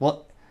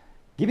 Well,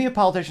 give me a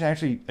politician to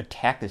actually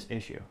attack this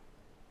issue.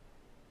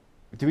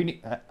 Do we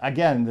need,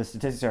 again, the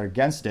statistics are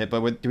against it,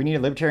 but do we need a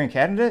libertarian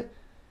candidate?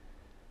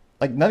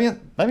 Like, let me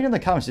know in the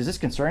comments, is this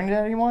concerning to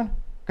anyone?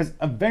 Because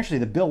eventually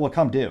the bill will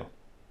come due.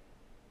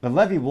 The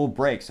levee will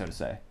break, so to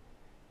say.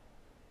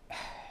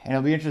 And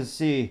it'll be interesting to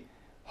see,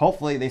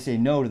 hopefully they say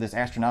no to this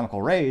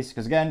astronomical raise,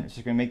 because again, it's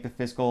just going to make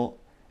it's going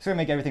to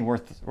make everything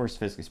worse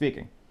fiscally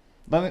speaking.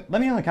 Let me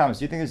know in the comments,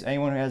 do you think there's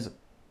anyone who has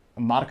a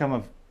modicum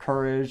of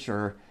courage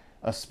or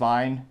a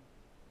spine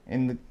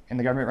in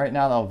the government right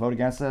now that'll vote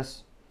against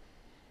this?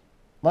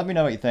 Let me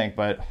know what you think,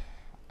 but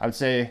I would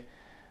say,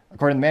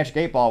 according to the Magic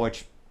 8 Ball,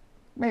 which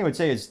many would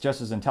say is just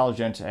as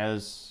intelligent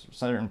as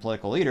certain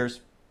political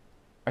leaders,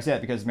 I say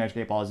that because the Magic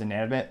 8 Ball is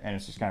inanimate and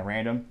it's just kind of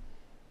random.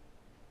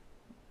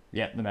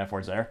 Yeah, the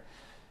metaphor's there.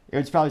 It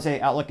would probably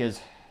say outlook is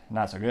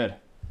not so good.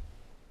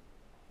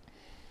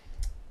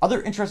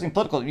 Other interesting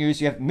political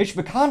news, you have Mitch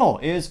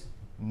McConnell is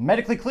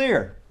medically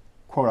clear,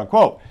 quote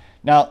unquote.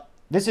 Now,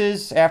 this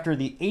is after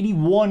the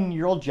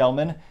 81-year-old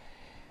gentleman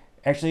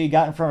actually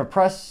got in front of a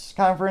press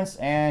conference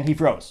and he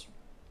froze.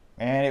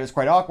 And it was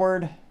quite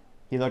awkward.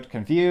 He looked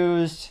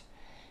confused.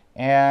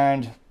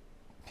 And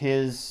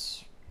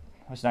his,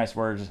 what's a nice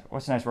word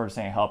of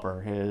saying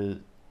helper?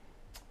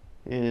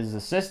 His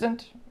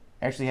assistant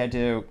actually had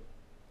to,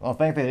 well,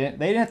 thankfully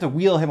they didn't have to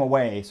wheel him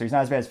away, so he's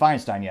not as bad as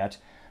Feinstein yet.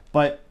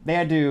 But they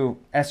had to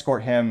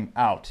escort him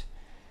out.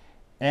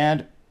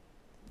 And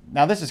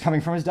now this is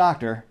coming from his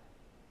doctor.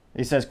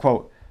 He says,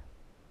 quote,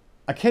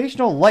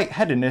 occasional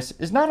lightheadedness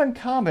is not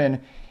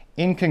uncommon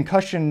in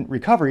concussion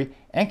recovery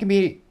and can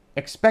be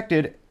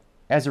expected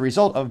as a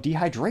result of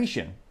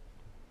dehydration.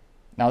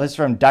 Now, this is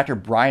from Dr.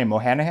 Brian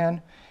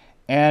Mohanahan.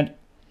 And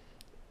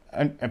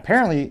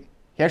apparently,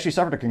 he actually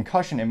suffered a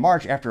concussion in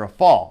March after a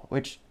fall,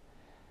 which,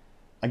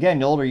 again,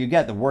 the older you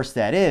get, the worse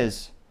that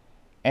is.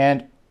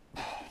 And,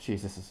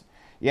 Jesus,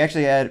 he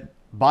actually had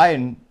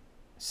Biden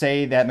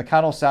say that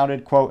McConnell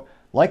sounded, quote,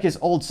 like his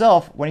old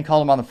self when he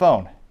called him on the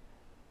phone.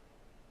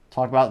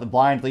 Talk about the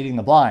blind leading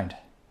the blind.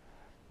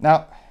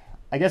 Now,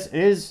 I guess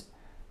it's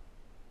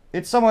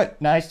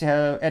somewhat nice to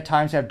have, at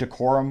times, have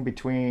decorum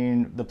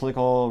between the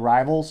political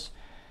rivals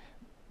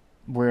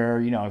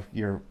where,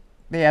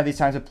 they have these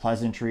times of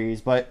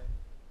pleasantries, but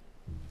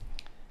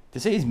to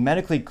say he's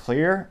medically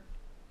clear,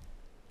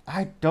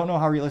 I don't know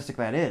how realistic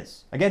that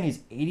is. Again,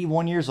 he's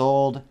 81 years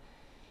old.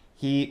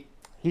 He's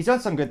done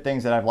some good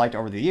things that I've liked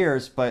over the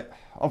years, but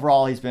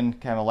overall he's been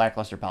kind of a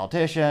lackluster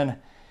politician.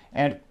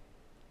 And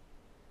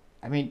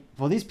I mean,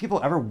 will these people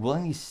ever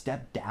willingly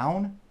step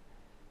down?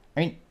 I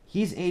mean,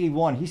 he's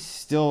 81. He's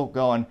still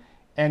going.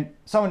 And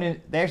they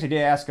actually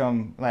did ask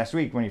him last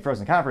week when he froze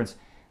in the conference,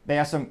 they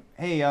asked him,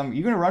 hey,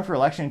 you going to run for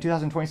election in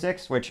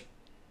 2026? Which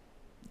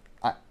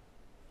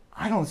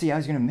I don't see how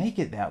he's going to make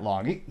it that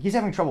long. He's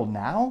having trouble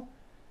now.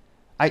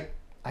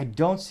 I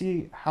don't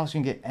see how it's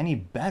going to get any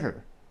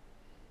better.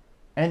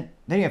 And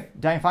then you have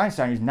Dianne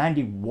Feinstein, who's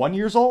 91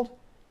 years old.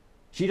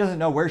 She doesn't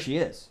know where she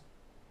is.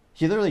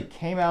 She literally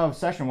came out of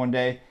session one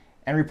day,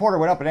 and a reporter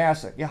went up and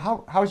asked, yeah,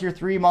 how's your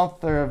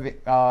 3-month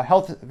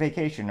health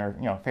vacation,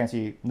 or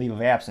fancy leave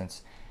of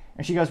absence?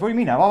 And she goes, what do you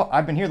mean?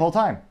 I've been here the whole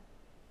time.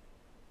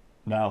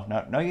 No,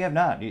 you have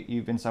not.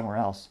 You've been somewhere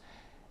else.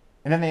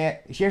 And then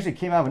she actually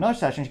came out of another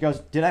session. She goes,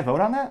 did I vote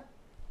on that?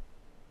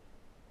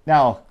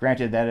 Now,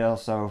 granted, that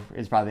also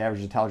is probably the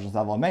average intelligence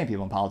level of many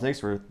people in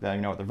politics, where they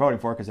know what they're voting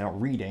for because they don't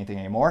read anything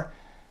anymore.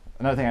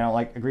 Another thing I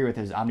don't agree with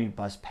is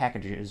omnibus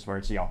packages, where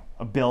it's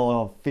a bill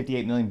of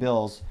 58 million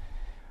bills,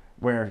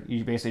 where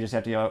you basically just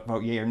have to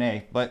vote yay or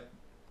nay. But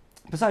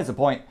besides the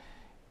point,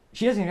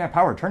 she doesn't even have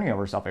power of attorney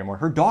over herself anymore.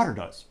 Her daughter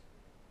does.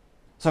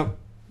 So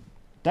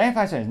Dianne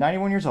Feinstein is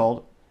 91 years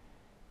old.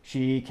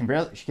 She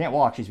can't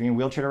walk. She's being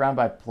wheelchaired around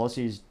by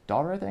Pelosi's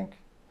daughter, I think.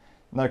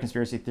 Another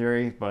conspiracy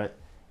theory, but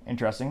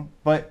interesting.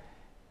 But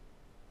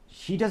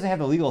she doesn't have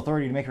the legal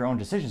authority to make her own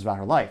decisions about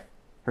her life.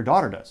 Her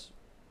daughter does.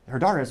 Her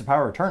daughter has the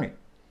power of attorney.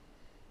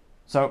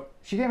 So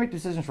she can't make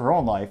decisions for her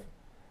own life,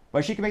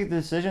 but she can make the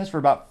decisions for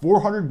about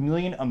 400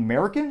 million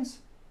Americans?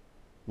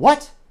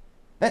 What?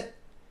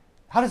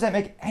 How does that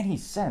make any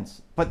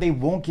sense? But they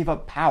won't give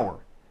up power.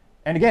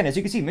 And again, as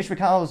you can see, Mitch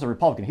McConnell is a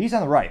Republican. He's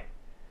on the right.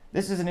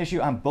 This is an issue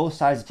on both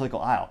sides of the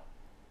political aisle.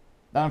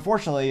 Now,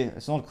 unfortunately,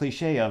 it's an old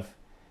cliche of,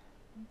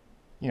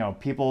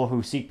 people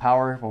who seek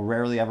power will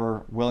rarely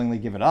ever willingly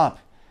give it up.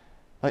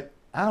 But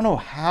I don't know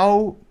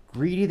how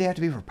greedy they have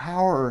to be for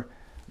power, or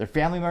their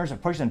family members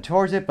have pushed them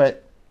towards it,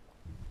 but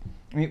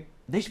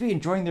they should be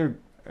enjoying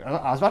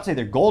I was about to say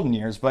their golden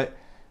years, but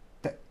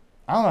I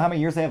don't know how many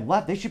years they have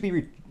left. They should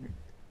be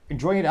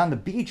enjoying it on the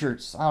beach, or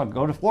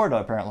go to Florida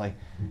apparently,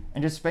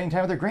 and just spending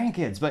time with their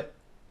grandkids. But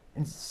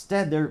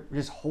instead, they're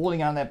just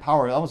holding on to that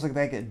power, almost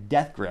like a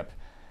death grip.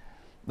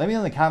 Let me know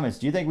in the comments,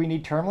 do you think we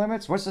need term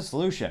limits? What's the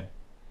solution?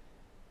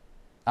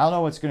 I don't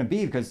know what's going to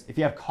be, because if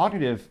you have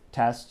cognitive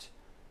tests,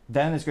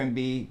 then it's going to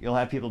be, you'll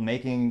have people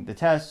making the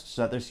tests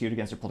so that they're skewed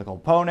against their political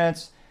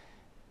opponents.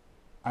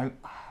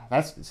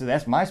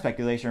 That's my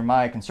speculation, or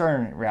my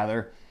concern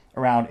rather,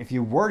 around if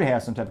you were to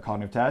have some type of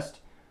cognitive test,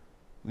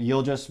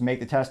 you'll just make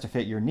the test to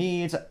fit your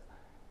needs.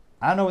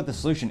 I don't know what the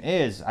solution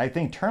is. I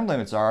think term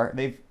limits are.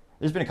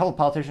 There's been a couple of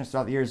politicians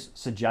throughout the years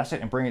suggest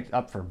it and bring it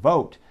up for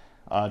vote.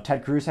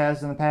 Ted Cruz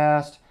has in the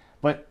past.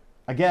 But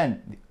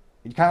again,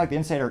 it's kind of like the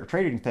insider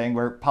trading thing,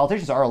 where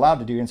politicians are allowed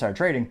to do insider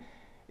trading.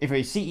 If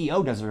a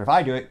CEO does it, or if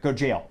I do it, go to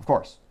jail, of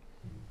course.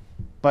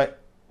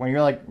 But when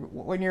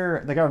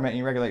you're the government and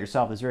you regulate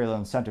yourself, there's very little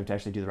incentive to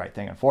actually do the right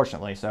thing,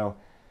 unfortunately. So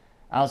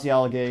I don't see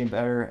all getting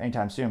better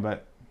anytime soon,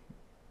 but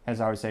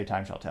as I always say,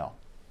 time shall tell.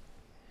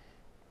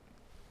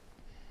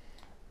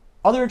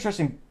 Other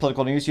interesting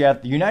political news, you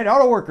have the United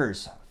Auto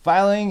Workers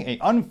filing an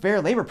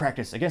unfair labor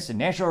practice against the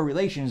National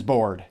Relations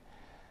Board.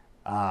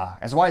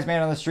 As a wise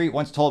man on the street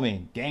once told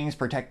me, gangs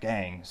protect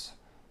gangs,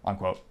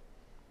 unquote.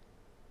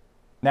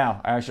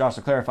 Now, I should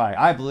also clarify,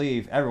 I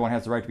believe everyone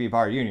has the right to be a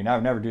part of a union. I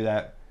would never do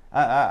that.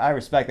 I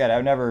respect that. I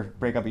would never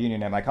break up a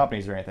union at my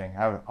companies or anything.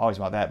 I would always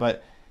want that.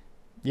 But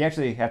you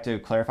actually have to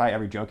clarify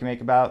every joke you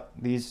make about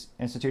these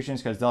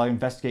institutions, because they'll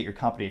investigate your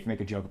company if you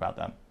make a joke about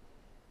them.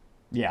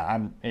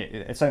 Yeah,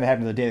 it's something that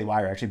happened to the Daily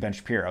Wire, actually, Ben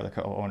Shapiro, the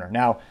co-owner.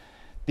 Now,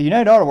 the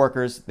United Auto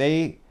Workers,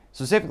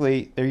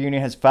 specifically, their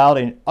union has filed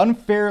an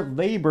unfair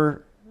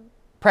labor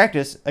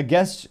practice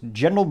against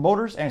General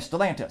Motors and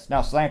Stellantis.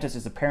 Now, Stellantis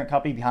is the parent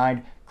company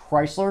behind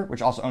Chrysler,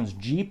 which also owns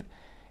Jeep,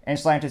 and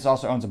Stellantis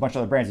also owns a bunch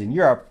of other brands in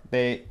Europe.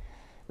 They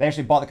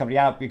actually bought the company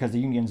out because the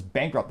unions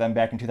bankrupted them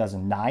back in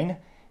 2009.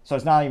 So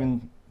it's not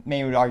even,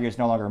 many would argue it's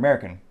no longer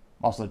American.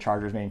 Also, the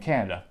Charger is made in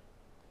Canada.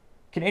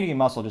 Canadian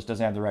muscle just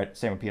doesn't have the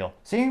same appeal.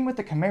 Same with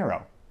the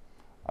Camaro.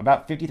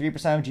 About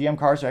 53% of GM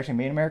cars are actually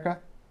made in America.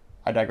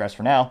 I digress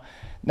for now.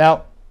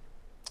 Now,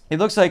 it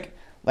looks like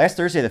last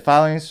Thursday the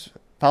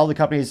followed the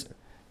companies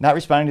not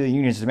responding to the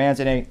union's demands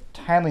in a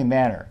timely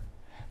manner.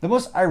 The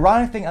most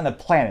ironic thing on the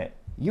planet,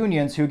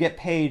 unions who get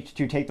paid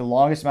to take the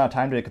longest amount of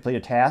time to complete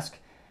a task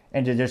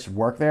and to just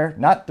work there,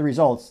 not the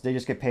results, they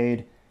just get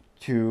paid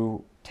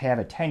to have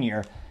a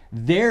tenure.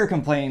 They're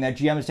complaining that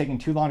GM is taking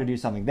too long to do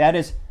something. That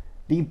is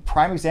the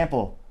prime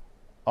example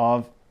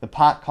of the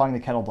pot calling the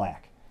kettle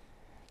black.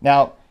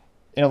 Now,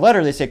 in a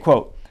letter they say,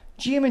 quote,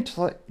 GM and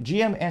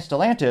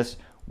Stellantis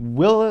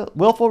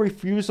willful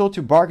refusal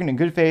to bargain in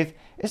good faith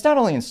is not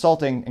only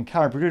insulting and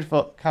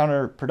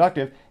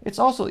counterproductive, it's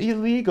also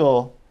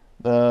illegal.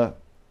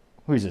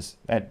 Who is this?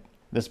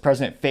 This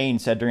President Fain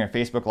said during a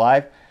Facebook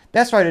Live.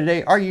 That's why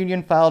today our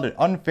union filed an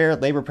unfair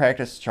labor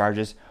practice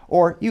charges,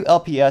 or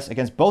ULPS,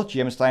 against both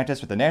GM and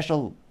Stellantis with the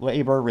National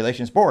Labor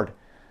Relations Board.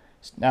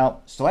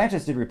 Now,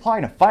 Stellantis did reply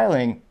in a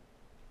filing.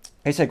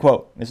 They said,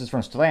 quote, this is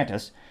from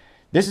Stellantis,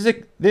 this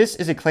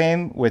is a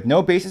claim with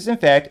no basis in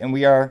fact, and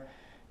we are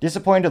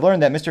disappointed to learn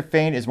that Mr.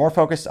 Fain is more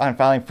focused on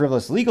filing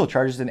frivolous legal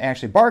charges than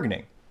actually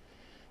bargaining.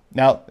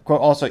 Now,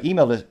 quote, also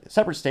emailed a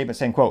separate statement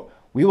saying, quote,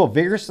 "We will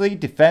vigorously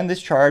defend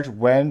this charge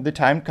when the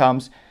time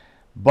comes,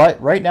 but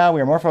right now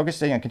we are more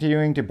focusing on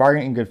continuing to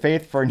bargain in good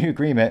faith for a new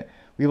agreement.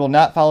 We will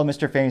not follow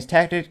Mr. Fain's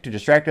tactic to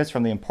distract us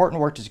from the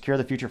important work to secure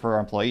the future for our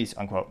employees,"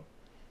 unquote.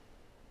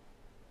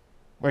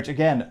 Which,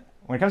 again,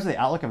 when it comes to the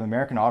outlook of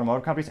American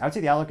automotive companies, I would say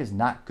the outlook is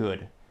not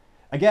good.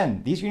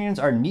 Again, these unions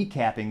are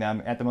kneecapping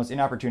them at the most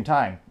inopportune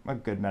time. A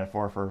good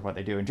metaphor for what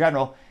they do in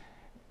general.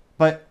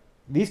 But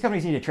these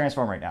companies need to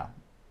transform right now.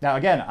 Now,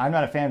 again, I'm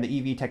not a fan of the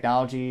EV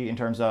technology in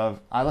terms of,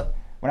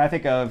 when I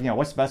think of,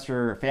 what's best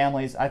for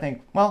families, I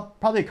think, well,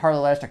 probably a car that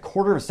lasts a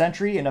quarter of a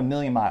century and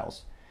 1,000,000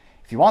 miles.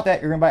 If you want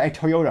that, you're going to buy a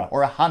Toyota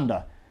or a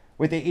Honda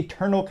with an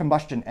internal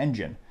combustion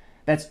engine.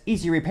 That's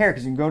easy to repair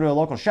because you can go to a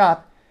local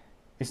shop.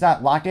 It's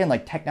not locked in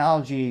like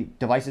technology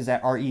devices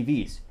that are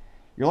EVs.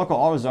 Your local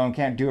AutoZone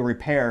can't do a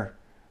repair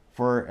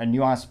for a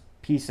nuanced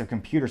piece of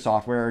computer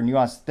software or a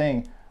nuanced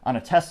thing on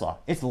a Tesla.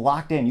 It's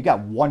locked in. You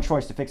got one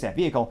choice to fix that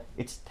vehicle.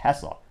 It's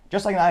Tesla.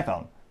 Just like an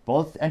iPhone.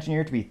 Both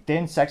engineered to be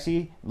thin,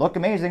 sexy, look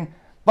amazing,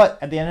 but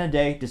at the end of the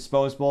day,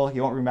 disposable.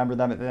 You won't remember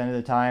them at the end of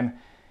the time.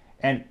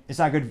 And it's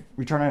not a good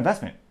return on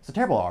investment. It's a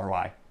terrible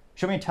ROI.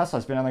 Show me a Tesla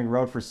that's been on the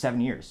road for 7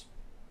 years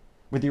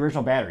with the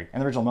original battery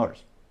and the original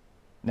motors.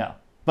 No.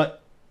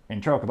 But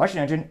internal combustion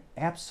engine,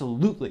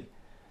 absolutely.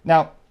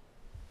 Now,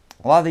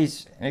 a lot of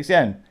these, and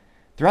again,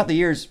 throughout the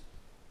years,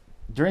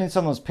 during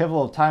some of those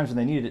pivotal times when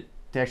they needed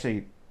to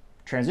actually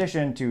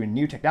transition to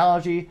new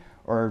technology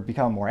or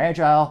become more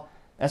agile,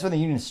 that's when the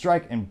unions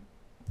strike and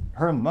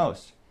hurt them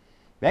most.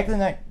 Back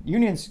then,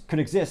 unions could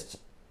exist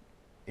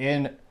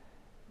in,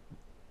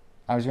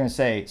 I was going to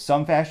say,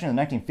 some fashion in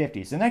the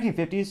 1950s. In the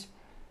 1950s,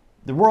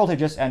 the world had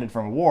just ended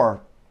from a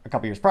war a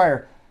couple years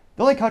prior.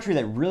 The only country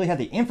that really had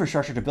the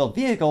infrastructure to build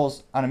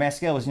vehicles on a mass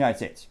scale was the United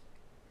States.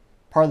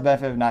 Part of the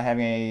benefit of not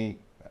having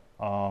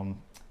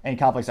any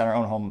conflicts on our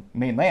own home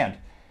mainland.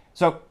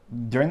 So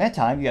during that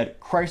time, you had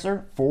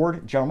Chrysler,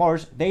 Ford, General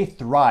Motors. They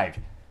thrived.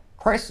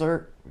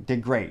 Chrysler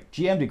did great.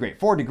 GM did great.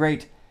 Ford did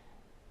great.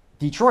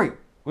 Detroit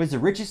was the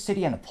richest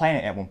city on the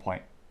planet at one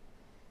point.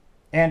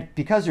 And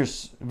because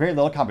there's very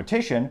little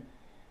competition,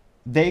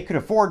 they could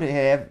afford to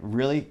have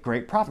really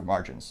great profit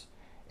margins.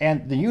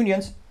 And the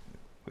unions,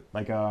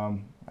 like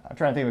I'm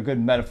trying to think of a good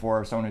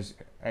metaphor of someone who's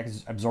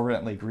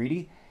exorbitantly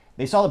greedy.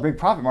 They saw the big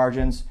profit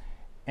margins,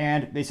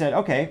 and they said,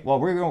 okay, well,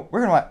 we're going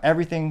to want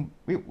everything.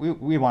 We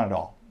want it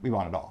all. We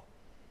want it all.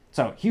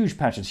 So huge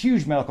pensions,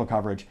 huge medical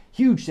coverage,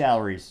 huge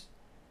salaries.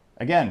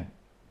 Again,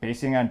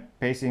 basing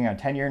on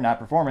tenure, not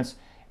performance.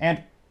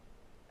 And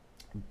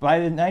by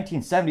the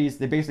 1970s,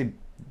 they basically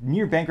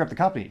near bankrupt the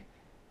company.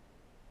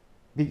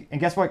 And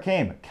guess what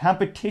came?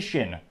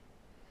 Competition.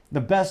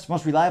 The best,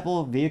 most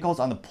reliable vehicles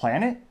on the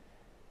planet.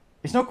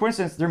 It's no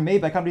coincidence they're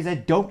made by companies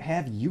that don't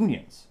have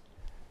unions.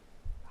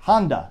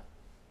 Honda,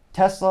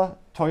 Tesla,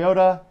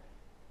 Toyota.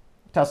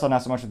 Tesla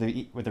not so much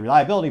with the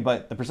reliability,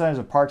 but the percentage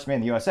of parts made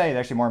in the USA is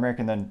actually more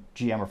American than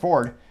GM or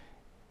Ford,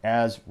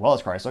 as well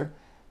as Chrysler.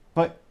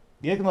 But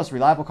the most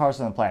reliable cars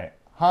on the planet.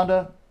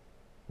 Honda,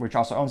 which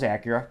also owns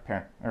Acura,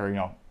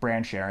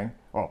 brand sharing.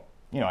 Well,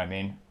 you know what I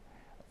mean.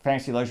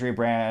 Fancy luxury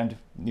brand,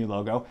 new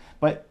logo.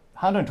 But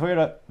Honda and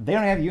Toyota, they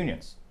don't have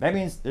unions. That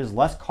means there's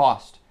less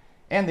cost.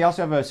 And they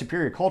also have a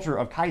superior culture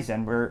of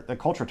Kaizen, where the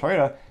culture of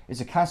Toyota is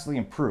to constantly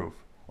improve.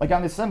 Like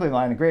on the assembly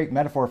line, a great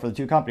metaphor for the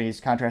two companies,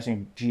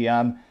 contrasting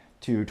GM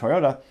to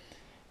Toyota.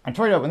 On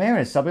Toyota, when they have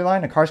an assembly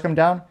line and cars come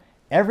down,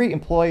 every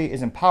employee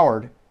is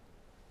empowered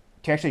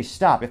to actually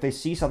stop. If they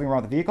see something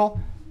wrong with the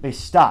vehicle, they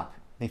stop.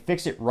 They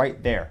fix it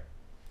right there.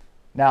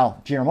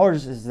 Now, General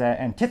Motors is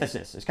the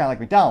antithesis. It's kind of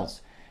like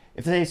McDonald's.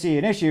 If they see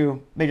an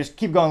issue, they just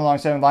keep going along the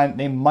assembly line.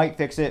 They might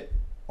fix it,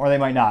 or they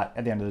might not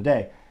at the end of the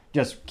day.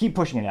 Just keep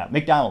pushing it out.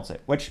 McDonald's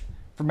it, which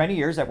for many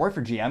years that worked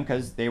for GM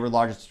because they were the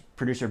largest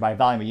producer by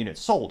volume of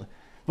units sold.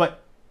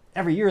 But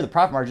every year the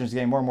profit margin is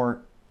getting more and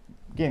more,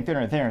 getting thinner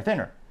and thinner and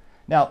thinner.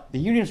 Now, the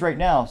unions right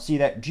now see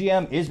that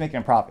GM is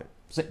making a profit.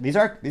 So these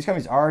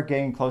companies are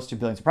getting close to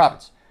billions of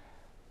profits.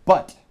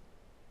 But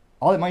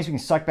all that money is being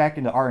sucked back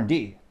into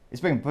R&D.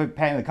 It's being put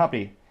back into the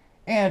company.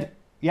 And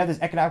you have this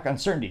economic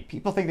uncertainty.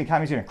 People think the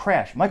economy is going to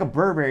crash. Michael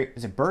Burberry,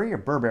 is it Burry or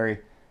Burberry?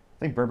 I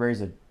think Burberry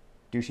is a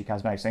douchey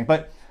cosmetics thing.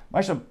 But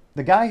Michael,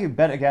 the guy who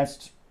bet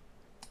against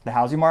the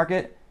housing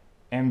market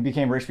and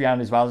became rich beyond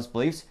his wildest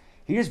beliefs,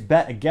 he just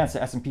bet against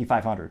the S&P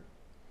 500.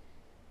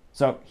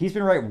 So he's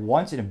been right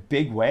once in a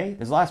big way.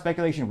 There's a lot of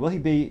speculation. Will he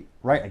be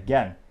right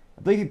again?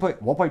 I believe he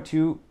put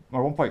 $1.2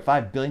 or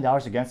 $1.5 billion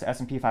against the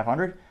S&P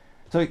 500.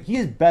 So he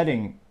is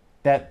betting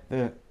that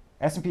the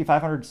S&P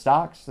 500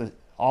 stocks,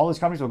 all his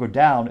companies will go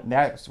down, and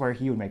that's where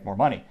he would make more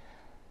money.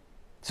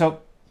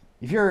 So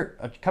if you're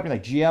a company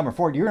like GM or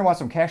Ford, you're going to want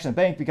some cash in the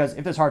bank because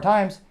if there's hard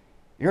times,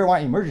 you're going to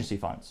want emergency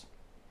funds.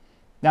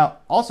 Now,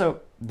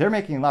 also, they're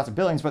making lots of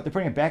billions, but they're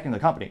putting it back into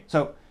the company.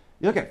 So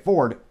you look at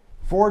Ford.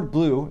 Ford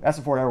Blue, that's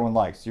the Ford everyone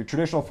likes. Your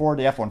traditional Ford,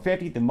 the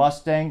F-150, the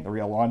Mustang, the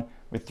real one,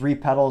 with 3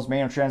 pedals,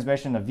 manual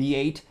transmission, a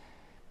V8.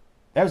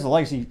 That was the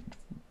legacy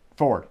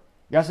Ford.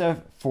 You also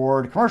have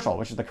Ford Commercial,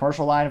 which is the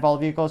commercial line of all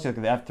the vehicles. You look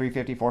at the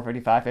F-350,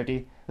 450,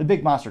 550, the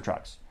big monster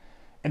trucks.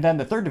 And then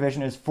the third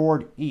division is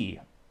Ford E,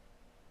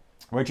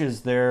 which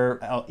is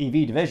their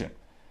EV division.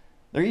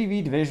 Their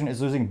EV division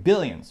is losing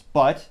billions,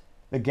 but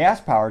the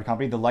gas-powered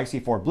company, the legacy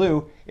Ford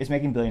Blue, is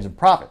making billions in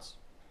profits.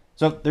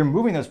 So they're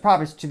moving those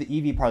profits to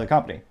the EV part of the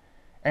company.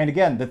 And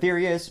again, the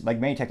theory is, like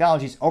many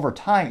technologies, over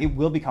time, it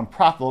will become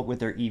profitable with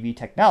their EV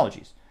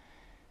technologies.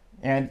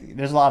 And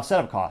there's a lot of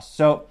setup costs.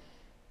 So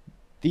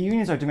the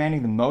unions are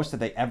demanding the most that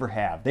they ever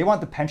have. They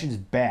want the pensions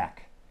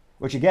back,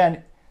 which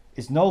again,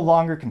 is no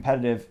longer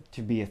competitive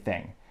to be a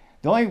thing.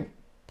 The only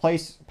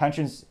place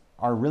pensions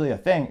are really a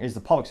thing is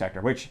the public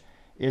sector, which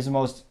is the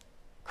most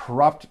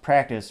corrupt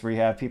practice where you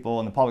have people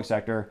in the public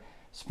sector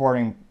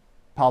supporting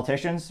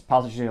politicians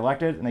get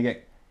elected, and they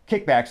get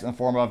kickbacks in the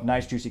form of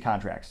nice, juicy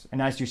contracts and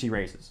nice, juicy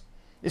raises.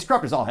 It's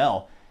corrupt as all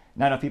hell.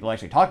 Not enough people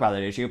actually talk about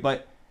that issue,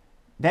 but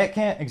that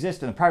can't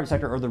exist in the private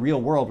sector or the real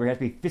world where you have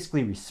to be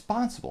fiscally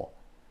responsible.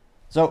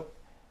 So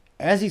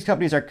as these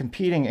companies are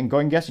competing and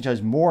going against each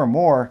other more and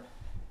more,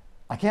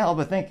 I can't help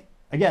but think,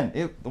 again,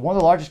 one of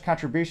the largest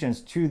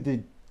contributions to at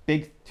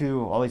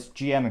least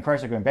GM and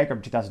Chrysler going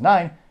bankrupt in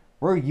 2009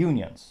 were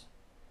unions.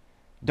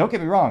 Don't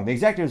get me wrong, the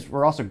executives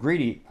were also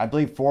greedy. I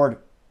believe Ford,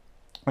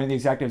 one of the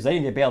executives, they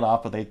didn't get bailed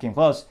off, but they came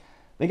close.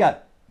 They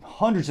got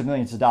hundreds of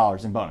millions of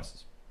dollars in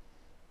bonuses.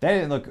 They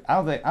didn't look. I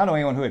don't know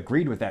anyone who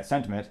agreed with that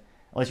sentiment,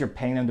 unless you're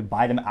paying them to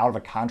buy them out of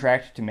a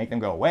contract to make them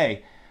go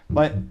away.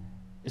 But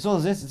it's one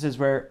of those instances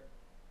where,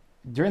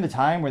 during the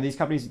time where these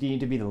companies need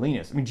to be the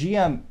leanest. I mean,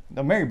 GM,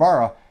 Mary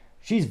Barra,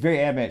 she's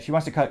very adamant. She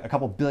wants to cut a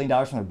couple $1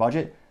 billion from their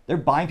budget. They're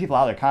buying people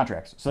out of their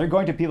contracts. So they're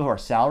going to people who are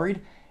salaried,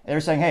 and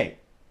they're saying, hey,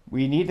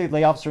 we need to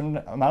lay off a certain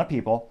amount of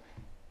people.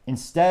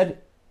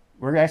 Instead,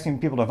 we're asking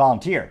people to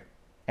volunteer,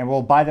 and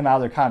we'll buy them out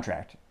of their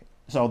contract.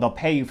 So they'll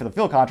pay you for the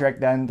full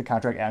contract, then the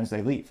contract ends,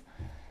 they leave.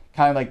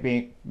 Kind of like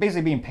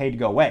basically being paid to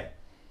go away.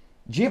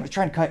 GM is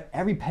trying to cut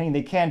every penny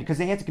they can because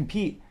they have to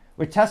compete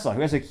with Tesla,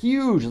 who has a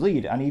huge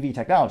lead on EV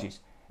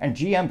technologies. And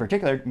GM in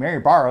particular, Mary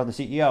Barra, the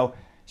CEO,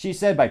 she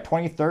said by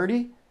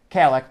 2030,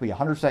 Cadillac will be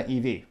 100%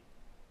 EV.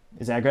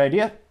 Is that a good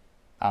idea?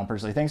 I don't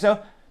personally think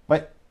so,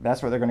 but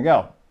that's where they're going to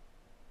go.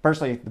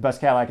 Personally, the best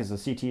Cadillac is the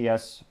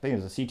CTS, I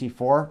think it's a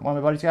CT4, one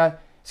of my buddies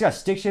got. It's got a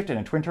stick shift and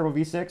a twin turbo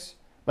V6.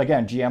 But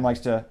again, GM likes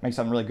to make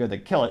something really good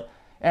that kill it.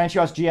 And she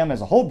wants GM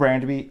as a whole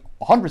brand to be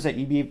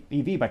 100%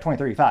 EV by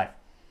 2035.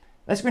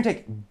 That's going to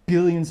take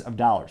billions of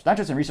dollars, not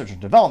just in research and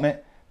development,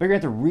 but you're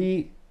going to have to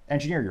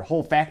re-engineer your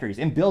whole factories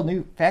and build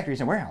new factories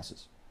and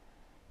warehouses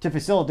to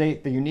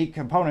facilitate the unique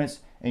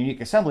components and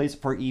unique assemblies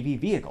for EV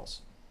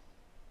vehicles.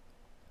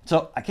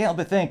 So I can't help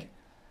but think,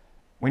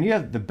 when you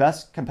have the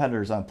best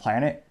competitors on the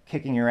planet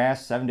kicking your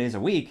ass 7 days a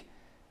week,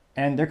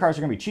 and their cars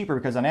are going to be cheaper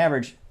because on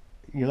average,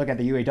 you look at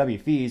the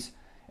UAW fees,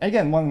 and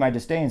again, one of my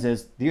disdains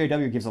is the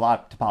UAW gives a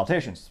lot to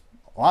politicians.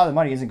 A lot of the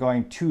money isn't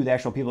going to the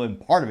actual people in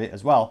part of it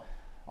as well.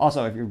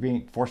 Also, if you're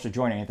being forced to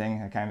join anything,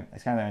 it's kind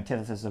of an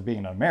antithesis of being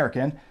an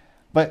American.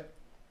 But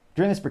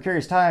during these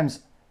precarious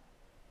times,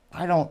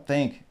 I don't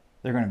think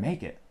they're going to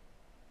make it.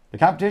 The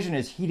competition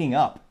is heating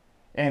up.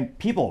 And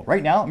people,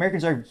 right now,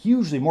 Americans are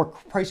hugely more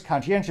price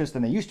conscientious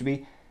than they used to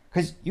be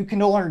because you can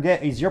no longer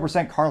get a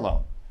 0% car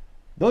loan.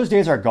 Those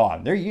days are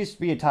gone. There used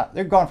to be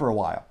they're gone for a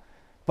while.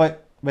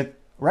 But with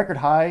record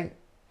high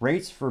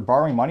rates for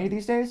borrowing money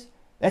these days,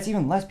 that's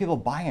even less people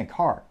buying a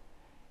car.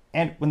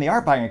 And when they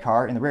are buying a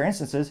car, in the rare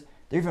instances,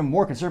 they're even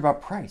more concerned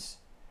about price.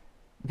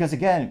 Because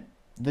again,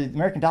 the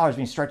American dollar is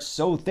being stretched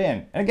so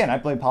thin. And again, I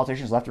blame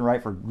politicians left and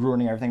right for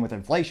ruining everything with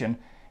inflation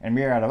and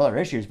myriad of other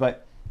issues.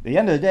 But at the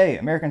end of the day,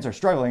 Americans are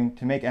struggling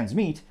to make ends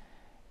meet,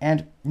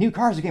 and new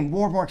cars are getting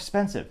more and more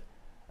expensive.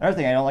 Another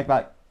thing I don't like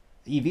about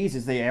EVs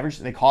is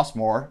they cost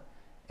more,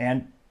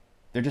 and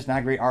they're just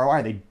not great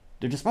ROI.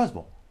 They're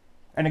disposable.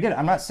 And again,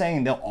 I'm not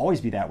saying they'll always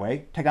be that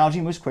way.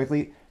 Technology moves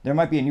quickly. There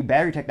might be a new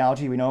battery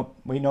technology we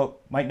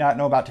might not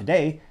know about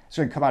today. It's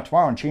going to come out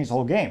tomorrow and change the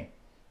whole game.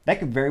 That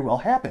could very well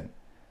happen.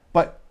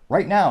 But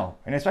right now,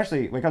 and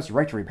especially when it comes to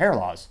right to repair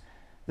laws,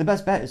 the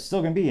best bet is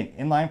still going to be an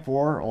inline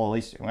four, or at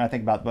least when I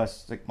think about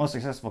the most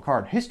successful car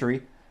in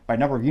history by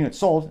number of units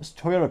sold, it's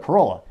Toyota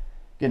Corolla.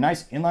 Get a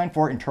nice inline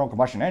four internal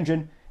combustion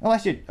engine. It'll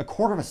last you a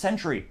quarter of a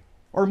century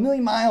or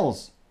 1,000,000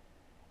 miles.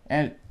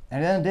 And at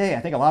the end of the day,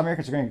 I think a lot of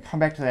Americans are going to come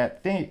back to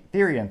that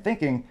theory and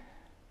thinking,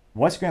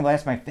 what's going to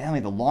last my family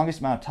the longest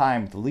amount of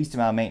time with the least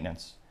amount of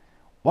maintenance?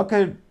 What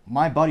could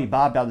my buddy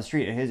Bob down the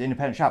street at his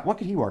independent shop, what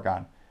could he work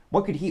on?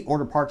 What could he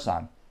order parts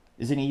on?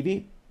 Is it an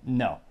EV?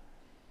 No.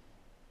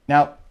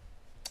 Now,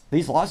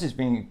 these lawsuits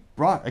being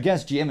brought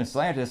against GM and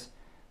Stellantis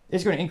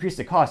is going to increase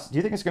the cost. Do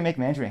you think it's going to make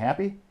management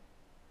happy?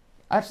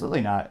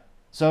 Absolutely not.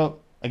 So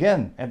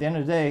again, at the end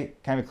of the day,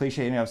 kind of a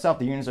cliche in and of itself,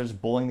 the unions are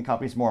just bullying the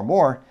companies more and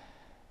more.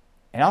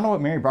 And I don't know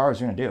what Mary Barra is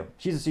going to do.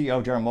 She's the CEO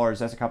of General Motors.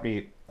 That's a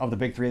company of the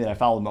big three that I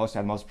follow the most,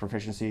 have the most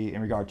proficiency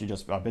in regard to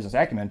just business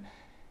acumen.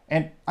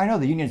 And I know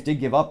the unions did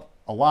give up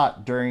a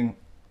lot during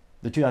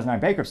the 2009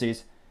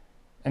 bankruptcies,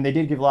 and they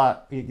did give a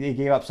lot. They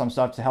gave up some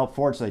stuff to help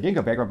Ford so they didn't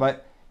go bankrupt.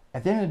 But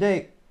at the end of the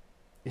day,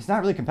 it's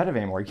not really competitive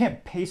anymore. You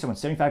can't pay someone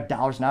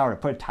 $75 an hour to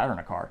put a tire in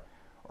a car,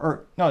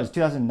 or no, it was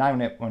 2009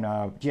 when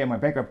GM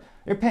went bankrupt.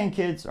 They're paying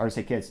kids, or I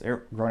say kids,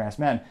 they're grown ass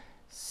men,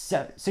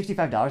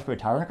 $65 to put a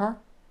tire in a car.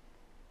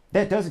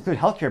 That does include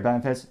healthcare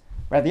benefits,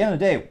 but at the end of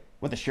the day,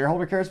 what the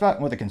shareholder cares about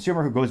and what the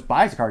consumer who goes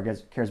buys a car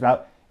cares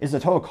about is the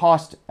total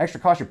cost, extra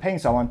cost you're paying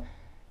someone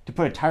to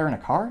put a tire in a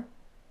car.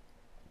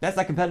 That's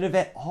not competitive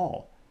at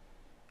all.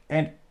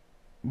 And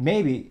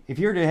maybe if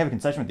you were to have a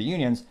concession with the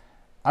unions,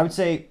 I would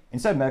say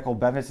instead of medical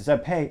benefits, instead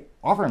of pay,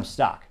 offer them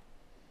stock.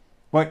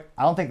 But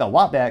I don't think they'll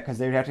want that because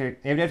they would have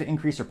to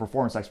increase their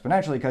performance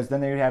exponentially because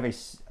then they would have a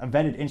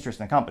vetted interest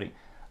in the company.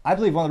 I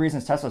believe one of the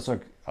reasons Tesla is so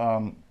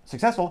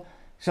successful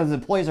is because the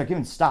employees are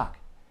given stock.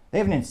 They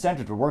have an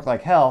incentive to work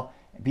like hell,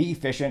 be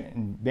efficient,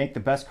 and make the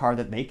best car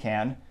that they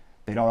can.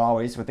 They don't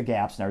always with the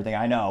gaps and everything,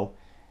 I know.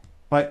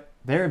 But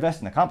they're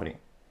investing in the company.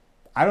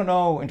 I don't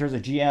know in terms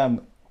of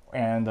GM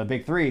and the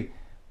big three,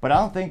 but I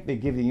don't think they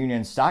give the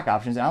unions stock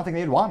options. I don't think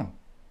they'd want them.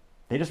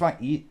 They just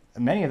want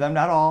many of them,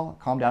 not all,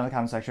 calm down in the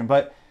comment section,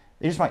 but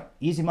they just want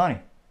easy money.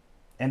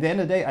 And at the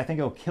end of the day, I think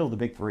it'll kill the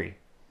big three.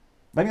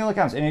 Let me know in the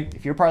comments. And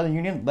if you're part of the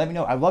union, let me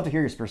know. I'd love to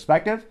hear your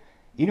perspective.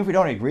 Even if we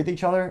don't agree with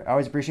each other, I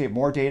always appreciate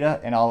more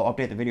data and I'll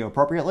update the video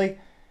appropriately.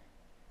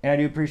 And I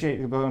do appreciate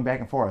you going back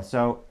and forth.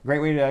 So great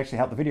way to actually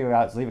help the video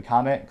out is leave a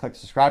comment and click the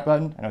subscribe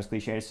button. I know it's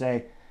cliche to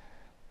say,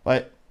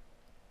 but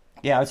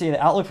yeah, I would say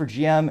the outlook for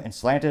GM and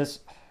Stellantis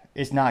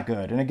is not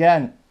good. And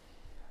again,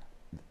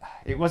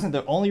 it wasn't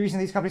the only reason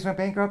these companies went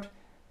bankrupt,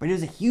 but it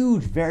is a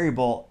huge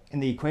variable in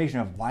the equation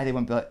of why they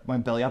went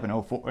belly up in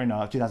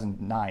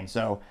 2009.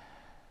 So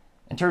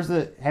in terms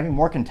of having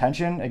more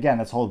contention, again,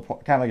 that's whole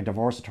kind of like a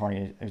divorce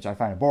attorney, which I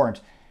find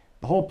abhorrent.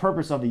 The whole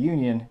purpose of the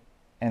union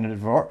and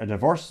a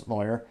divorce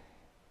lawyer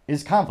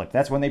is conflict.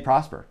 That's when they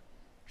prosper.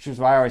 Which is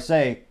why I always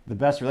say the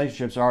best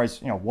relationships are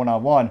always,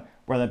 one-on-one,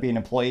 whether that be an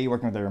employee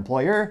working with their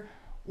employer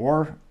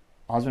or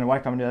husband and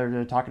wife coming together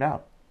to talk it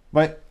out.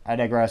 But I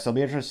digress. It'll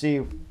be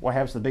interesting to see what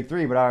happens to the big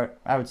three. But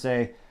I would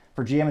say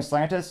for GM and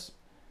Stellantis,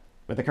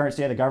 with the current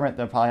state of the government,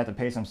 they'll probably have to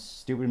pay some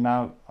stupid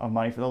amount of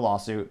money for the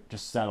lawsuit,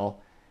 just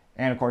settle.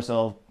 And of course,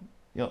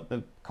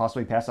 the cost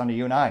will be passed on to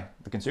you and I,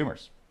 the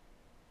consumers.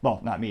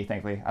 Well, not me,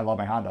 thankfully. I love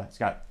my Honda. It's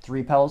got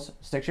 3 pedals,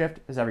 stick shift,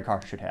 as every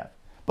car should have.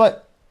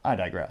 But I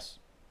digress.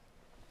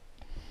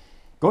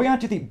 Going on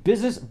to the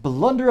business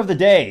blunder of the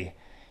day.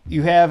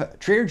 You have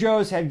Trader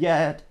Joe's have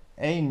yet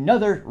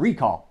another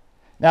recall.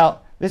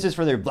 Now, this is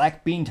for their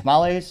black bean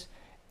tamales,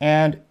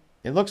 and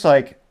it looks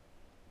like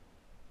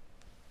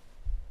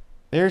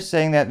they're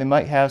saying that they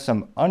might have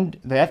some,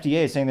 the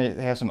FDA is saying that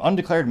they have some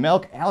undeclared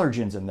milk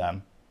allergens in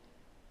them.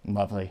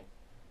 Lovely.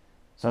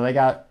 So they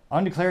got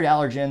undeclared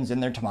allergens in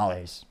their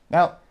tamales.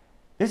 Now,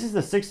 this is the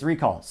 6th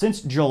recall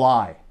since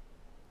July.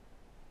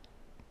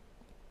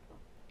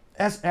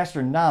 That's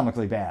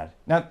astronomically bad.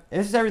 Now,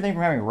 this is everything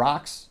from having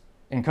rocks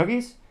in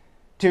cookies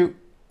to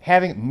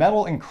having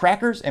metal in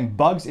crackers and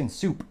bugs in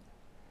soup.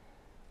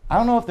 I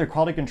don't know if their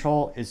quality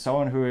control is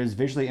someone who is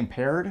visually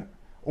impaired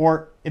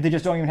or if they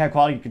just don't even have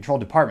quality control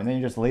department. Then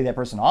you just lay that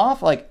person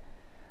off. Like,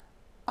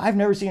 I've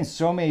never seen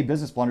so many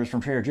business blunders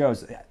from Trader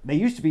Joe's. They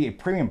used to be a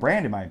premium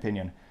brand, in my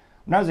opinion.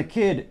 When I was a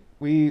kid,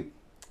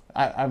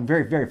 I'm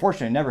very, very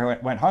fortunate. Never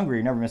went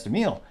hungry, never missed a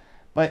meal.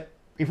 But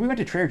if we went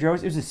to Trader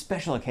Joe's, it was a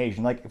special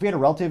occasion. Like, if we had a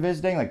relative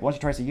visiting, like once or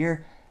twice a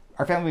year,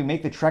 our family would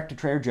make the trek to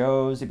Trader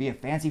Joe's. It'd be a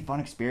fancy, fun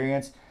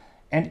experience.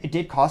 And it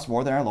did cost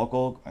more than our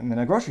local, than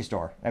a grocery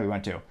store that we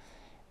went to.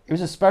 It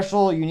was a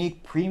special,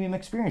 unique, premium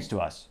experience to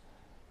us.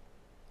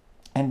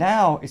 And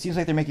now it seems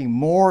like they're making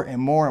more and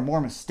more and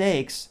more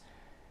mistakes.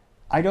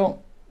 I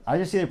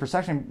just see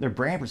their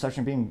brand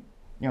perception being,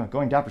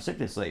 going down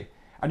precipitously.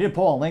 I did a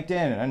poll on LinkedIn,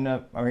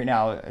 and right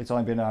now it's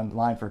only been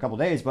online for a couple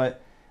of days,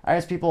 but I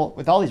asked people,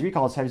 with all these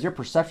recalls, has your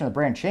perception of the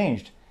brand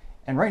changed?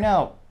 And right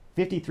now,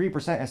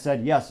 53% has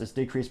said, yes, it's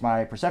decreased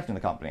my perception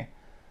of the company.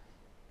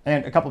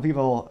 And a couple of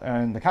people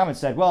in the comments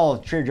said, well,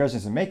 Trader Joe's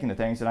isn't making the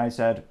things. And I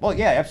said, well,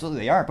 yeah,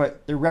 absolutely they aren't,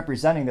 but they're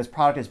representing this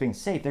product as being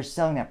safe. They're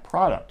selling that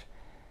product.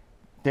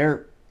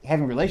 They're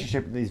having a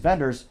relationship with these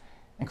vendors,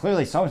 and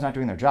clearly someone's not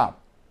doing their job.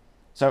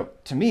 So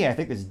to me, I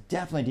think this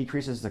definitely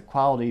decreases the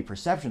quality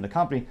perception of the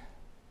company.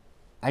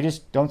 I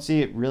just don't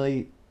see it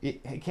really,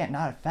 it can't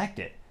not affect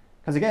it.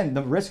 Because again,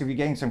 the risk of you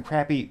getting some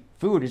crappy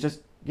food is just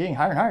getting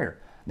higher and higher.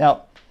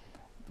 Now,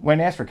 when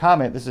asked for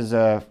comment, this is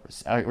a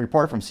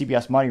report from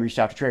CBS Money reached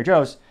out to Trader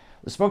Joe's.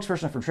 The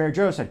spokesperson for Trader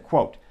Joe's said,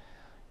 quote,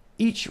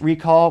 each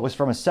recall was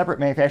from a separate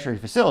manufacturing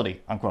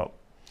facility, unquote.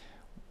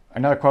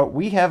 Another quote,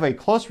 we have a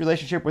close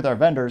relationship with our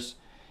vendors.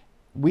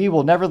 We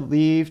will never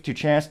leave to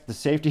chance the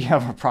safety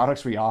of our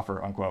products we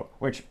offer, unquote.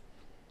 Which,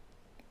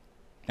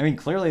 I mean,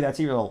 clearly that's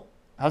either,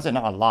 how's that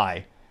not a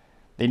lie?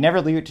 They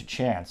never leave it to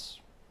chance.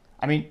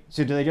 I mean,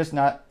 so do they just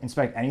not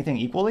inspect anything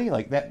equally?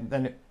 Like that,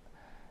 then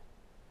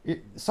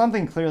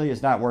something clearly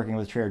is not working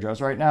with Trader Joe's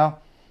right now.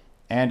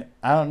 And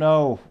I don't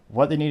know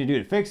what they need to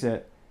do to fix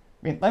it.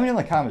 I mean, let me know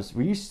in the comments,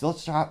 will you still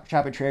shop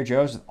at Trader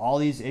Joe's with all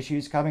these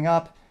issues coming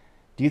up?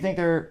 Do you think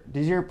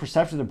does your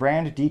perception of the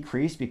brand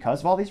decrease because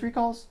of all these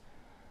recalls?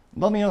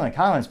 Let me know in the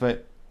comments,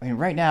 but I mean,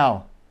 right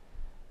now,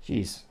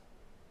 geez,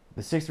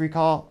 the 6th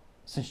recall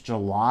since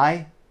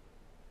July,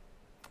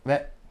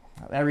 that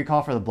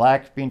recall for the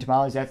black bean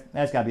tamales,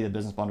 that's got to be the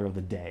business blunder of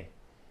the day.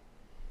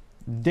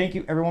 Thank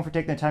you, everyone, for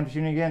taking the time to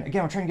tune in again.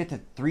 Again, we're trying to get to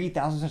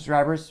 3,000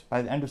 subscribers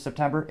by the end of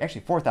September.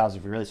 Actually, 4,000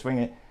 if we really swing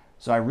it.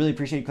 So I really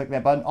appreciate you clicking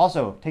that button.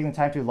 Also, taking the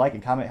time to like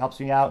and comment helps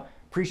me out.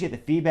 Appreciate the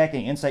feedback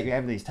and insight you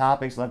have with these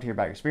topics. Love to hear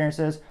about your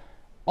experiences.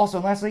 Also,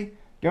 and lastly,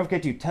 don't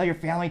forget to tell your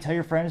family, tell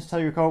your friends, tell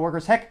your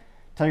coworkers, heck,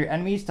 tell your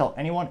enemies, tell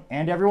anyone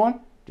and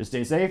everyone. Just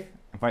stay safe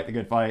and fight the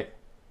good fight.